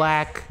Rebecca you guys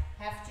Black.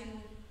 have to,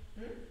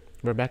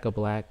 Rebecca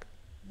Black.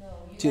 no,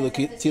 you Tila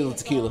guys have to Tila sing a song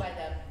Tequila. by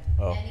them.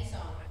 Oh. Any song.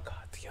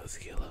 God,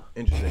 tequila.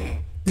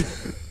 Interesting.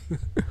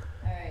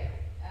 Alright,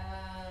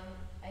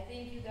 I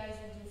think you guys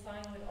will do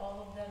fine with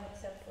all of them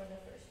except for the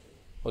first two.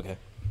 Okay.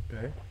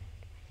 Okay.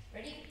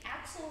 Ready?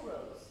 Axl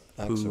Rose.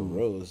 Axel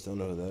Rose. Don't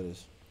know who that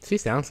is. She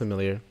sounds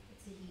familiar.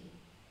 It's a he.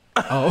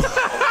 Oh.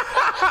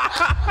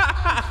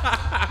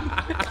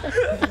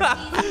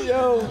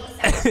 Yo.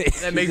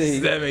 That makes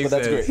But that's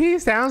sense. great. He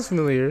sounds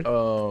familiar.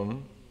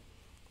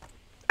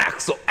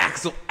 Axel.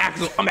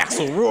 I'm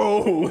Axel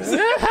Rose.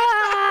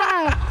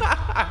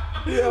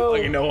 Yo.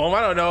 Like, you know him?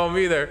 I don't know him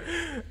either.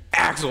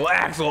 Axel.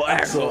 Axel.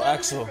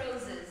 Roses.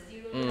 Do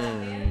you know that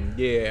band?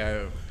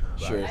 Yeah.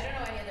 Sure. I don't know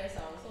any of their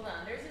songs. Hold on.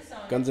 There's a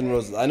song. Guns N'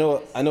 Roses. I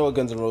know a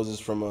Guns N' Roses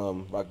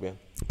from Rock Band.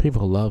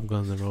 People love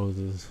Guns N'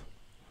 Roses.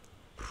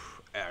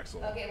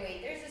 Axel. Okay,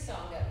 wait. There's a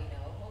song that we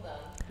know. Hold on.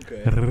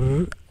 Okay.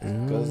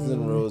 Guns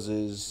N'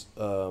 Roses.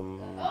 Oh!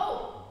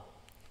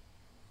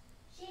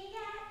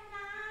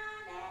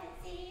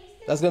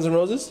 That's Guns N'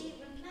 Roses.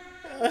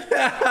 That's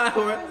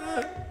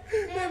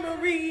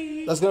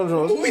Guns N' Who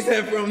Roses. is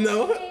that from,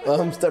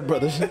 though? Step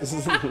Brothers. I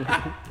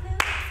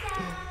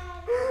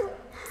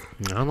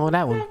don't know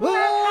that one.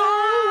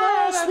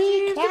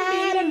 Sweet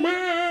child of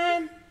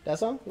mine. That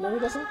song? You know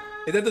that song?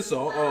 Is that the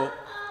song? Oh.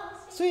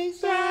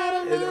 Sweet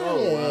child of mine.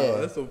 Oh,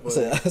 wow. That's so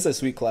funny. I said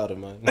Sweet Cloud of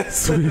Mine.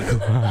 Sweet.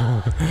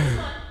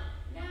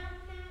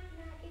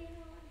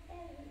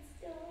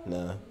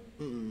 Nah.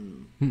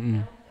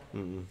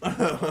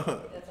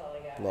 That's all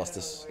I got. Lost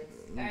this.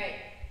 Alright,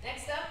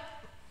 next up,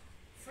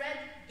 Fred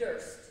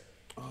Durst.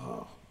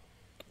 Oh.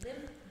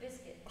 Limp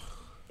Bizkit.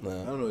 I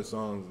Nah. don't know the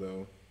songs,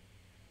 though.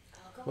 Oh,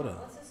 come What on, a-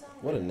 what's the song?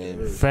 What a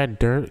name. Fred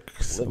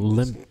Durst,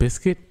 Limp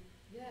Bizkit.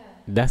 Yeah.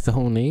 That's the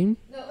whole name.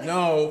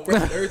 No,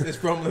 Fred Durst is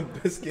from Limp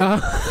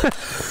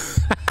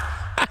Bizkit.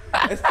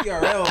 That's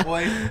TRL,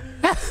 boy.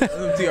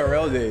 Them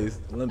TRL days.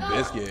 Limp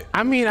Bizkit.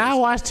 I mean, I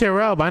watched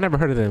TRL, but I never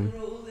heard of them.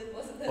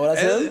 Oh,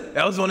 that's him?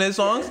 That was one of his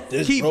songs?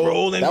 This Keep roll-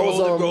 rolling, that was,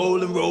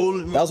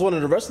 rolling. That was one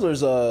of the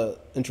wrestlers'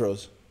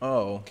 intros.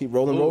 Oh. Keep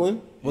rolling,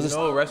 rolling. Was it?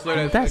 No wrestler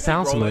that's That like,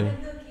 sounds rolling.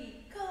 familiar.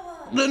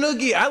 Lil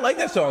Nookie, I like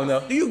that song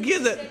though. Do you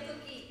get it?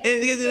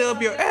 And get it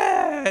up your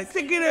ass.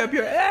 Stick it up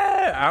your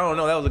ass. I don't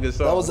know. That was a good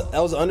song. That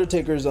was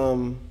Undertaker's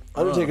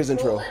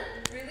intro.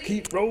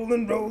 Keep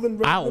rolling, rolling,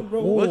 rolling,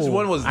 rolling. Which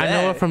one was that? I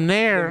know it from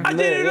there. I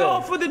did it Yeah.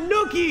 all for the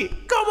Nookie.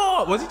 Come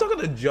on. Was he talking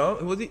to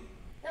Jump? Was he?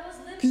 That was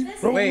Limp Keep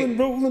Bizkit. rolling, Wait.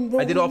 rolling, rolling.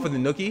 I did it all for the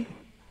Nookie?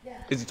 Yeah.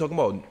 Is he talking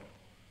about?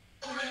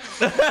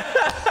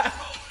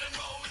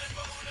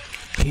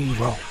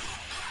 Hero.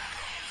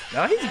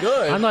 Nah, he's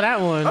good. I know that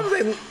one. I'm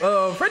saying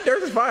Fred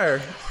Durst is fire.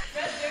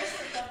 Fred Durst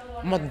for couple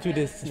one. I'm about to do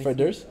this. Fred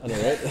Durst? I know,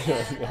 right?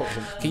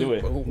 Do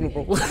it. Rolling,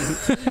 rolling,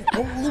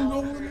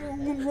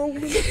 rolling,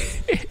 rolling.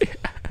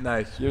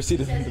 Nice. You ever see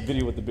the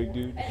video with the big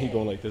dude? He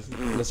going like this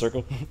in a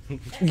circle.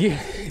 Yeah.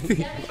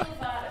 Demi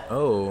Lovato.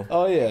 Oh.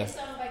 Oh yeah.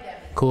 Song by Demi.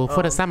 Cool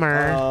for the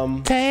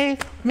summer.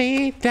 Take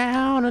me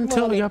down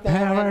until your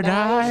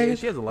paradise.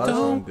 She has a lot of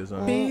songs. Good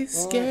songs. Be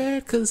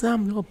scared, cause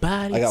I'm your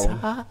body I got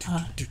one.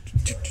 type.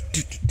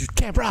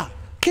 Camp Rock.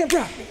 Camp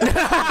Rock.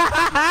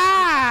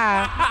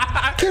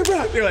 Camp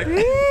Rock. They're like,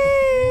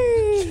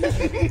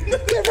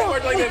 Camp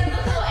Rock. like that.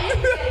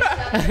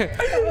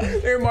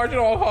 They're marching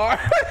all hard.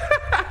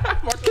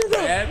 Marching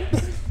bad.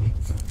 Giving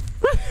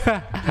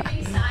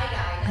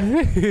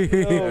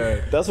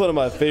side-eye. That's one of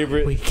my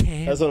favorite. We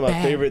can't That's one of my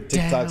back favorite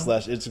down.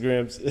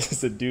 TikTok/Instagrams.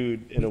 It's a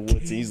dude in the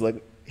woods. And he's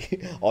like,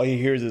 all he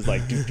hears is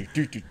like do do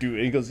do do do,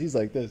 and he goes, he's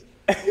like this,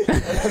 and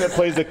it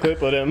plays a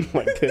clip of him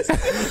like this,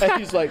 and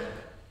he's like,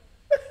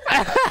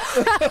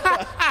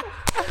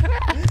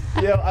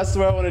 yeah, I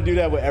swear I want to do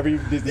that with every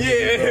Disney.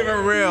 movie, bro. Yeah,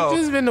 for real.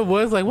 Just been in the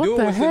woods, like, what Do it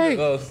the with heck?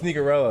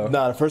 Sneakerella.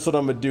 Nah, the first one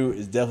I'm gonna do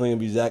is definitely gonna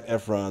be Zac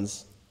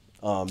Efron's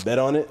Bet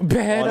on It.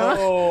 Bet on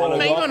It? on a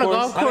Man, you on a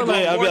golf course,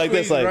 Yeah, I'll be like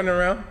this, like, running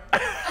around.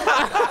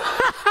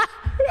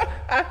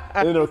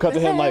 and then it'll cut to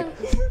him like,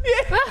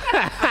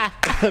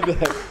 I'll be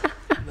like,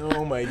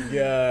 Oh my god.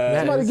 That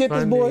Somebody is get this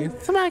funny. boy.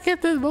 Somebody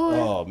get this boy.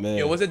 oh man.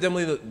 Yo, what's that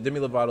Demi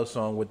Lovato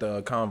song with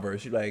the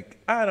Converse? She's like,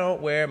 I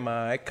don't wear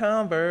my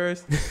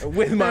Converse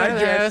with my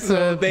dress, That's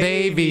a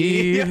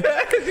baby. baby.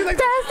 She's like,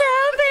 That's so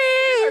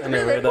big. I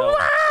never heard that one.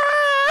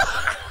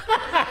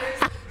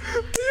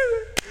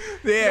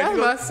 yeah, That's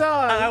she my goes,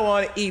 song. I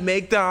want to eat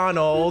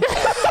McDonald's.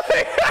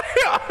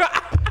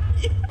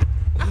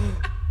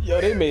 Yo,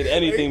 they made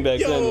anything back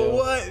then. Yo, Yo.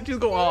 what? She's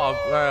go off.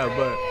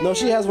 But No,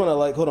 she has one I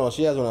like. Hold on,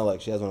 she has one I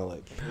like.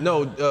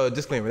 no,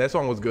 disclaimer. That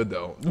song was good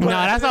though. No,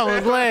 that song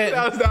was lit.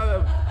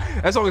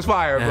 That song is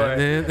fire, but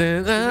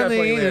Nothing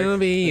to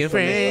be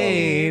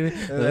afraid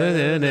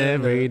of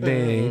every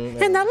day.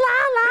 In the la la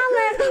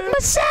land,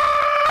 Michelle.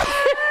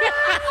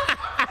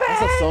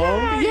 That's a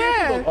song.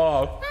 Yeah,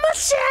 off.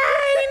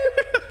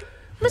 Michelle.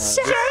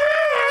 Michelle.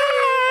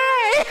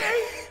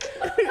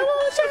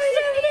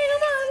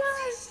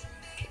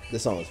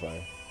 This song is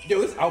fire.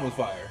 Yo, this album's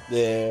fire.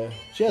 Yeah,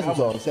 she has some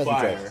songs. She has some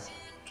Fire. tracks.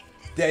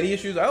 Daddy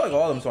Issues. I like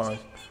all them songs.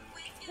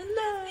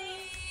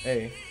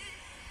 Hey.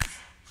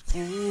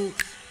 She's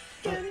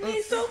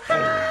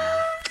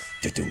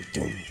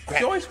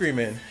always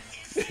screaming.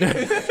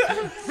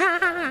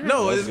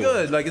 No, it's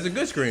good. Like, it's a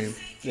good scream.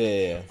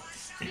 Yeah.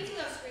 Speaking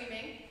of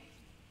screaming,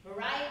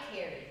 Mariah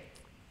Carey.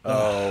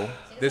 Oh,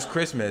 this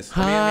Christmas.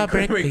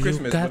 Heartbreak, you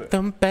Christmas. got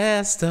the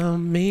best of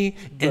me,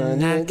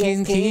 and I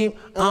can keep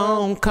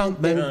on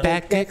coming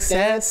back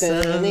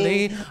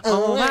excessively.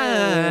 Oh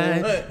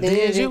my,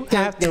 did you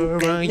have to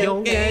run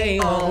your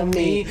game on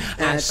me?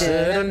 I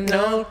should've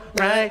known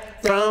right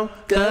from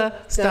the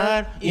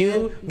start.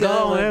 You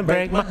go and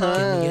break my heart.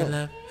 Give me your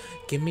love,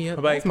 give me your.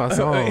 That's my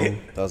song.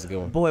 That was a good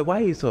one. Boy,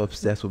 why are you so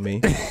obsessed with me?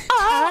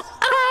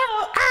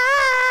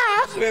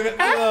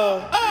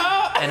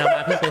 And all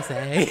my people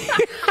say.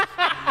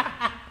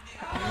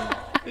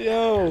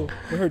 Yo,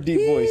 her deep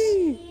voice.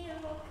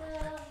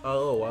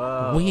 Oh,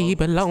 wow. We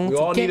belong We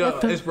all need together.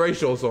 an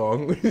inspirational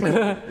song.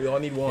 We all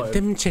need one.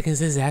 Them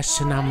chickens is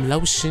ash and I'm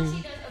lotion. She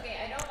does, okay,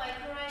 I don't like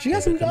Mariah She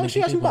got some. Oh, she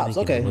got some bops.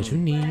 Okay. What you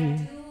Carey. I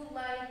need? do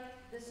like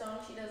the song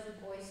she does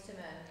with Boyz II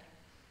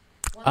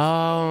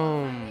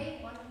Men.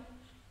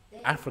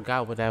 I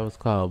forgot what that was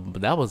called,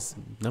 but that was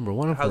number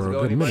one How's it for a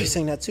going, good anybody? She minute.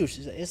 sang that too.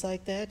 She's like, it's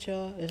like that,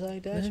 y'all. It's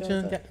like that, y'all. She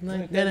Them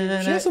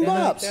has some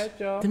bops.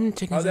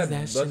 chickens How's is that,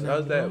 ash how's and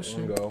I'm that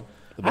lotion. one go?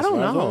 I don't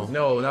know.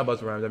 No, not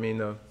Busta Rhymes. I mean,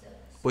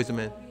 Boyz II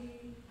Men.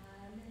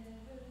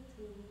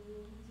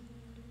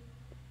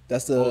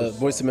 That's the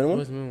Boyz II Men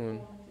What's one. the new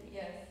one?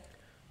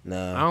 I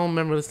Nah. don't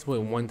remember listening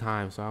to it one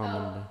time, so I don't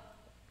remember.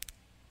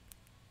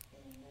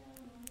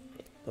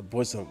 The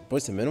Boyz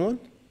II Men one.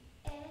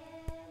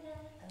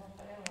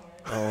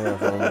 I don't know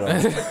if I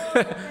remember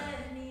that.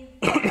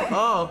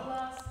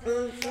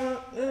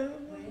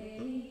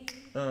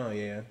 Oh,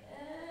 yeah.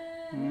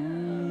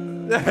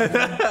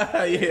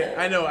 Yeah,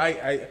 I know.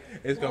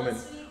 It's coming.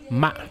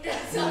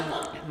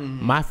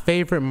 My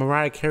favorite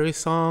Mariah Carey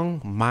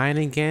song, "Mine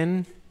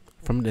Again,"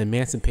 from the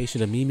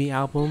Emancipation of Mimi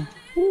album.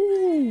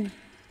 Woo.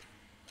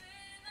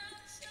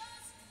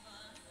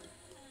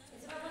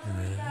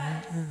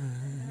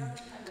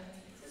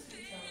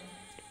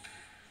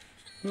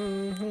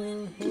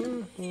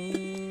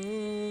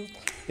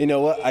 You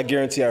know what? I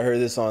guarantee I heard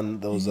this on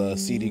those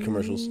CD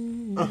commercials,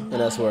 and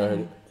that's where I heard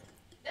it.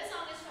 That song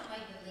is from like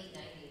the late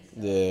 90s.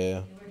 So Yeah,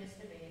 we were just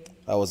debating.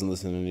 I wasn't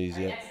listening to these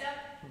Alright, yet. next up,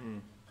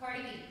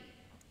 Cardi B.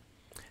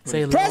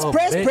 Say Press, little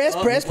press, bitch, press,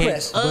 press, you can't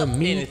press. With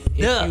me if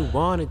you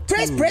wanted to.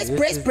 Press, press, This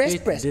press, is press,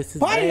 bitch, press. this is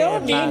Party bad.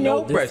 don't need I no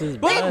know this press. is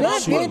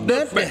Press,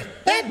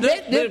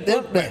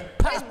 bad.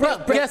 Pop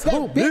up, guess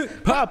who?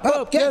 Pop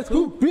up, guess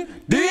who?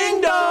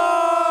 Ding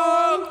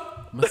dong.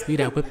 Must be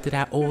that whip that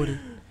I ordered.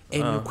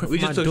 Ain't no quit we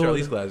for just my took daughter.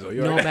 Charlize class, though.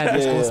 You No alright? bad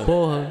bitch Yeah. gonna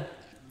spoil her.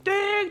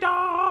 Ding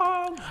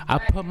dong. I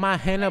put my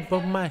hand up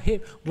on my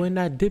hip. When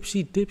I dip,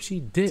 she dip, she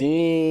dip.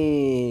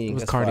 Dang,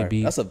 was that's Cardi fire.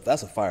 B. That's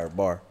a fire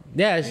bar.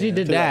 Yeah, she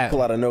did that.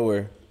 Pull out of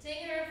nowhere. Sing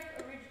her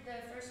the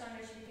first song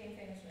that she became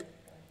famous with.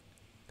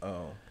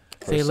 Oh.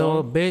 Say, First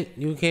little song? bitch,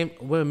 you came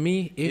with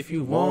me if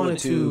you wanted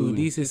to.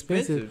 These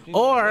expensive. Expensive.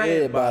 Or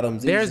Red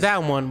bottoms. there's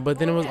that one, but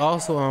then it was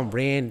also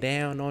ran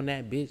down on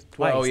that bitch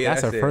twice. Oh, yeah,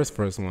 that's her that's it.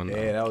 first one. Though.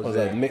 Yeah, that was Was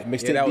that it.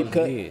 mixtape Yeah, that deep was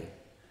cut? it.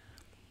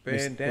 Was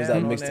Band that down a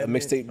on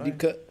mixtape bitch. deep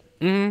cut?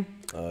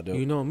 Mm-hmm. Oh, dope.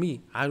 You know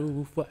me, I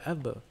do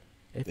forever.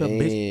 If a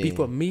bitch be Dang.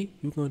 for me,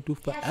 you gonna do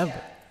forever.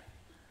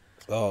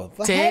 Oh,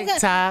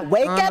 TikTok.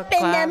 Wake on up the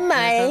in the clock,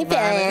 morning,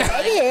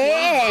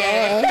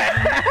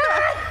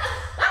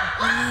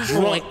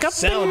 Wake up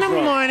in the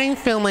morning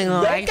feeling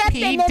like Wake up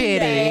P. in the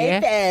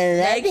Diddy.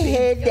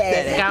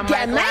 morning, Got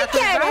my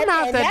glasses, I'm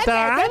out the door,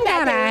 I'm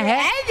gonna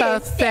hit the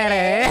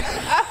city.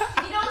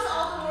 He knows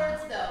all the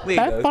words though.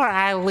 Before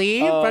I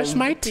leave, brush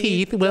my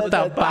teeth with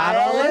a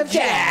bottle of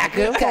Jack.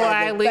 Before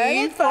I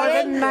leave for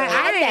the night,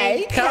 I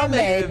ain't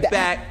coming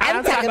back.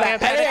 I'm talking about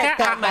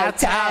pedicure on my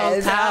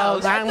toes,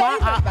 toes. I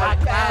want on my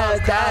toes,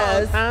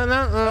 toes.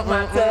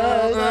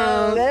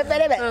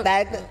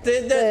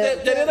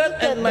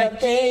 And my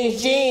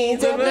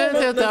jeans,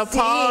 This is the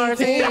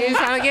party,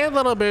 trying to get a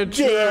little bit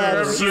drunk.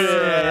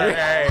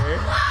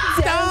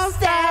 Don't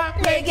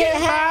stop, make it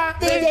hot.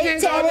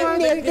 Niggas gonna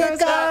make it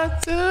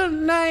stop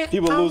tonight.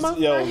 people lose.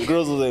 Yo,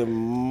 girls lose their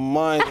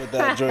mind at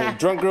that drunk.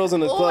 Drunk girls in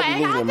the club be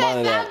losing their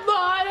mind at that.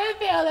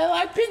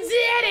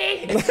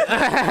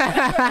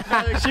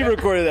 She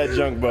recorded that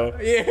junk, bro. You know she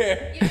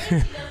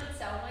doesn't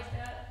sound like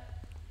that?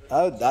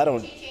 I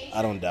don't. She changed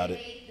I don't it. doubt They it.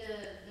 made the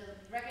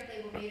record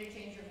label made her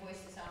change her voice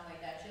to sound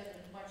like that. She has a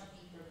much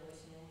deeper voice.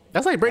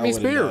 That's like I Britney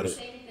wouldn't doubt Spears. it.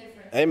 Same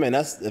difference. Hey man,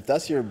 if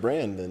that's your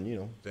brand, then you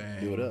know,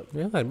 do it up.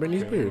 Yeah, like Britney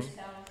Spears.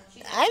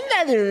 I'm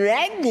not a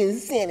ragdoll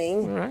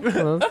sitting.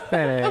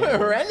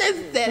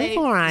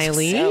 Before I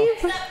leave,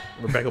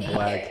 Rebecca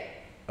Black.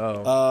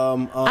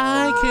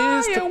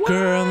 I kissed a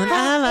girl and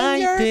I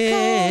liked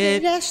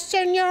it. Yes,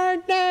 and you're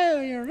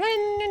down, you're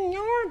in and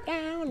you're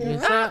down.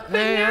 You're up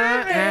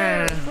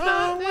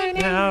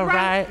All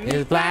right,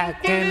 it's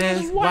black and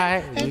it's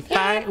white. We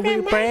fight, we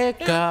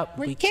break up.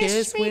 We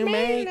kiss, we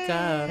make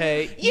up.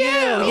 Hey,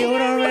 You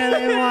don't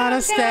really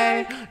wanna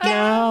stay.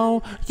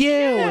 No,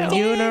 you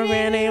don't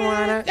really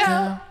wanna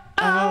go.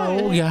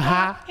 Oh, you're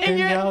hot and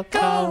you're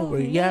cold.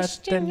 Yes,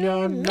 and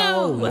you're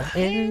no. You're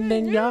in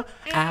and you're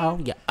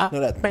out. You're up No,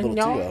 that and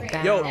little you're T,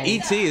 down. yo,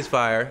 E.T. is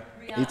fire.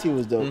 E.T.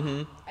 was dope. I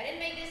didn't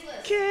make this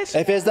list.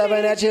 If it's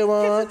something that you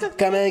want,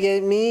 come and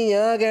get me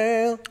your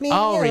girl. Me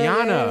Oh, your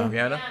Rihanna. girl.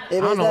 Rihanna. If I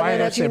don't it's know why something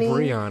that you said need-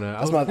 Brianna.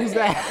 I was That's my, like, who's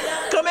that?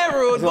 Come here,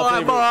 rude my boy,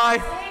 favorite. boy. I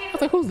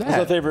was like, who's That's my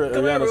that? favorite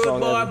Come here, Rihanna rude song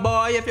boy, ever.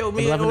 boy. If you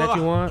mean Loving that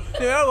you want.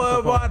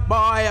 Yeah, boy,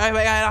 boy.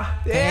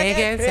 Take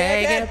it,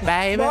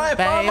 baby,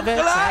 baby.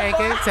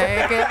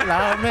 Take it.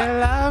 Love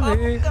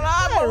me.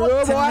 Tonight I'ma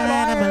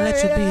let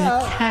you be a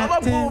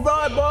captain.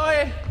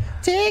 boy.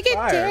 Take it,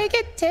 Fire. take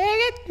it,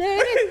 take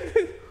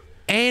it.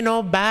 Ain't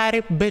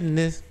nobody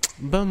business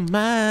but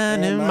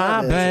mine and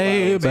my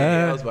baby.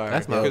 That's fire.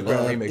 That's my Chris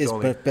Brown remix It's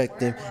only.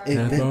 perfecting.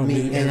 And It for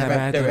me in the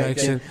right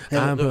direction, I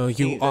I'm for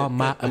you all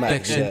my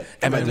affection.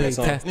 And my big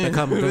test to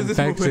come to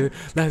infection.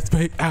 Let's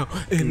break out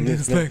in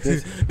this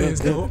Lexus.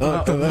 There's no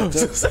other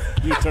options.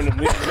 You turned to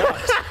Nicki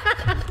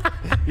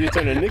Minaj. You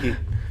turned to Nicki.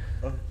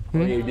 Oh,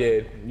 you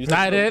did.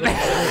 I did.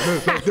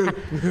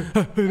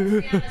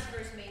 Rihanna's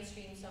first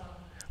mainstream song.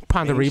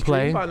 Upon the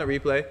replay. On the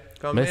replay.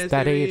 Come Mr.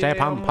 DJ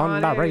Pump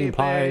on the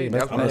replay.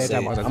 That's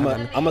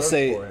I'm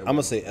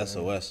gonna say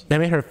SOS. They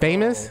made her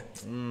famous?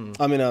 I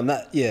mean, I'm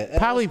not. Yeah.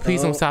 Probably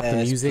Please Don't Stop the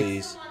SOS, Music.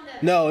 please.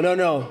 No. You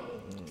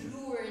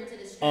were into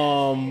this. It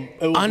was,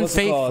 what's it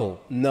Unfaithful. called?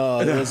 No,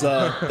 it was.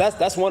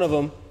 That's one of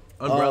them.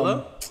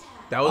 Umbrella?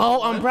 That was Oh,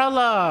 one?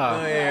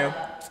 Umbrella. Oh,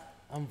 yeah.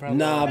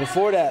 Nah,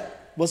 before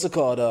that, what's it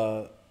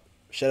called?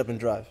 Shut Up and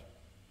Drive.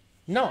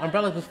 No,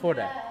 Umbrella's before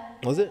that.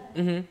 Was it?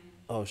 Mm-hmm.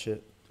 Oh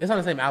shit. It's on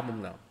the same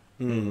album though.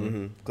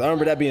 Cause I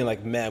remember that being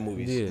like mad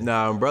movies. Yeah.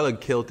 Nah, Umbrella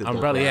killed it. though,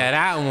 Umbrella, bro. yeah,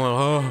 that one.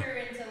 Oh. You're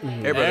into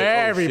like.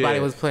 Everybody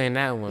shit. was playing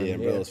that one. Yeah,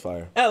 Umbrella's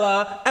fire.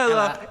 Ella, How does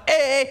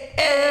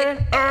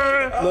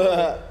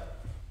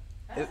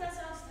that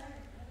song start?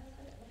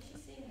 What does she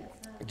sing?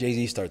 That's not.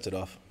 Jay-Z starts it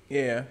off.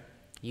 Yeah.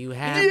 You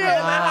have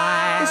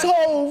my It's heart.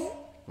 Hov.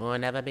 Will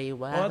never be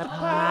one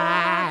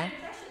apart.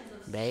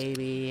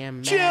 Baby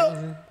and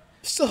Chill.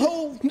 It's the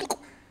Hov.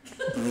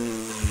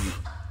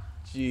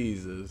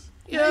 Jesus.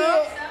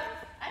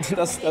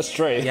 That's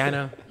Trey. Yeah, I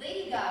know.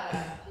 Lady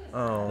Gaga.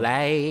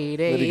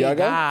 Lady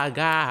Gaga?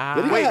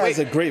 Gaga. Lady Gaga has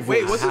a great voice.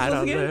 Wait, what's this Had a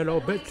one again? little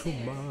bit too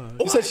much.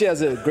 You said she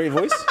has a great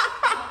voice?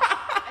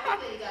 I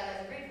think Lady Gaga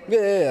has a great voice.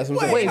 Yeah, that's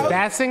what I'm saying. Wait,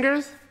 bad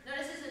singers? No,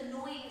 this is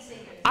annoying singer.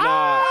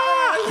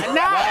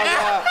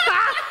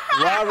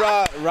 Rah,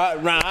 rah, rah,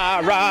 rah,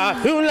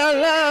 rah, ooh la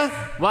la.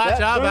 Watch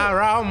That- out about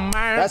romance.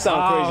 That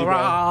sound crazy, bro.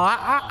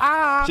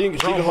 She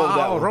can hold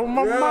that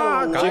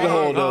one. She can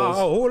hold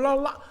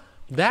those.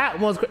 That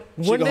was great.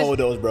 She can hold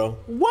those, bro.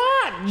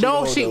 What? No,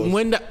 hold she those.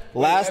 when the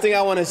Last thing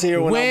I want to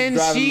hear when When I'm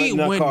driving she- in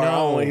the when car, I no.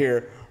 don't want to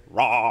hear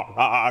rah,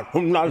 rah,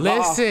 la, la.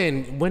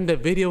 listen when the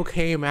video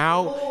came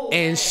out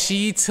and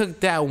she took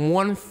that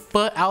one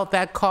foot out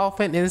that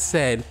coffin and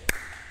said,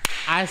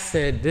 I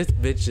said this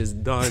bitch is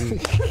done.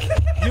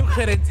 You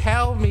couldn't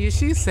tell me.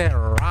 She said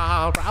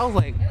rah. I was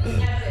like,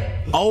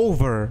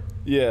 over.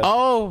 Yeah.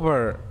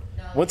 Over.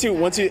 Once you,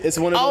 it's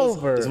one of those.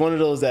 Over. It's one of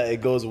those that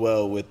it goes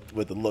well with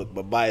the look,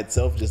 but by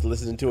itself, just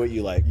listening to it,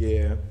 you like,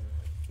 Yeah.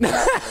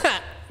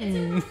 It's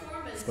a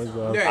performance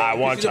song. I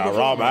want your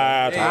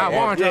romance. I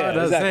want you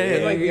to exactly. say-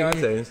 It's like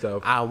Beyonce and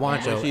stuff. I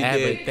want your When she did-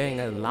 everything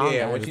as long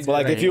Yeah, when as she it's But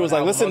like, if you was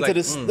like, listen to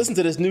this.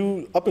 this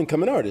new up and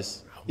coming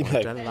artist, you be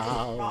like, the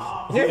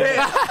love.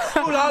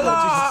 Ooh la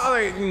la.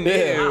 Like,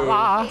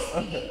 yeah,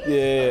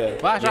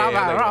 yeah, Watch out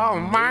about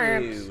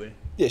romance.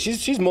 yeah.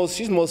 She's most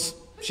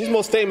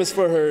famous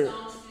for her.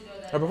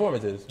 Her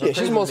performances. Yeah,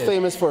 she's most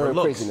famous for her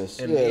looks. craziness.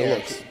 Yeah, And- the yeah.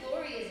 looks.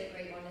 Glory is a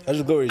great one. That's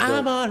just Glory's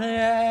I'm dope. on the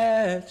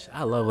edge.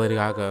 I love Lady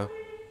Gaga.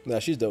 Nah,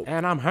 she's dope.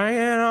 And I'm hanging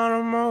on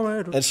a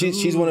moment. And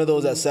she's one of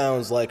those that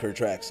sounds like her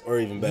tracks, or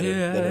even better than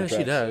her Yeah, tracks.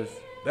 she does.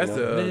 That's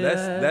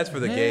for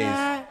the gays.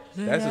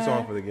 That's the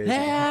song for the gays.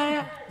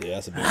 Yeah, Yeah,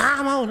 that's a big.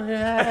 I'm on the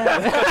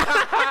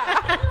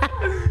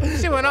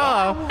edge. She went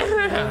off.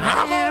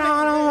 I'm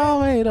on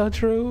a way to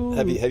truth.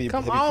 Heavy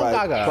Come on,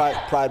 Gaga.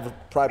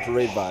 Pride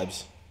Parade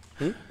vibes.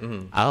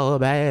 Oh,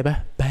 baby,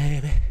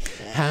 baby.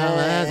 How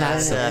was I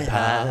supposed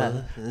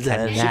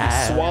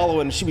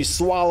to She be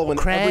swallowing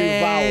every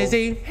vowel.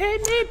 crazy?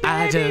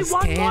 I just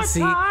can't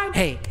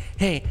see.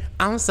 Hey,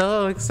 I'm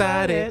so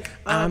excited.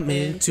 I'm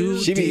in too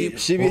She be- deep.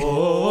 she be-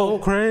 Oh,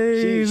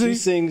 crazy.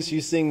 She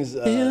sings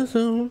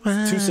 2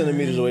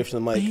 centimeters away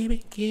from the mic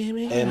Baby, give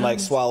me and like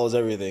swallows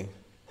everything.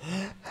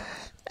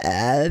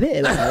 I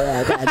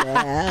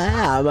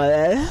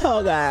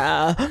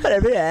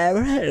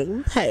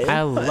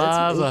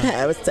love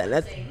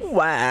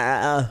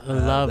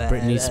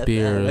Britney She's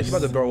Spears.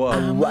 about to throw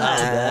up.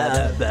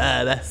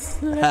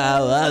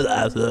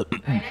 Next up.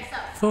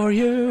 For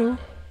you.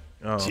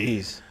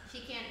 Jeez.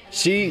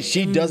 She can't.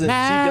 She doesn't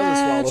swallow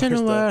her Imagine a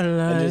stuff, world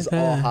and it's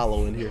like all that.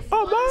 hollow in here.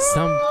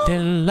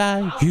 Something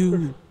like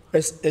you.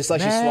 It's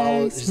like she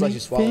swallowed. It's like she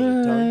swallowed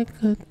her tongue. Like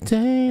a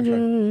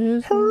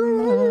dangerous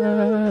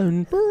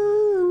woman.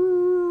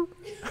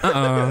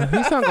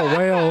 He sounds like a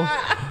whale.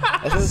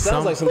 That's what it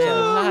sounds like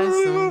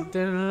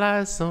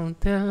sometimes.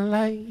 Something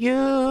like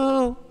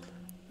you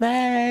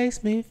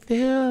makes me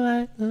feel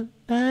like a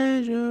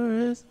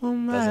dangerous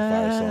woman. That's a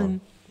fire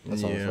song. That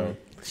song is fire.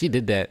 She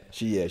did that.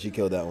 She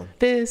killed that one.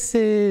 This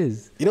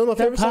is You know my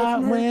the favorite song part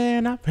from her?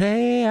 when I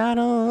play. I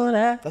know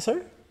that That's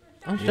her?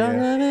 I'm stronger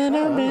than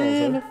I've I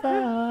been know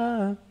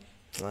before.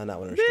 Not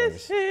one of her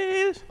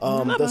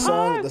strongest. The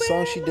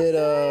song she did.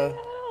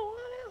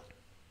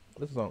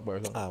 This is song.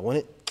 Where's song? I want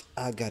it.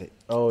 I got it.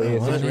 Oh yeah,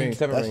 6 rings,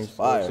 7 That's rings,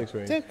 fire. 6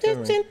 rings. That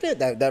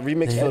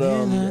remix for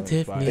the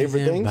Tiffany's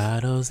favorite and things.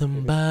 bottles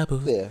and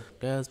bubbles. Yeah.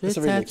 Girls It's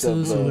with a remix of,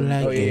 tattoos who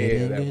like Oh yeah,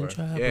 getting that in part.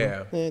 trouble.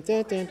 Yeah.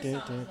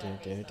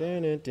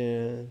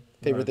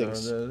 Favorite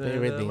things.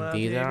 Favorite thing.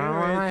 These are all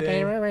my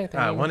favorite things.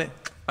 I want it.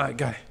 I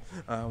got it.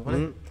 I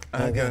want it.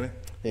 I got it.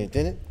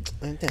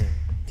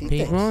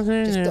 People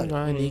say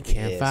money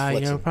can't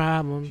fight your She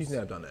problems.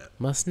 snapped on that.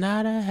 Must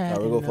not have had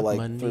Alright, we'll go enough for like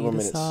money 3 more to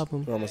minutes. solve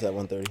them. We're almost at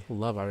 1:30.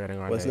 Love Ariana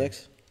Grande. What's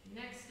next?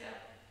 Next up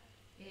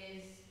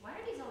is, why are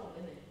these all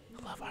women?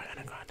 Love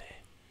Ariana Grande.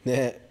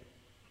 Yeah.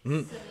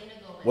 Selena Gomez.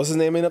 What's his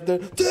name ain't up there?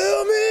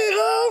 Tell me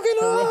how can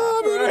I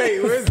Hey,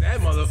 where's that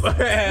motherfucker?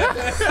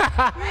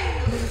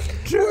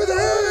 be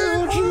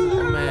without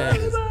you?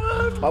 Man,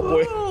 My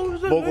boy,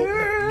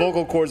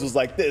 vocal cords was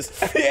like this.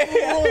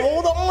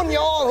 Hold on,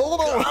 y'all.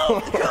 Hold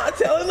on.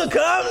 Tell him to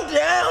calm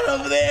down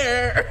over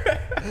there.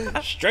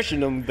 Stretching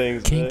them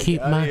things. can't man.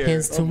 keep my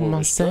hands to boy was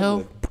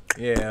myself.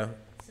 Yeah. Selena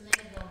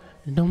Gomez.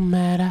 No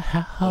matter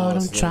how hard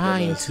I'm Selena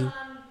trying Gomez. to.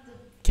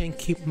 Can't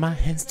keep my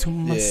hands to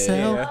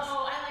myself. Yeah.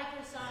 Oh, I like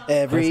her song.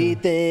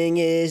 Everything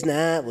is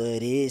not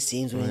what it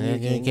seems when you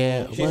can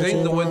get. She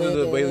sings the one to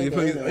the Bailey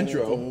Please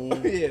intro.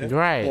 Yeah.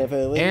 Right.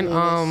 Yeah,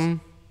 And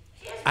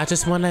I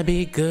just wanna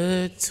be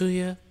good to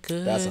you.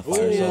 Good. That's a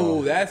fire Ooh,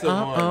 song. that's a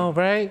one.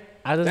 Right.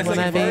 I just That's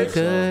wanna like be a fire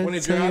song. When good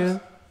it to you.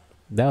 drops.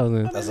 That was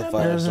it. That's a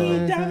fire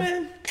song.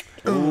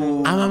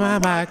 I'm a my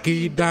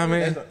Mikey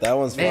diamond. That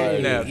one's fire.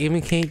 Hey, Yeah.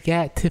 even can't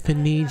get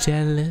Tiffany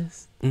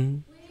jealous.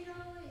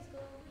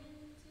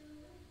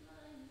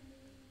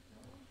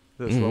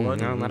 The slow one.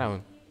 No, not that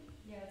one.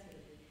 Yeah, that's really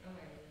good. Oh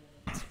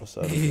my god. What's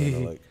the other one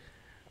I like?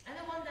 And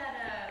the one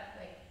that,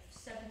 like,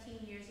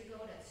 17 years ago,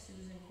 that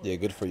Susan. Yeah,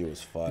 Good For You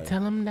was fire.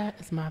 Tell him that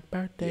it's my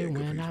birthday Yeah, Good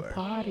For when You's I fire.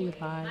 party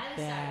like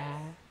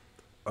that.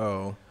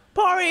 Oh.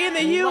 Party in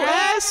the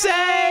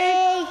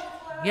USA.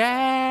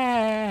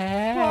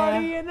 Yeah.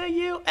 Party in the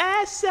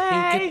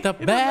USA. You get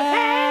the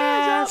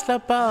best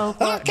of both.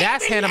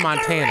 That's Hannah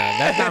Montana.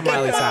 That's not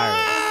Miley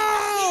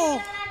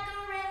Cyrus.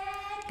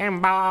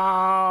 And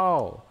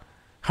ball.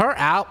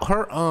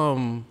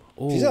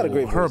 She's got a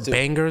great her voice, too.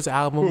 Bangers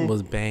album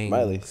was bang.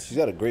 Miley, she's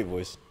got a great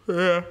voice.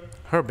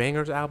 Her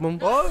Bangers album.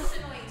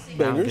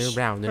 Bangers?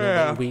 Round and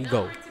round, we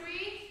go. Number 3.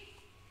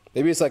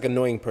 Maybe it's like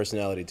annoying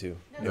personality too.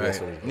 Maybe that's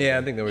Right. what it is. Yeah,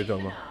 I think that we're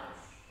talking about.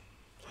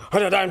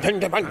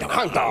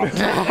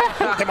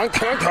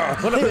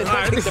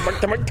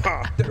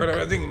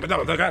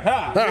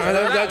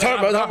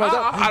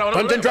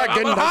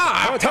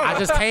 I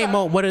just came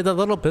on with it a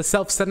little bit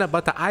self-centered,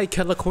 but the eye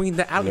killer queen,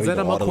 the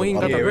Alexander go, McQueen,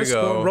 got Here the we wrist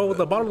go. roll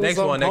the bottles. Next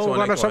one, next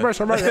one, next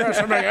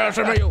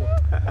one.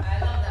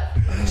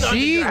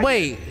 She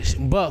wait,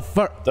 but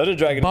for Dungeon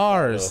Dragon.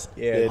 bars,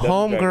 Yeah, Dungeon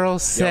homegirl That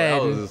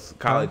said. was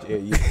college. Yeah,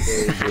 you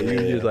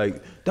just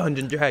like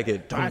Dungeon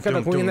Dragon. I got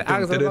the queen, the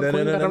Alexander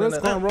McQueen, got the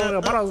wrist roll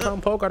the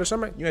bottles, poke out of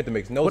summer. You have to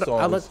make no What, I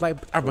songs. look like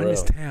I run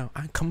this real. town.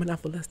 I'm coming out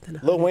for less than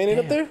Lil Wayne ain't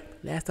up £100. there?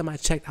 Last time I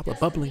checked, I was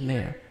bubbling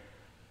there.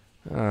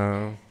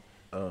 Yeah.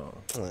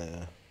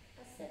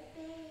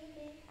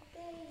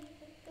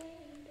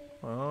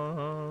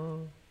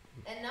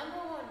 And number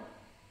 1,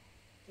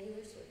 Taylor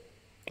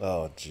Swift.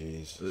 Oh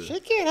jeez.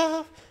 Shake it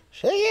off.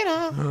 Shake it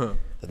off.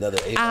 Another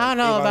Avon. I don't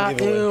know Avon about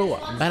giveaway.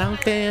 you, but I'm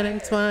feeling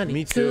 22.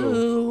 Me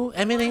too.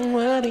 Everything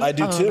will be I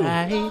do too.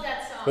 alright. Love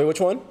that song. Wait, which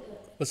one?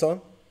 What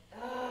song?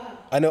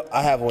 I know.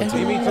 I have one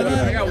too. Me too.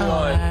 I got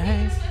one.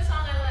 Taylor Swift song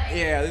I like.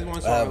 Yeah, this one I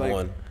song. have like,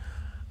 one.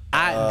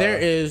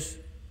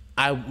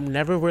 I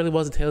never really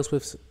was a Taylor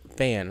Swift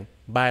fan,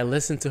 but I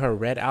listened to her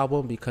Red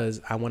album because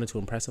I wanted to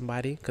impress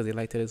somebody because they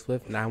like Taylor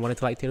Swift, and I wanted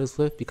to like Taylor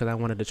Swift because I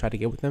wanted to try to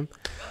get with them.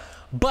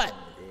 But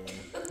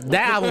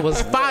that album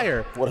was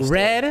fire. What a story.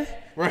 Red,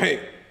 Right.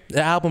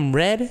 the album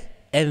Red,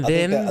 and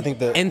then I think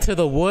that- Into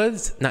the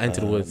Woods, not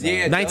Into the Woods,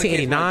 Yeah.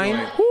 1989.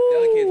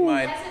 Delicate's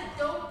mine. That's a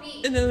dope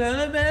beat. In the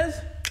lullabies,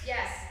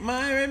 Yes.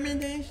 my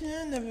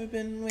reputation never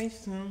been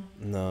wasted.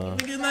 No.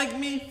 Niggas like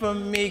me for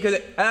me, cause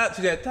out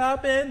to that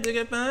top end, to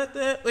get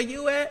where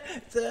you at?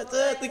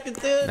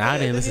 Nah, I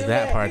didn't listen to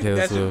that part,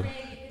 Taylor Swift.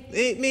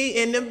 Meet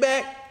me in the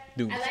back.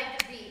 Dude. I like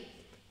the beat.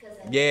 'Cause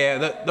I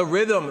Yeah, the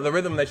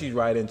rhythm that she's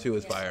riding too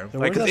is fire. Like,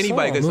 where's cause that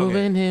anybody song? could sing it.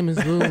 Moving him is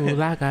blue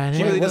like I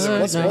really never does-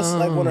 What's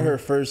like one of known. her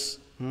first?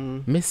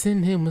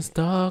 Missing him was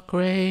dark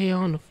gray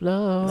on the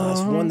floor. No, it's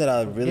one that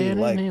I really Getting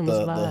like. him The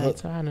was like hook.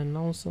 trying to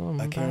know I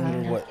somebody. can't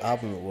remember what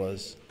album it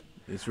was.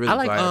 It's really I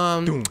like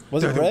fire.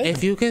 Was it Red?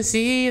 If you can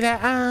see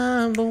that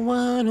I'm the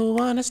one who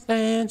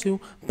understands you,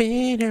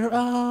 been here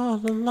all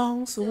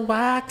along, so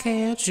why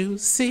can't you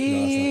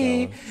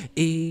see?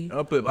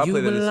 I'll play that you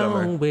this belong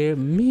summer. with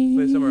me.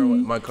 Play somewhere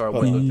in my car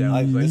Hold window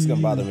on. down. This is gonna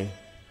bother me.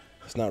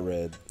 It's not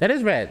Red. That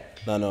is Red.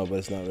 No, but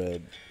it's not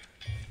Red.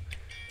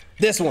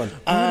 This one.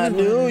 I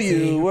knew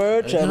you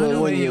were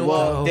trouble when you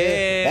walked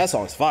in. That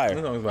song's That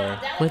fire. song's fire.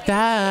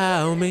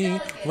 Without me,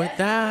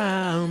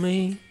 without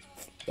me,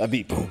 That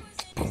beat. Boom.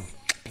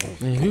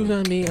 you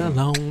gonna be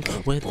alone.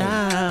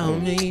 Without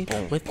me,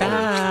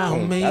 without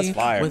me, That's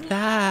fire.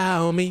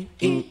 without me.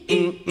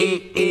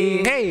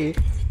 Hey.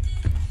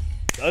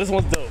 Oh, this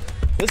one's dope.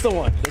 This the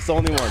one. This the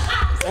only one.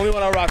 It's the only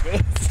one I rock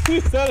with.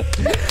 Eat that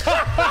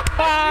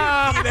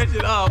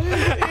shit up.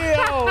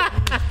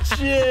 Yo,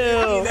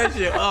 chill. Eat that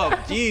shit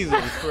up.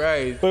 Jesus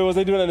Christ. Wait, was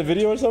they doing that in a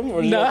video or something?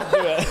 Or did you No. have to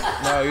do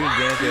that? No, you was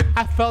dancing.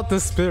 I felt the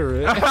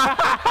spirit.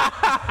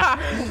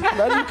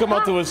 Imagine you come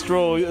out to a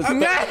stroll, a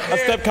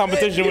step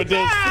competition with this.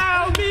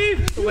 Without me,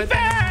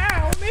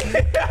 without me.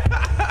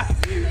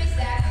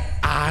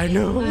 I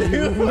know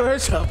you were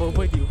trouble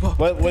when you walked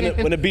But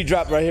when the beat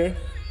dropped right here,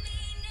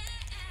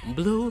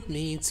 blew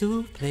me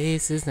to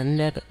places I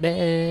never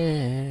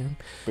been.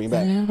 bring it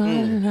back.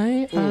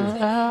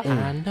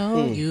 I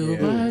know you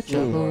were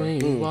trouble when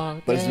you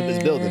walked But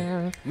it's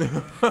building.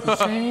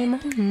 Shame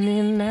on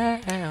me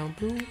now.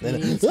 Blew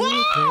me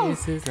to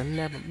places I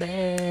never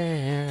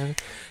been.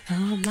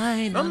 I'm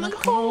lying on the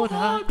cold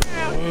hard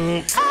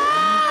ground.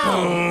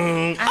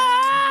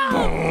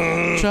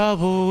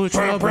 Trouble,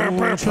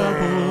 trouble,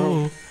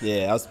 trouble.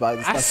 Yeah, I was about.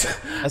 I That's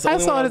the I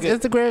only saw one this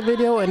get. Instagram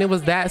video and it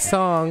was that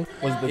song.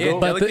 Was the Yeah, goat?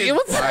 But Delicate's it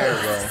was- fire,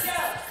 bro.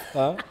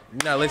 Huh?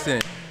 You're not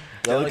listening.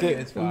 Delicate?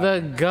 Delicate's fire.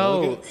 The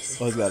goat.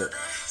 Oh, he's got it.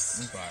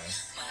 It's fire.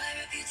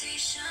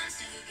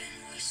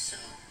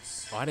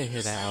 Oh, I didn't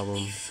hear that album.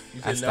 You I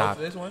said no stopped.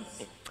 for this one?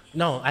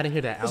 No, I didn't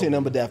hear that This ain't album.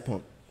 number Daft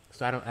Punk.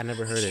 So I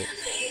never heard it.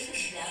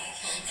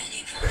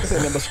 This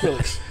ain't number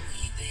Skrillex.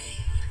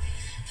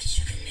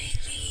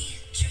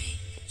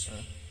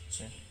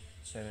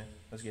 Seven.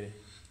 Let's get it.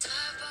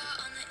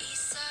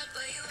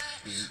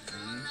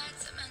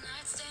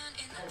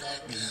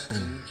 like,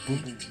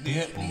 let me take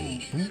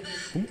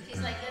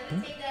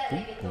that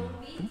reggaeton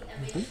beat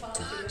and make it pop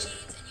to it.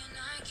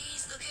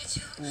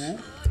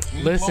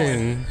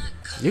 Listen,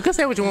 you can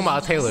say what you want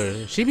about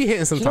Taylor. She be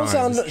hitting She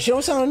sometimes.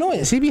 don't sound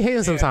annoying. She be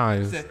hitting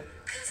sometimes.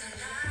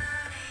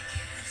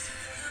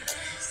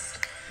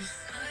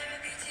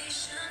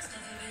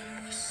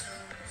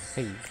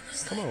 Hey,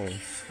 come on.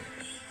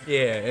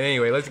 Yeah. And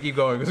anyway, let's keep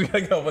going because we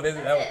gotta go.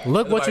 But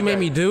Look what you made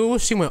me do.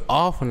 She went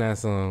off on that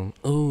song.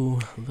 Ooh,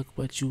 look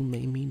what you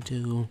made me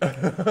do.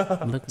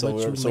 Look So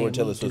what you we're made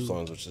Taylor me Swift do.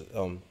 songs, which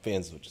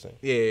fans is what you're saying.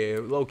 Yeah,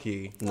 low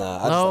key. Nah,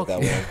 I just like that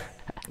Okay. one.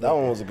 That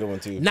one was a good one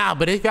too. Nah,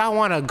 but if y'all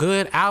want a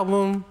good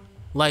album,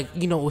 like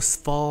it's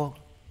fall.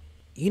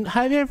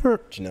 Have you ever?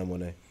 Janelle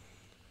Monáe.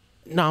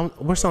 No,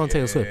 we're still on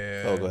Taylor Swift.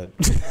 Oh, go ahead.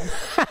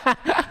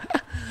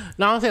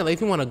 No, I'm saying like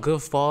if you want a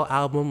good fall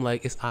album,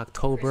 like it's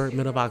October,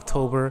 middle of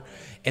October,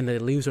 and the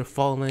leaves are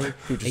falling, and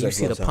you Sex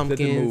see the Love Sound.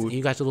 pumpkins, mood. and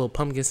you got your little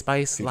pumpkin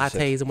spice Future lattes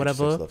Sex- and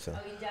whatever. Future Sex Love Sound.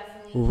 Oh, you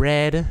definitely.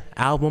 Red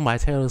album by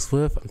Taylor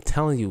Swift. I'm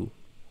telling you,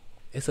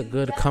 it's a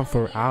good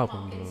comfort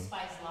album, bro. Pumpkin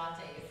spice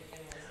latte if you're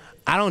gonna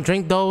listen I don't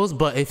drink those,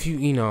 but if you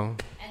to. And you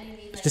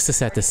need like just to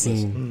set the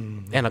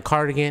scene, and a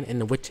cardigan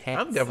and the witch hat,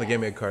 I'm definitely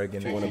getting me a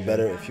cardigan. If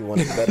you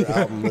want a better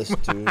album listen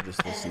to,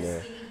 just listen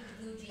there.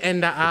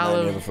 and the Never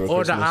olive for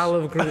or the Christmas.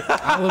 olive green,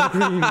 olive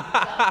green.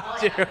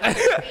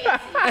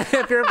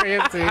 If you're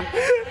fancy,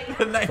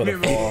 For the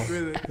fall,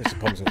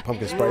 it's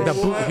pumpkin spice. the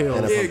boot heel.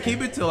 And a Yeah, pumpkin.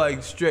 keep it to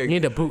like strict. You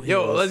need the boot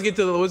Yo, heels. let's get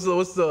to what's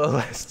the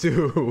last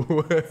two?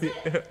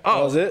 That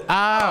oh, was it.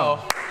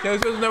 Oh, Taylor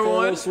Swift's number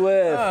Taylor one.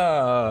 Swift.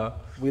 Ah.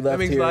 We That left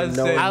makes here a lot of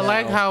knowing sense. I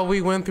like now. how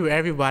we went through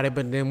everybody,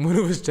 but then when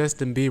it was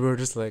Justin Bieber,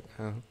 just like,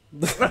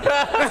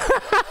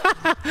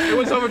 It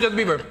was over Justin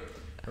Bieber.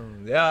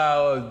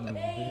 Yeah,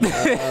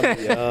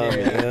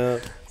 Yeah.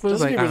 it was Justin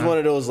like, Bieber's one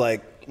of those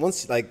like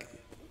once like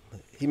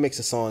he makes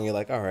a song, you're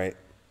like, all right,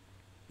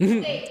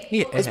 Hey,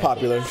 Yeah. it's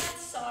popular.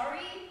 sorry,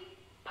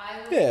 I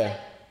was Yeah.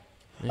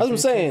 That's what I'm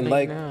saying.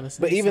 Like, Now to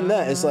say but even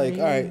that, it's like, all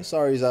sorry. right,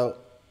 sorry's out,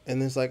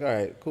 and it's like, all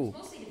right, cool.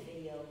 mostly the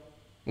video.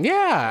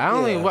 yeah, I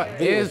only Yeah, what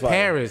video it was is fire.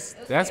 Paris.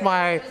 That's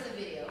why It was the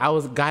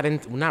video. I got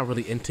into not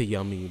really into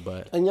Yummy,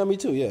 but And Yummy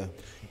too, yeah.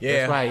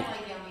 yeah. that's right. I don't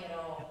like Yummy at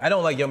all. I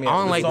don't like Yummy. I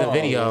don't like the song,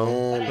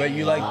 video. but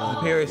you like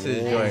the Paris' joint.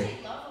 I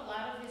love a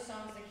lot of his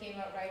songs that came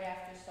out right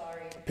after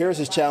Sorry.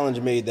 Paris's Challenge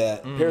made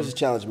that. Paris's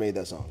Challenge made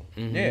that song.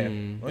 Yeah,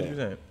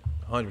 100%.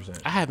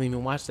 100%. I haven't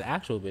even watched the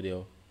actual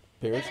video.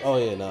 Paris? Oh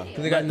yeah, nah.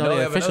 Because they got No, no, the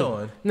they have another official.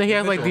 one. No, he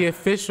has like the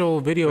Official.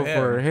 official video For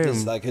for him.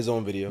 It's like his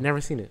own video.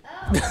 Never seen it.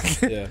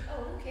 Yeah.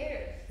 Oh, who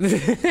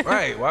cares?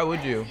 Right? Why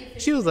would you?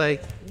 She was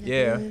like,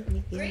 Yeah.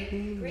 Great.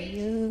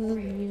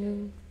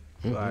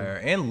 Fire.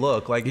 And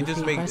look, like it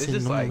just makes it's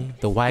just like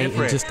the white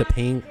different. and just the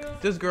pink.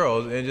 just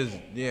girls and just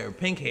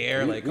pink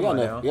hair. Like We come got on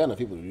enough. now. We got enough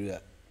people to do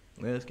that.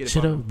 Yeah, let's get it.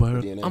 Should poppin'. have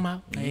worked DNA. on my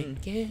way.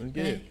 Yeah, Let's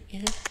get it.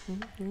 yeah.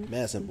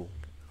 Mad simple.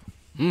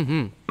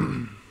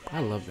 I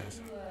love that.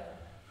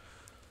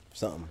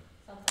 Something.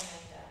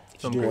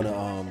 Something like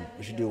that.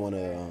 We should do one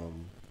of we should do one of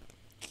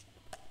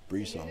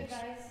Bree songs.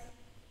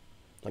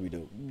 That'd be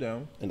dope.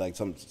 Down. And like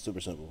something super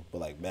simple, but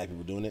like mad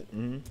people doing it.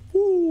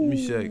 Let me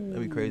shake. That'd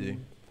be crazy.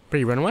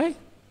 Pretty Runaway?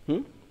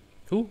 Hmm?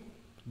 Who?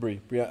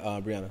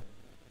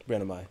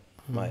 Brianna Maya.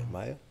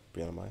 Maya?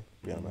 Brianna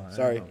Maya.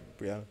 Sorry,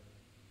 Brianna.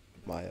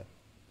 Maya.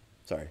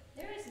 Sorry.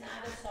 There is not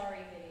a Sorry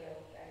video,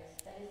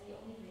 guys. That is the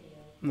only video.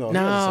 No,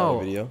 that's a solid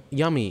No. video.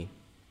 Yummy.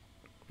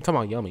 I'm talking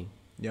about Yummy.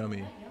 Yummy.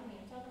 Yummy.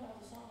 I'm talking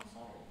about the song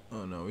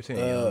Sorry. Oh no, we're saying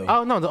yummy.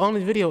 Oh, no, the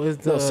only video is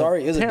the No,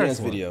 Sorry is a Paris dance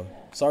one. video.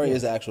 Sorry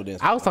is the actual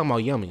dance. I was talking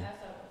about Yummy.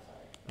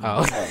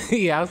 Oh,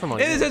 yeah, I was talking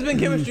about And Yummy. this has been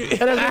chemistry.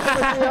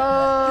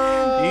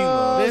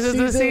 This is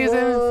the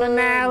season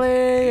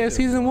finale of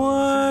season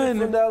 1.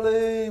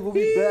 Finale. We'll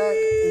be back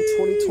in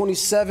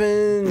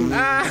 2027.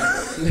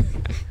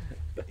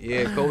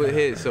 Yeah, COVID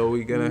hit, so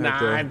we're gonna have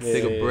to Nice.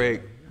 take a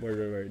break.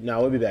 Word. No,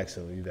 we'll be back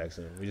soon.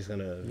 We're just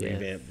gonna Yeah.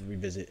 revamp,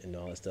 revisit, and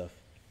all that stuff.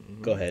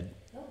 Go ahead.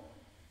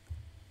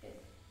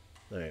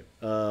 All right.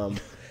 And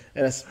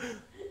that's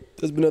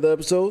been another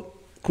episode.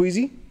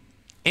 Queasy.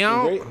 You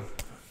know, Great.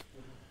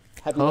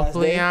 Happy last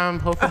hopefully day. I'm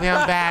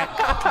back.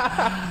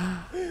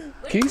 When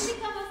did Keys? you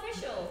become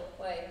official?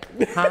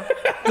 Wait. Huh?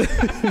 Join.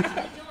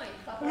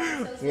 Couple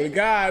episodes in.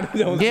 God,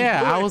 don't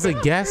Yeah, I was a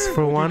guest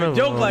for one of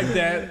them.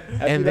 that.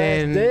 And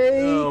then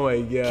Oh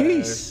my god.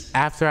 Keys.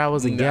 after I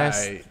was a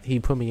guest, Nice. he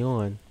put me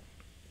on.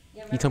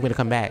 Yeah, He told me to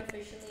come back.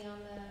 Officially on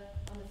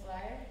the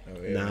flyer.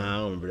 Oh, yeah. Nah, I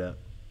don't remember that.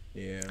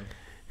 Yeah.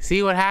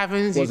 See what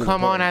happens? You Wasn't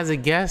come on important. as a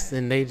guest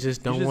and they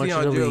just don't You should want see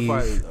you how to Jill leave.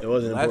 probably- It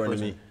wasn't last important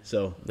to person. me,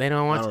 so They don't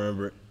I want don't you.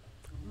 remember it.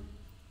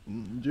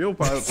 Jill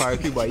probably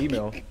people by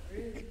email.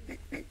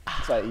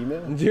 It's like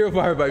email. Jill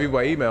probably people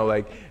by email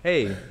like,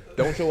 hey,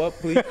 don't show up,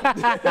 please.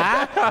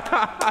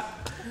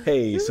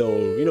 Hey, so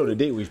you know the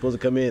date we're supposed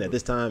to come in at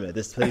this time at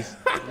this place.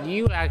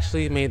 You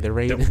actually made the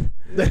rating.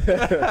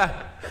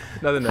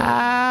 Nothing.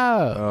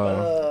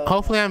 Oh.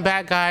 Hopefully I'm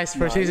back, guys,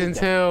 for season 2.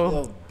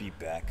 They'll be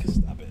back.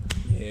 Stop it.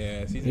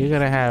 Yeah. You're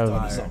gonna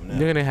have something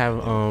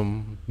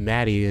now.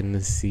 Maddie in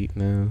the seat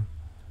now.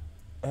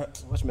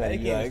 What's Maddie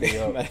be can't like? stay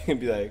up. Maddie can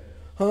be like,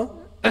 huh?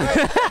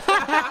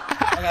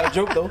 I got a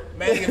joke though.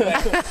 Man,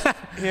 like,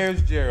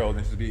 here's Gerald.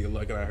 And she's be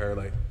looking at her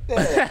like,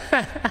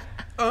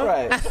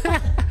 Right.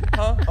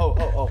 Huh?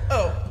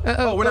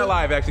 oh, we're not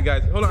live actually,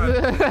 guys. Hold on.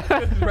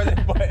 Press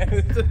the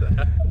button.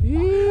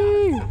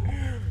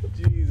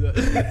 Jesus.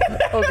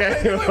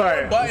 Okay, all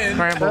right. Button.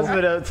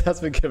 That's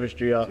been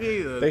chemistry, y'all.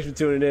 Jesus. Thanks for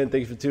tuning in.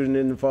 Thanks for tuning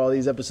in for all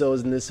these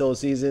episodes in this whole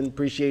season.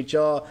 Appreciate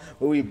y'all.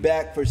 We'll be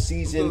back for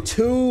season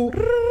 2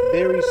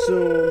 very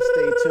soon.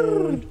 Stay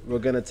tuned. We're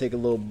gonna take a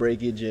little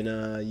breakage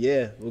and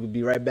yeah, we'll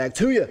be right back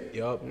to you.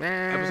 Yup.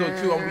 Episode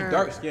 2, I'm gonna be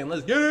dark skinned.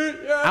 Let's get it.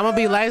 Yeah. I'm gonna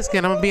be light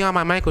skinned. I'm gonna be on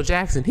my Michael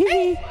Jackson.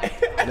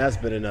 And that's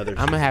been another.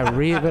 I'm gonna have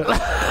real.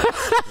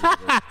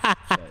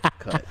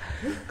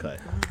 cut.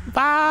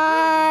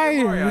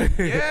 Bye.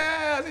 Yeah.